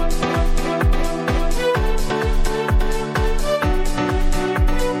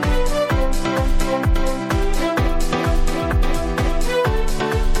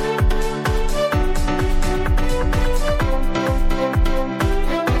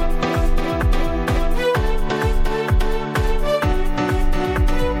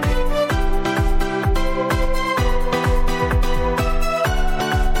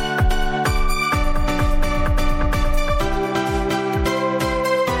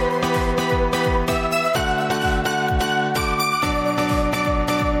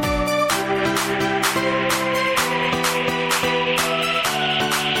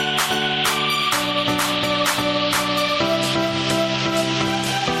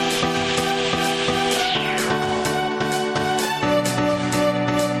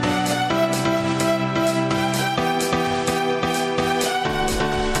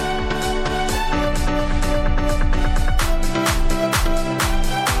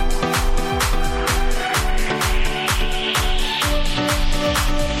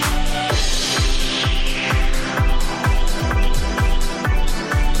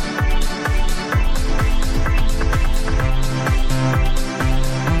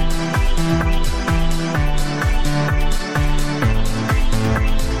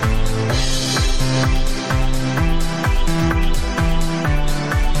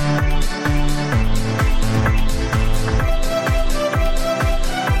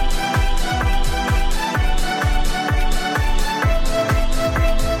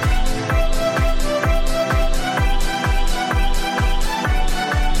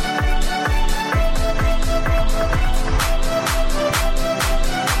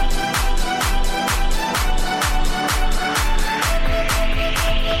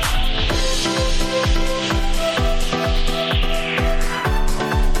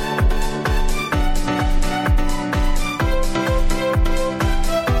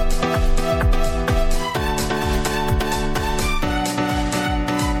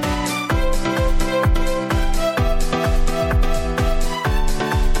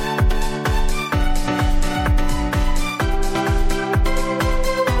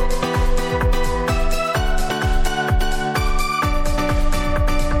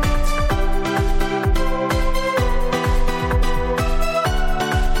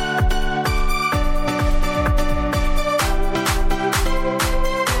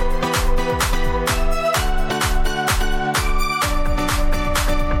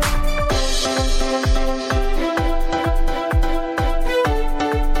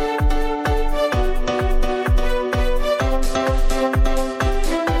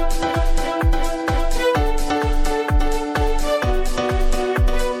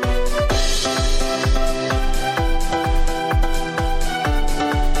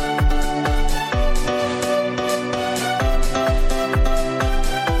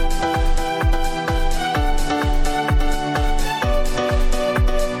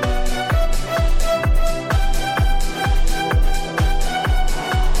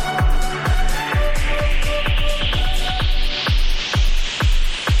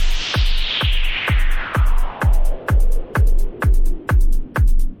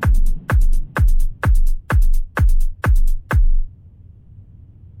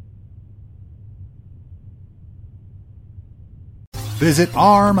 Visit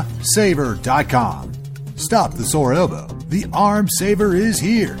armsaver.com. Stop the sore elbow. The Arm Saver is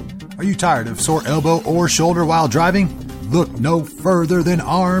here. Are you tired of sore elbow or shoulder while driving? Look no further than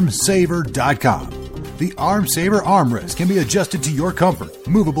armsaver.com. The Arm Saver armrest can be adjusted to your comfort,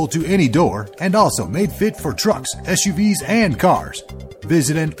 movable to any door, and also made fit for trucks, SUVs, and cars.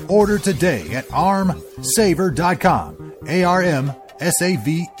 Visit and order today at armsaver.com.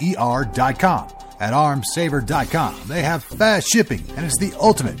 ARMSAVER.com. At armsaver.com, they have fast shipping, and it's the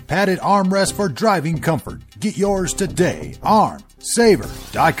ultimate padded armrest for driving comfort. Get yours today.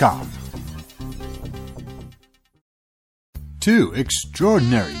 armsaver.com. 2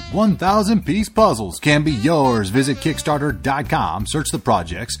 extraordinary 1,000-piece puzzles can be yours. Visit Kickstarter.com, search the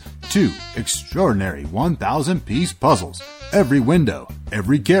projects. 2 extraordinary 1,000-piece puzzles. Every window,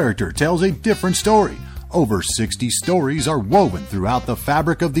 every character tells a different story. Over 60 stories are woven throughout the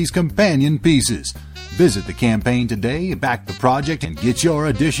fabric of these companion pieces. Visit the campaign today, back the project, and get your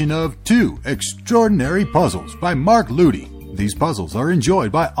edition of 2 Extraordinary Puzzles by Mark Ludy. These puzzles are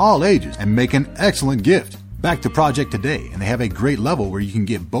enjoyed by all ages and make an excellent gift. Back the project today, and they have a great level where you can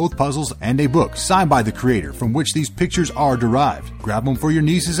get both puzzles and a book signed by the creator from which these pictures are derived. Grab them for your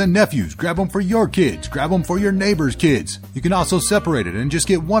nieces and nephews, grab them for your kids, grab them for your neighbor's kids. You can also separate it and just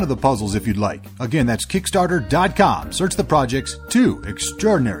get one of the puzzles if you'd like. Again, that's Kickstarter.com. Search the project's 2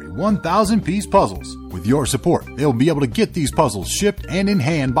 extraordinary 1,000-piece puzzles. With your support, they'll be able to get these puzzles shipped and in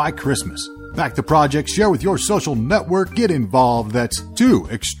hand by Christmas. Back the project, share with your social network, get involved. That's 2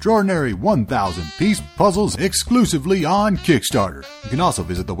 extraordinary 1,000-piece puzzles exclusively on Kickstarter. You can also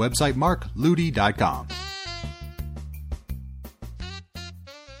visit the website markludy.com.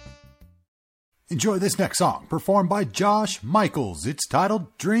 Enjoy this next song, performed by Josh Michaels. It's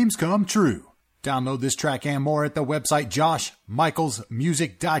titled Dreams Come True. Download this track and more at the website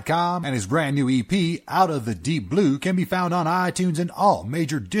joshmichaelsmusic.com, and his brand new EP, Out of the Deep Blue, can be found on iTunes and all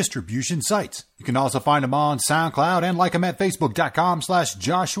major distribution sites. You can also find him on SoundCloud and like him at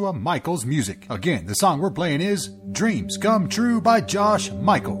facebook.com/Joshua Michaels Music. Again, the song we're playing is Dreams Come True by Josh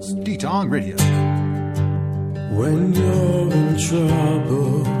Michaels, D-Tong Radio. When you're in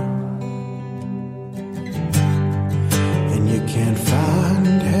trouble and you can't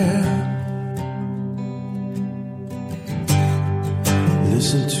find help,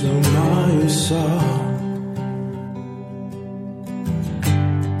 listen to my song.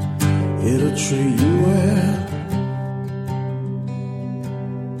 It'll treat you well.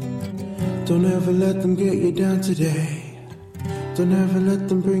 Don't ever let them get you down today. Don't ever let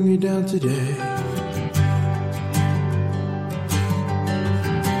them bring you down today.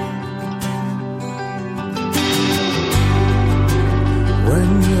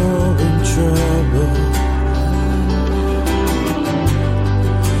 When you're in trouble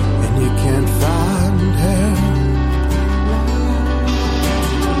and you can't find help,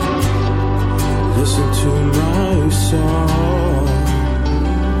 listen to my song.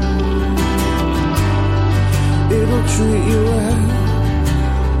 It'll treat you well.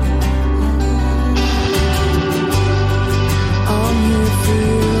 I'm here for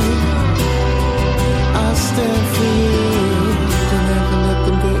you. I'll stand for you. Don't ever let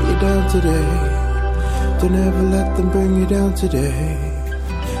them get you down today. Don't ever let them bring you down today.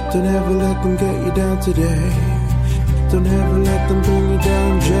 Don't ever let them get you down today. Don't ever let them bring you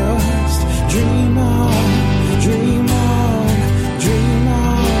down. Just dream on, dream on, dream on.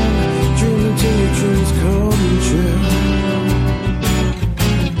 Dream until your dreams come true.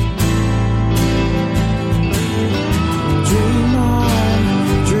 Dream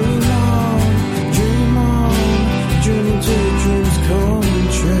on, dream on, dream on. Dream until your dreams come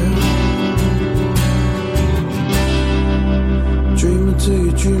true. Dream until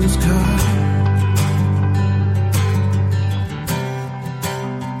your dreams come.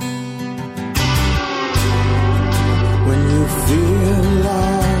 Feel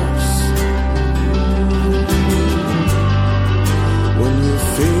lost when you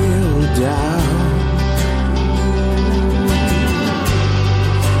feel down.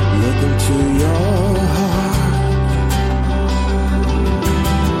 Look into your heart.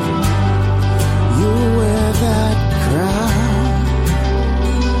 You wear that crown.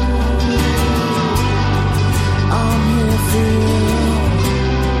 I'm here for you.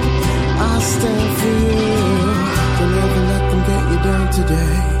 I stand for you. Don't ever let them get you down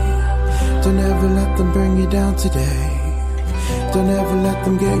today. Don't ever let them bring you down today. Don't ever let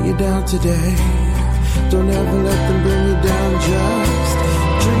them get you down today. Don't ever let them bring you down. Just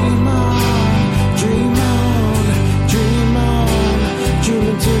dream on, dream on, dream on. Dream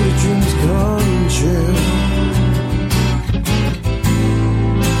until your dreams come true.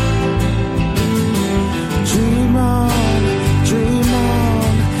 Dream on, dream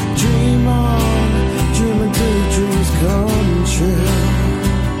on, dream on. Dream until your dreams come true.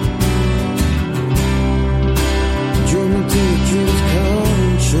 Dream until your dreams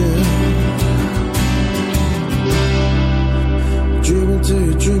come true. Dream until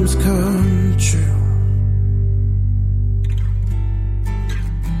your dreams come true.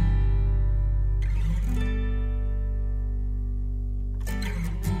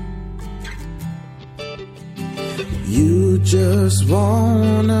 You just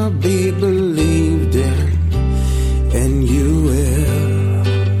wanna be believed in, and you will.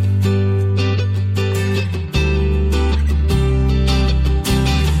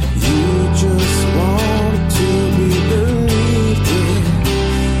 You just want to be believed in,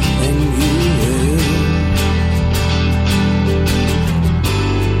 and you will.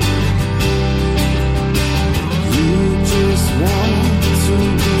 You just want to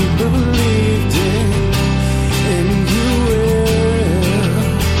be believed in.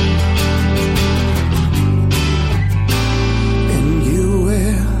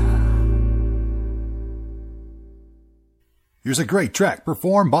 a great track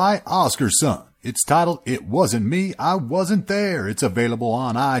performed by Oscar Sun. It's titled It Wasn't Me, I Wasn't There. It's available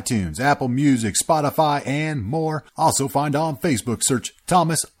on iTunes, Apple Music, Spotify, and more. Also find on Facebook, search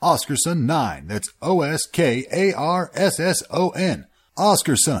Thomas Oscarson 9. That's OSKARSSON.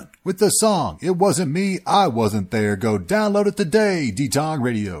 Oscarson with the song It Wasn't Me, I Wasn't There. Go download it today, D-Tong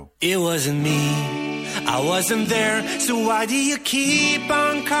Radio. It wasn't me, I wasn't there. So why do you keep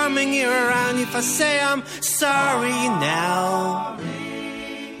on coming here around? If I say I'm sorry now,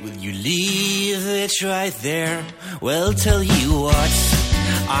 will you leave it right there? Well, tell you what,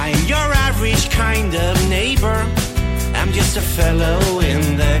 I'm your average kind of neighbor. I'm just a fellow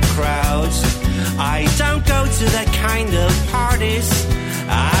in the crowd. I don't go to that kind of parties.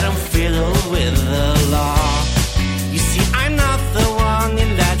 I don't fiddle with the law. You see, I'm not the one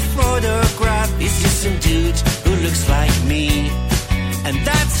in that photograph. It's just some dude who looks like me. And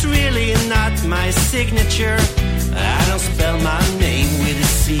that's really not my signature. I don't spell my name with a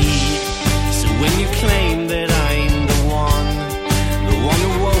C. So when you claim that I'm the one who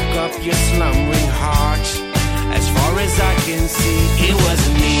woke up your slumbering heart, as far as I can see, it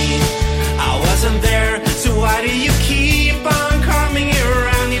wasn't me. I wasn't there, so why do you keep on coming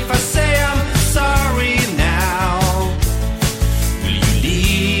around? If I say I'm sorry now, will you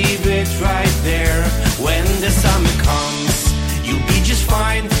leave it right there? When the summer comes, you'll be just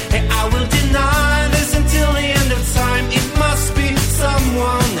fine. Hey, I will deny this until the end of time. It must be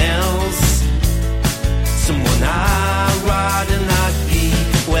someone else, someone I'd rather not be.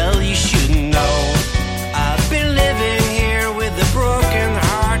 Well, you should know, I've been living here with a broken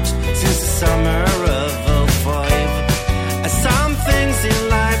heart since the summer of 05. Some things in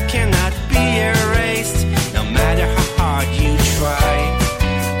life cannot be erased, no matter how hard you try.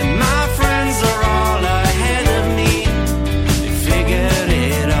 And my friends are all ahead of me, they figured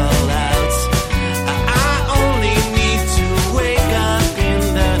it all out. I only need to wake up in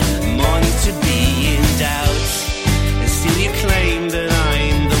the morning to be in doubt. And still you claim that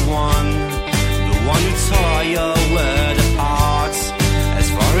I'm the one who tore your word apart. As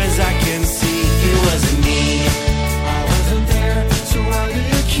far as I can see, it wasn't me. I wasn't there, so why do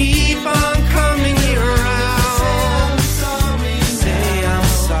you keep on coming here around? Say I'm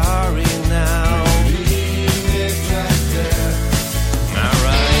sorry now. Leave it right there.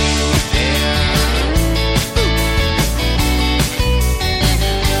 Right there.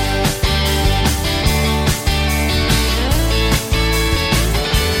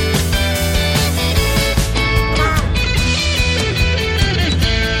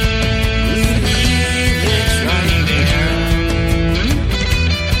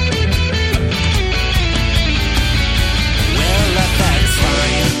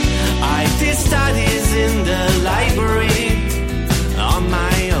 Studies in the library on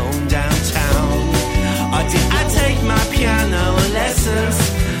my own downtown. Or did I take my piano lessons?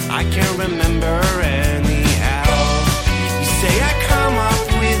 I can't remember anyhow. You say I come up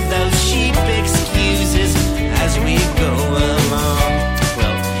with those cheap excuses as we go along.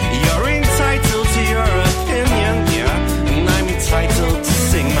 Well, you're entitled to your opinion, yeah, and I'm entitled to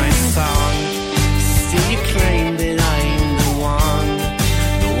sing my song. Still you claim that I'm the one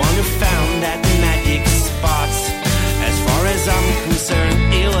who found that magic spot. As far as I'm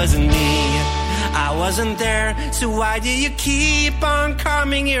concerned, it wasn't me. I wasn't there, so why do you keep on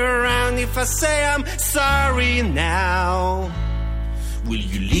coming here around? If I say I'm sorry now, will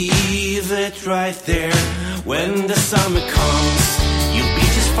you leave it right there? When the summer comes, you'll be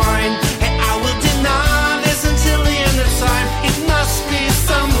just fine. Hey, I will deny this until the end of time. It must be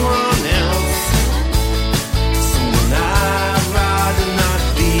someone else, someone I'd rather not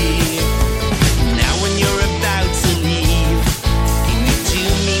be. Now when you're about to leave, can you do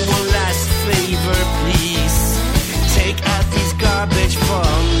me one last favor, please? Take out this garbage for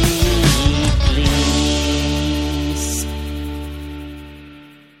me, please.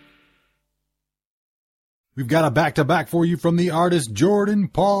 We've got a back-to-back for you from the artist Jordan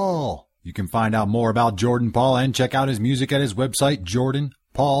Paul. You can find out more about Jordan Paul and check out his music at his website,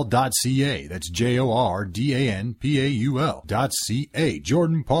 jordanpaul.ca. That's JORDANPAUL.ca.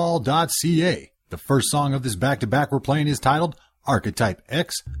 jordanpaul.ca. The first song of this back-to-back we're playing is titled Archetype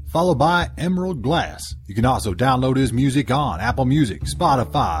X, followed by Emerald Glass. You can also download his music on Apple Music,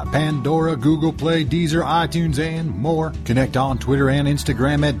 Spotify, Pandora, Google Play, Deezer, iTunes, and more. Connect on Twitter and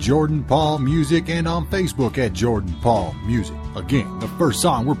Instagram at Jordan Paul Music and on Facebook at Jordan Paul Music. Again, the first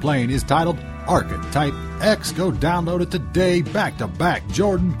song we're playing is titled Archetype X. Go download it today. Back to back,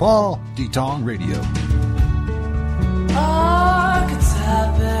 Jordan Paul, D-Tong Radio.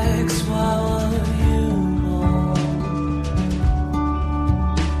 Archetype X, while you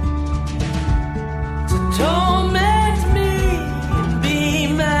to torment me.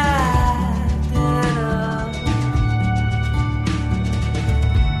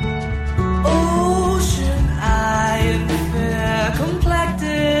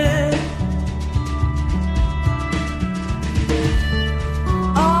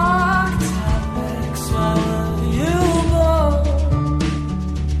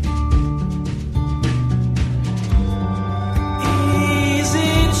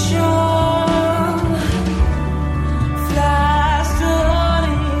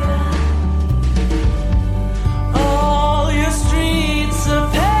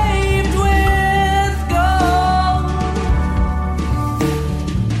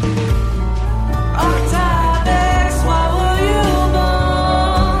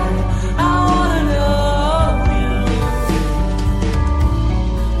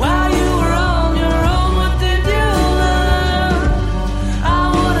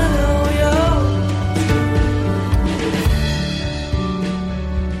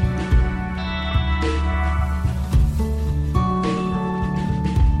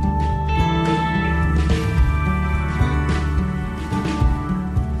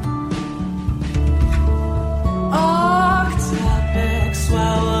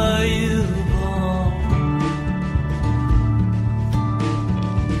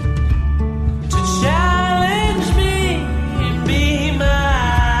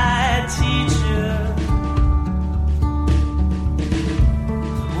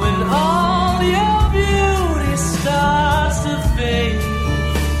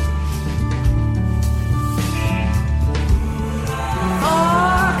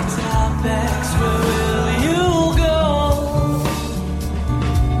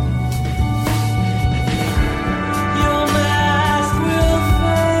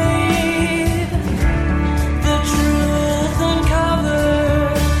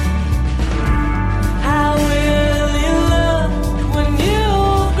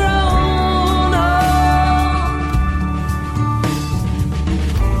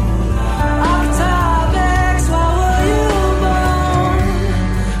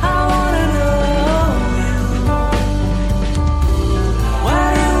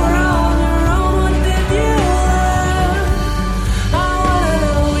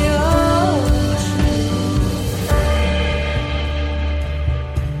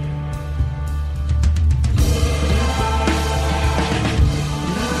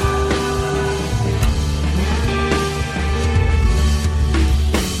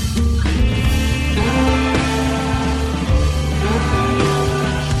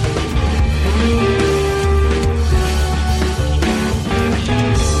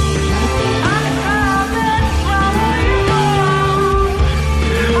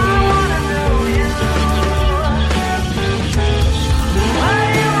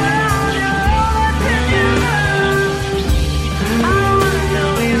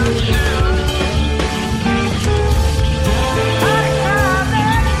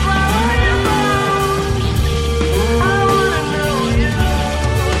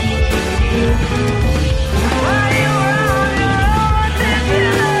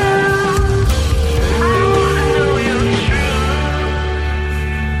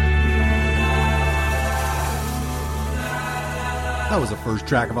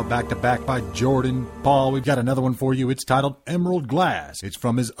 track of a back-to-back by Jordan Paul. We've got another one for you. It's titled Emerald Glass. It's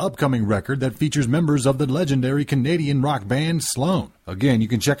from his upcoming record that features members of the legendary Canadian rock band Sloan. Again, you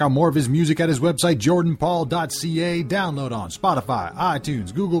can check out more of his music at his website, jordanpaul.ca. Download on Spotify,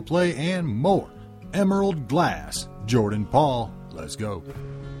 iTunes, Google Play, and more. Emerald Glass. Jordan Paul. Let's go.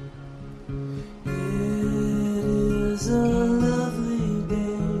 It is a lovely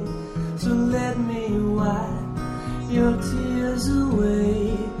day, so let me wipe your tears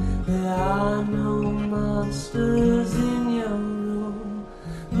away. There are no monsters in your room.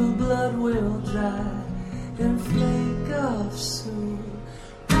 The blood will dry and flake off soon.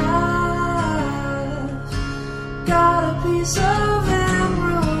 I've got a piece of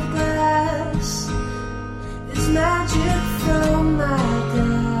emerald glass. It's magic from my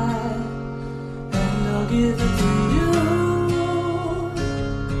dad, and I'll give it to you.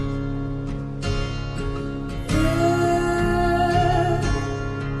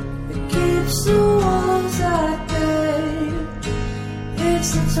 It keeps the wolves at bay.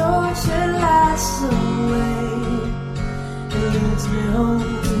 It's the torch that lights the way. It leads me home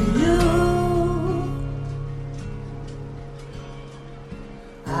to you.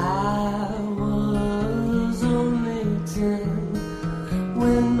 I was only 10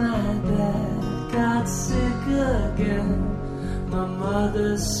 when my dad got sick again. My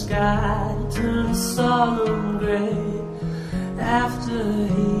mother's sky turned solemn gray after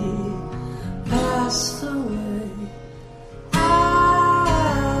he passed away. I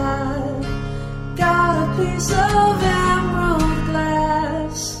got a piece of emerald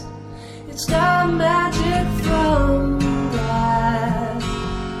glass. It's got magic from God,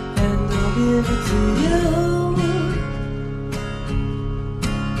 and I'll give it to you.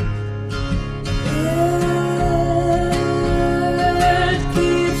 It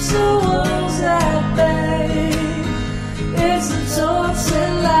keeps the wolves at bay. It's the torch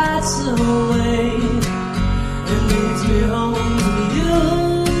that lights the way. It leads me home to you.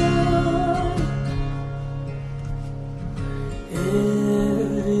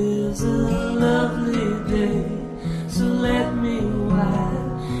 It is a lovely day, so let me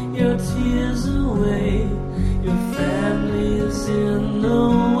wipe your tears away. Your family is in the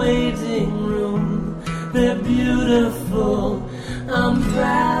waiting room. They're beautiful, I'm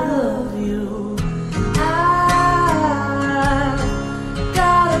proud of you. I've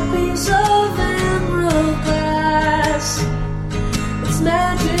got a piece of emerald glass. It's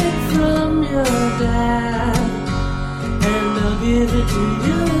magic from your dad, and I'll give it to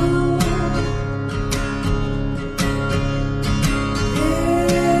you.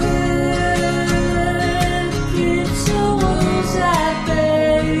 It keeps the wolves at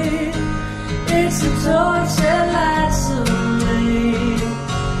bay. It's the torch that lights the way.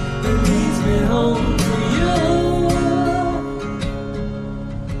 It leads me home to you.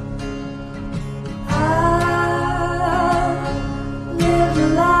 I lived a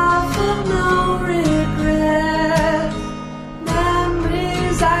life of no regret.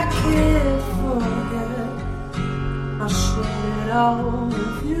 Memories I can't forget. I share it all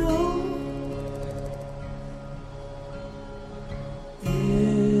with you. It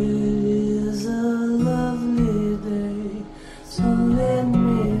is a lovely day, so let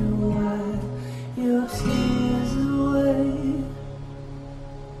me wipe your tears away.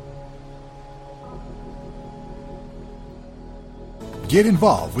 Get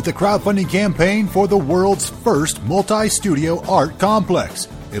involved with the crowdfunding campaign for the world's first multi-studio art complex.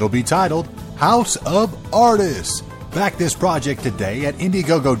 It'll be titled House of Artists. Back this project today at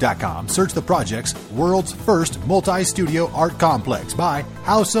Indiegogo.com. Search the project's world's first multi-studio art complex by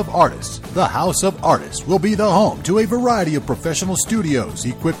House of Artists. The House of Artists will be the home to a variety of professional studios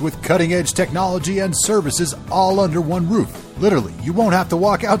equipped with cutting-edge technology and services all under one roof. Literally, you won't have to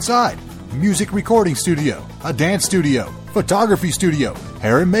walk outside. Music recording studio, a dance studio, photography studio,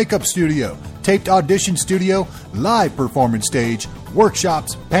 hair and makeup studio, taped audition studio, live performance stage,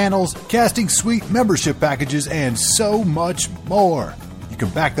 workshops, panels, casting suite membership packages, and so much more. You can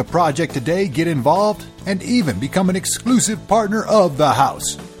back the project today, get involved, and even become an exclusive partner of the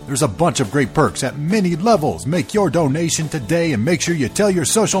house. There's a bunch of great perks at many levels. Make your donation today and make sure you tell your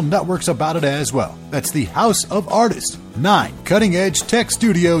social networks about it as well. That's the House of Artists. 9 cutting-edge tech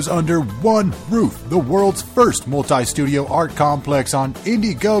studios under one roof. The world's first multi-studio art complex on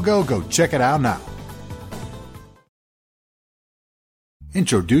Indiegogo. Go check it out now.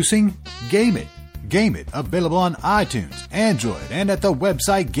 Introducing Game It. Game It, available on iTunes, Android, and at the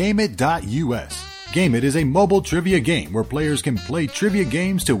website GameIt.us. Game It is a mobile trivia game where players can play trivia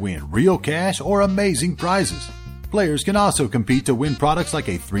games to win real cash or amazing prizes. Players can also compete to win products like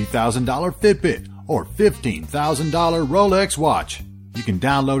a $3,000 Fitbit or $15,000 Rolex watch. You can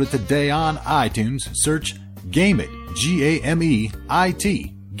download it today on iTunes. Search Game It,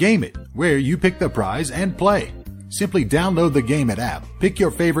 G-A-M-E-I-T. Game It, where you pick the prize and play. Simply download the Game It app, pick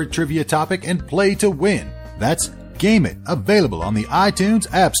your favorite trivia topic, and play to win. That's Game It, available on the iTunes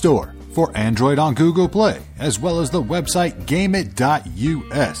App Store, for Android on Google Play, as well as the website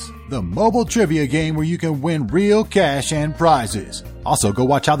GameIt.us, the mobile trivia game where you can win real cash and prizes. Also, go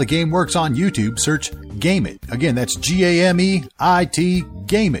watch how the game works on YouTube. Search Game It. Again, that's G-A-M-E-I-T,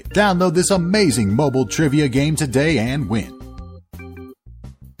 Game It. Download this amazing mobile trivia game today and win.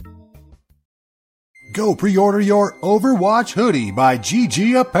 Go pre-order your Overwatch hoodie by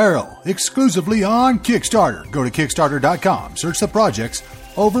GG Apparel, exclusively on Kickstarter. Go to Kickstarter.com, search the projects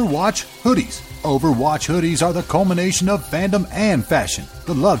Overwatch hoodies. Overwatch hoodies are the culmination of fandom and fashion,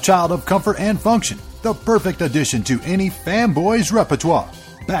 the love child of comfort and function, the perfect addition to any fanboy's repertoire.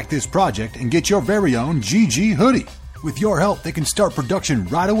 Back this project and get your very own GG hoodie. With your help, they can start production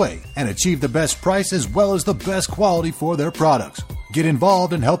right away and achieve the best price as well as the best quality for their products. Get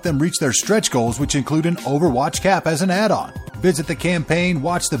involved and help them reach their stretch goals, which include an Overwatch cap as an add-on. Visit the campaign,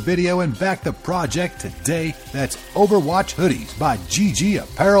 watch the video, and back the project today. That's Overwatch Hoodies by GG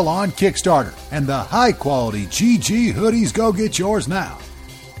Apparel on Kickstarter. And the high-quality GG hoodies, go get yours now.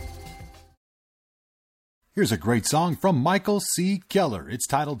 Here's a great song from Michael C. Keller. It's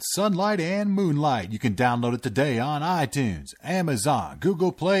titled Sunlight and Moonlight. You can download it today on iTunes, Amazon,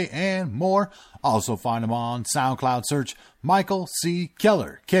 Google Play, and more. Also find him on SoundCloud. Search Michael C.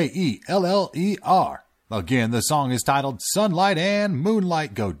 Keller, K-E-L-L-E-R. Again, the song is titled Sunlight and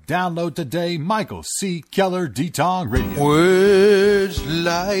Moonlight. Go download today. Michael C. Keller, D-Tong Radio. Words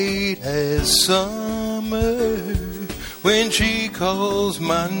light as summer when she calls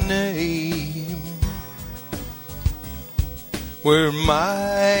my name. Were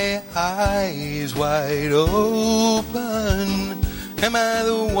my eyes wide open? Am I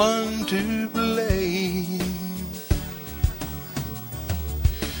the one to blame?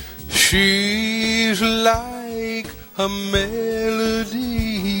 She's like a melody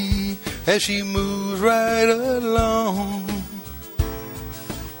as she moves right along,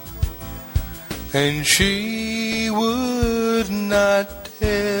 and she would not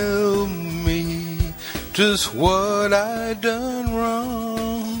tell me just what I done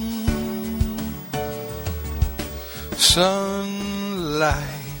wrong. Sunlight,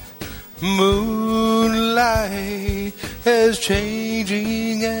 moonlight, as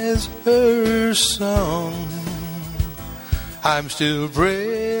changing as her song. I'm still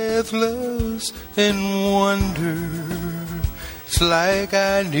breathless in wonder. It's like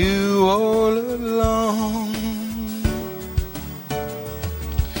I knew all along.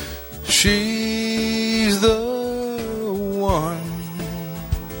 She's the one,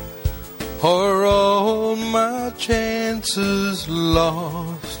 or all my chances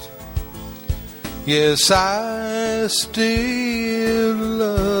lost. Yes, I still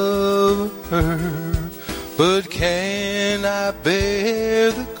love her, but can I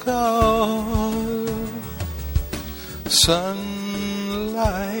bear the cost? Sunlight,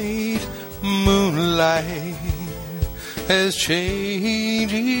 moonlight, as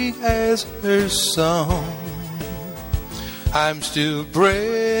changing as her song. I'm still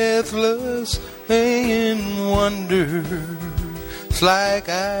breathless in wonder. It's like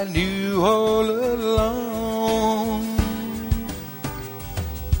I knew all along.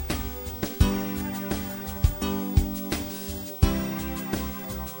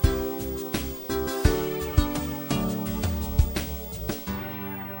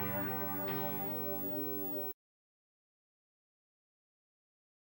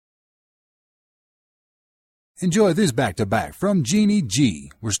 Enjoy this back-to-back from Jeannie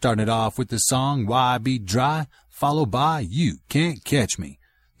G. We're starting it off with the song Why Be Dry, followed by You Can't Catch Me.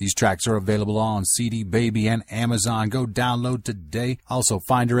 These tracks are available on CD Baby and Amazon. Go download today. Also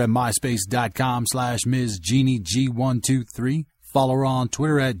find her at myspace.com/Ms. Jeannie G123. Follow her on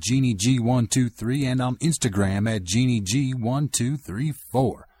Twitter at Jeannie G123 and on Instagram at Jeannie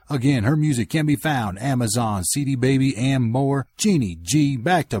G1234. Again, her music can be found Amazon, CD Baby, and more. Jeannie G,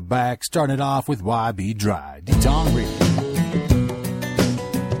 back-to-back, starting it off with Why Be Dry. D-Tong Radio.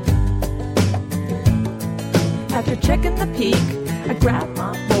 After checking the peak, I grab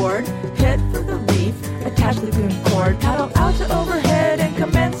my board, head for the reef, attach lagoon cord, paddle out to overhead, and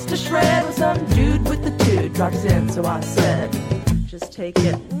commence to shred with some dude with the dude drops in. So I said, just take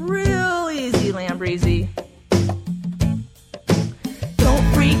it real easy, Lambreezy.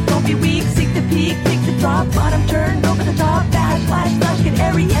 Don't be weak, seek the peak, pick the drop, bottom turn, over the top, dash, flash, flash, get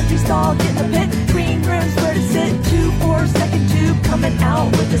every entry stall, get in the pit, green rims, where to sit, 2-4-second tube, coming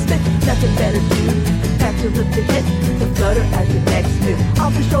out with a spit, nothing better, dude, back to lift the hit, the floater as your next move.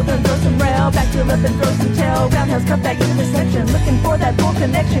 up and throw some tail. Roundhouse cut back intersection. Looking for that full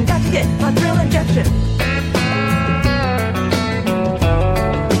connection. Got to get my thrill injection.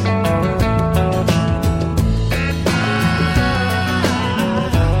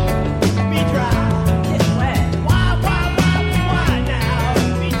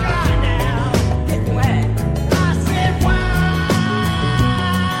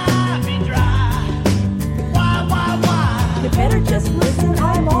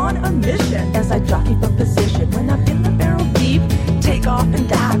 As I jockey for position, when I'm in the barrel deep, take off and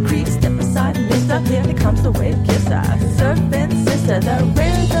dive, creep, step aside and miss up. Here comes the wave kisser, surfing sister, the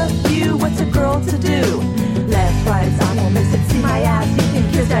rare, the few. What's a girl to do? Left, right, I won't miss it. See my ass, you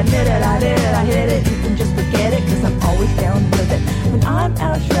can kiss. Admit it, I did it, I hit it. You can just forget it, cause I'm always down with it. When I'm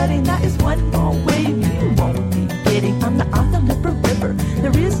out shredding, that is one more wave you won't be getting. I'm the Arthur Lipper Ripper,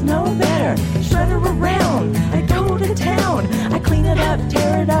 there is no better. Shredder around, I go to town, I clean it up,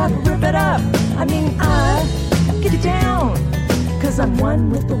 tear it up, rip it up. I mean, I get it down, cause I'm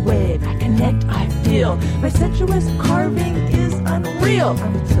one with the wave. I connect, I feel. My sensuous carving is unreal.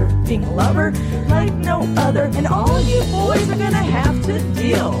 I'm a surfing lover like no other, and all you boys are gonna have to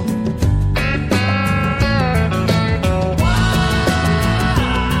deal.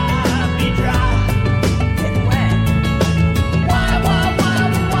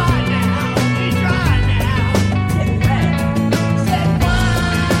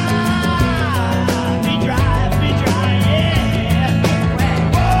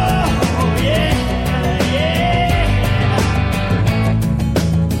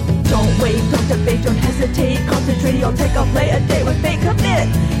 Don't hesitate, concentrate, you'll take off, play a day with fate, commit,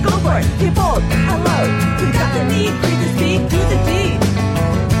 go for it, keep bold, hello, we got the need, breathe the speed, do the deed.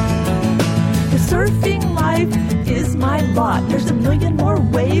 The surfing life is my lot, there's a million more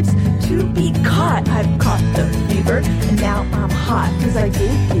waves to be caught. I've caught the fever, and now I'm hot, cause I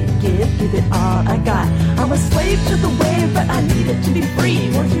give it all I got. I'm a slave to the wave, but I need it to be free.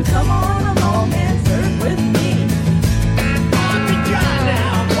 Won't you come on along and surf with me? Why be dry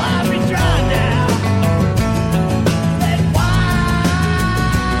now, why be dry now?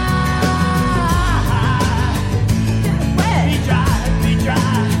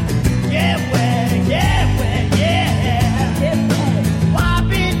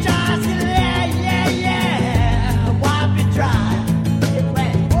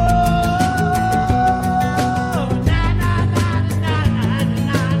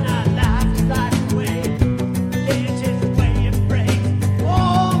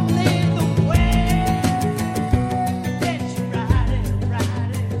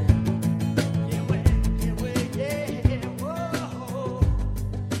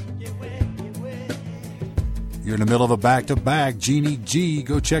 You're in the middle of a back-to-back. Jeannie G.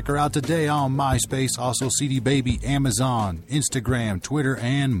 Go check her out today on MySpace, also CD Baby, Amazon, Instagram, Twitter,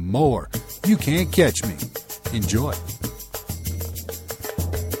 and more. You can't catch me. Enjoy.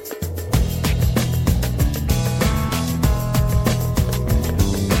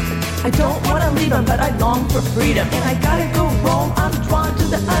 I don't want to leave him, but I long for freedom. And I gotta go roam, I'm drawn to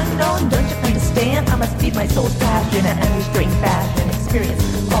the unknown. Don't you understand? I must feed my soul's passion and unrestrained fashion.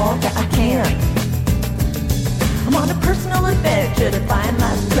 Experience all that I can. I'm on a personal adventure to find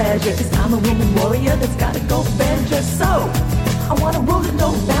life's treasure, cause I'm a woman warrior that's gotta go venture. So, I want a world with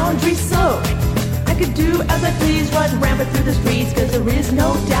no boundaries, so I could do as I please, run rampant through the streets, cause there is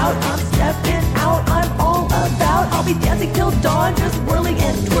no doubt I'm stepping out, I'm all about. I'll be dancing till dawn, just whirling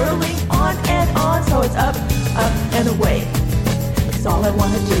and twirling on and on. So it's up, up and away, cause all I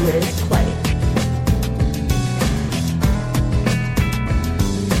wanna do is play.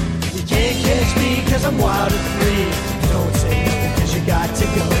 You can't catch me cause I'm wild and free. Don't say no cause you got to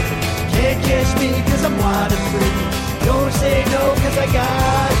go. Can't catch me cause I'm wild and free. Don't say no cause I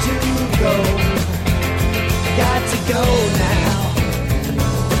got to go. Got to go now.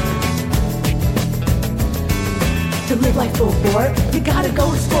 To live life full bore, you gotta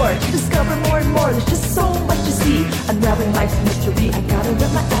go explore, to discover more and more. There's just so much to see, unraveling life's mystery. I gotta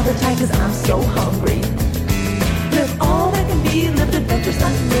whip my appetite cause I'm so hungry. Live all that can be, live adventures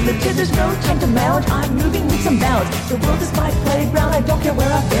unlimited. There's no time to lounge, I'm moving with some bounds. The world is my playground, I don't care where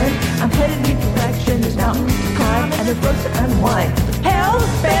I've been. I'm headed in new direction, there's mountains to climb and there's roads to unwind. Hell,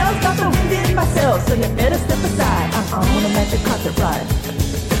 fails, got the wind in my sails, so you better step aside. I'm on a magic carpet ride.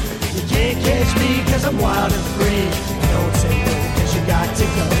 You can't catch me cause I'm wild and free. Don't say no cause you got to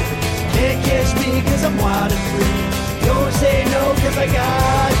go. Can't catch me cause I'm wild and free. Don't say no cause I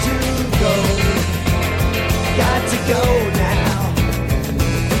got to go. Got to go now.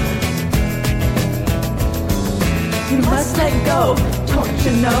 You must let go, don't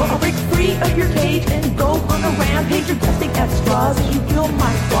to know. I'll break free of your cage and go on a rampage. You're grasping at straws as you feel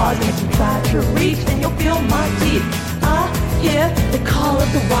my claws. And if you try to reach, then you'll feel my teeth. I hear the call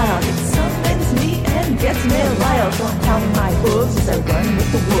of the wild. It summons me and gets me riled. So I'm counting my hooves as I run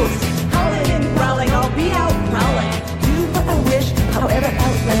with the wolves. Howling and growling, I'll be out prowling. Do what I wish, however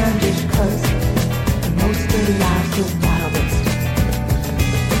outlandish, 'cause the most dirty lives the wildest.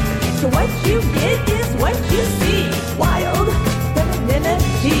 So what you get is what you see. Wild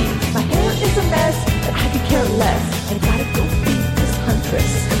femininity. My hair is a mess, but I could care less. I gotta go feed this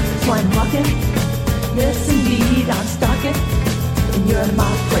huntress. So I'm walking, yes indeed, I'm stalking, and you're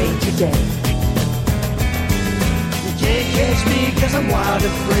my prey today. You can't catch me 'cause I'm wild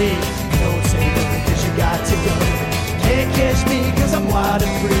and free. Don't say no 'cause you got to go. Can't catch me 'cause I'm wild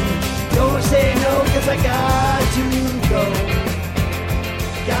and free. Don't say no 'cause I got to go.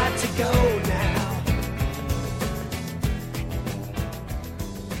 Got to go now.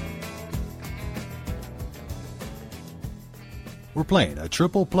 We're playing a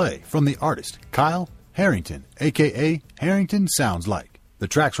triple play from the artist Kyle Harrington, a.k.a. Harrington Sounds Like. The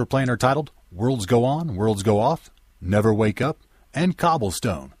tracks we're playing are titled Worlds Go On, Worlds Go Off, Never Wake Up, and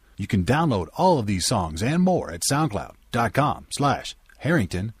Cobblestone. You can download all of these songs and more at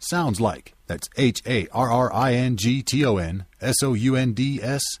soundcloud.com/Harrington Sounds Like. That's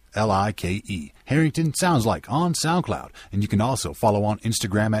HarringtonSoundsLike. Harrington Sounds Like on SoundCloud. And you can also follow on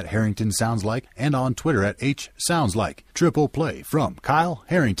Instagram at Harrington Sounds Like and on Twitter at HSoundsLike. Triple play from Kyle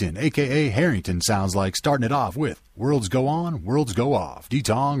Harrington, a.k.a. Harrington Sounds Like, starting it off with Worlds Go On, Worlds Go Off.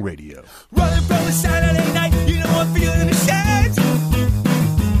 D-Tong Radio. Running from a Saturday night, you know I'm feeling the shades.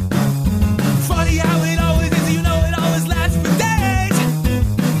 Funny how it always is, you know it always lasts for days.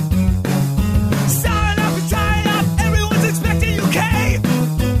 Sign up and tie up, everyone's expecting you came.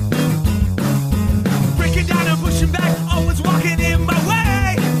 Breaking down and pushing back, always walking in my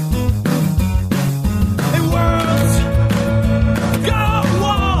way. And worlds go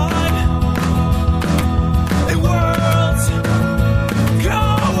on. And worlds go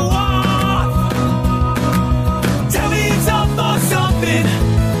off. Tell me it's all for something.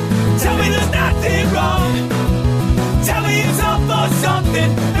 Tell me there's nothing wrong. Tell me it's all for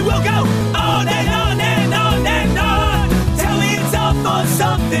something. And we'll go on and on and on and on. Tell me it's all for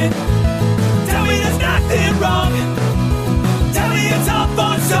something. Tell me there's nothing wrong. Tell me it's all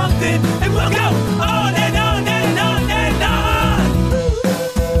for something. And we'll go on and on and on and on.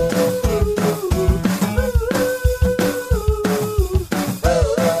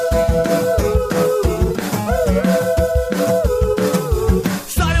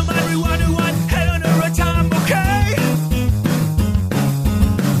 Slide on my rewind, head under a time, okay?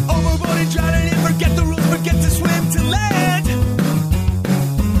 Overboard and drowning in, forget the rules, forget to swim to land.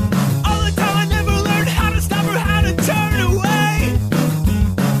 All the time I never learned how to stop or how to turn away.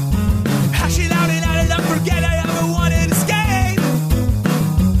 Hash it out and add it up, forget I ever wanted to escape.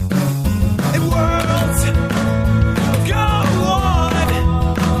 And worlds go on.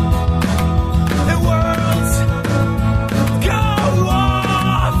 And worlds go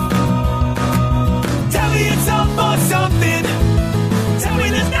off. Tell me it's all for something. Tell me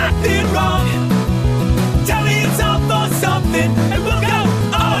there's nothing wrong. Tell me it's all for something. And we'll go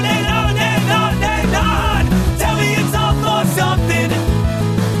on and on and on and on. Tell me it's all for something.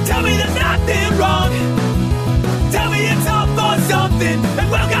 Tell me there's nothing wrong. Tell me it's all for something. And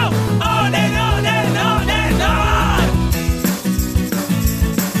we'll go on and on and on and on.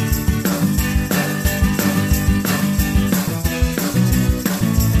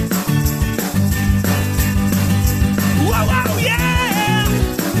 Whoa, whoa, yeah.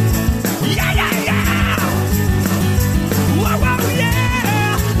 Yeah, yeah, yeah. Whoa, whoa,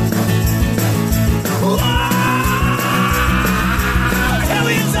 yeah. Whoa. Tell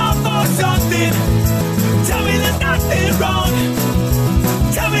me it's all for something. Tell me there's nothing wrong.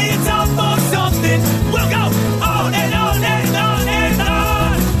 Tell me it's all for something. We'll go on and on and on and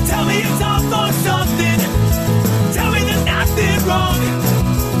on. Tell me it's all for something. Tell me there's nothing wrong.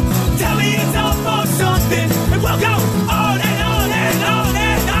 Tell me it's all for something. And we'll go on and on and on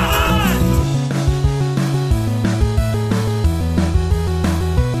and on.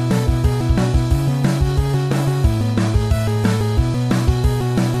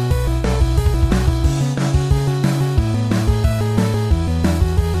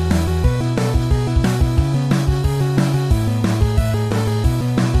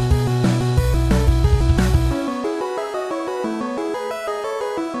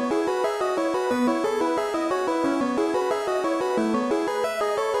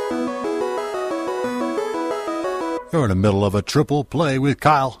 You're in the middle of a triple play with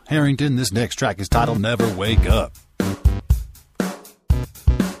Kyle Harrington. This next track is titled Never Wake Up.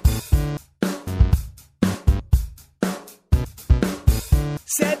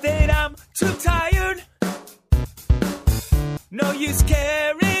 too tired. No use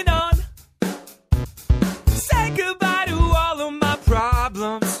carrying on. Say goodbye to all of my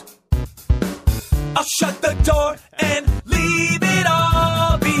problems. I'll shut the door and leave it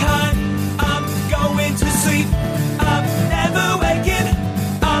all behind. I'm going to sleep. I'm never waking.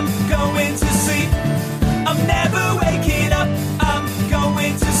 I'm going to sleep. I'm never waking up. I'm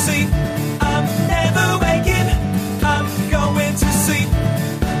going to sleep. I'm never waking. I'm going to sleep.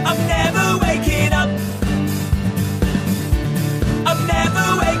 I'm never waking up. I'm never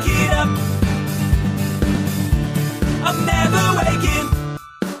waking up. I'm never waking.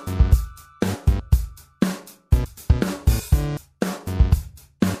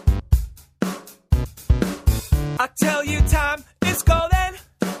 I tell you time is golden.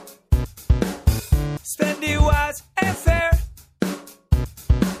 Spend it wise and fair.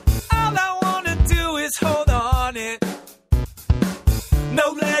 All I wanna do is hold on it.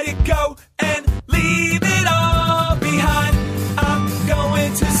 No, let it go and leave it all behind. I'm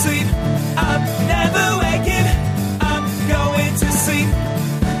going to sleep. I'm never waking. I'm going to sleep.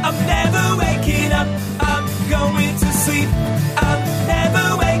 I'm never waking up. I'm going to sleep. I'm never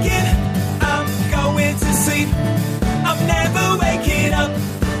waking. I'm going to sleep. I'm never waking up.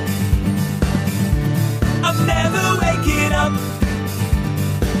 I'm never waking up.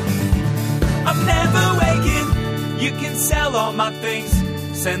 I'm never waking. You can sell all my things,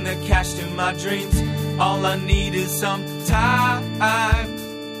 send the cash to my dreams. All I need is some time.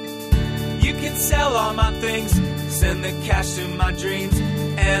 You can sell all my things, send the cash to my dreams,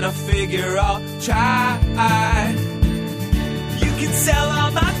 and I figure I'll try. You can sell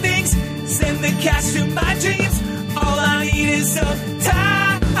all my things, send the cash to my dreams. All I need is some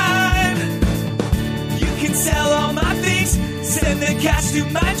time. You can sell all my things, send the cash to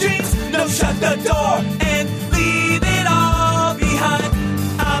my dreams. No, shut the door and leave it all behind.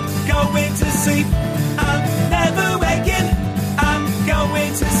 I'm going to sleep. I'm never waking. I'm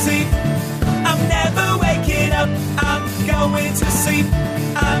going to sleep. I'm never waking up. I'm going to sleep.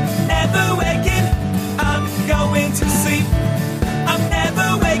 I'm never waking. I'm going to sleep. I'm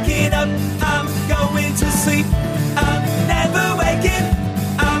never waking up. I'm going to sleep. I'm never waking.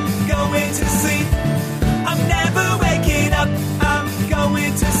 I'm going to sleep. I'm never waking up. I'm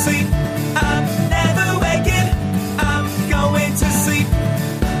going to sleep. I'm never waking. I'm going to sleep.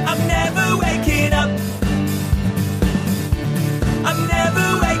 I'm never waking up. I'm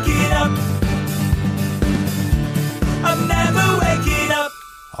never waking up. I'm never waking up.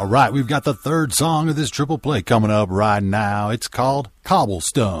 All right, we've got the third song of this triple play coming up right now. It's called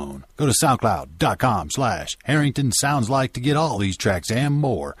Cobblestone. Go to SoundCloud.com/Harrington Sounds Like to get all these tracks and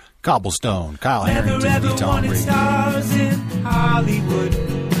more. Cobblestone, Kyle Harrington, Never ever D-Tom wanted Radio. stars in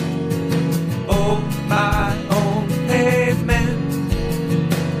Hollywood.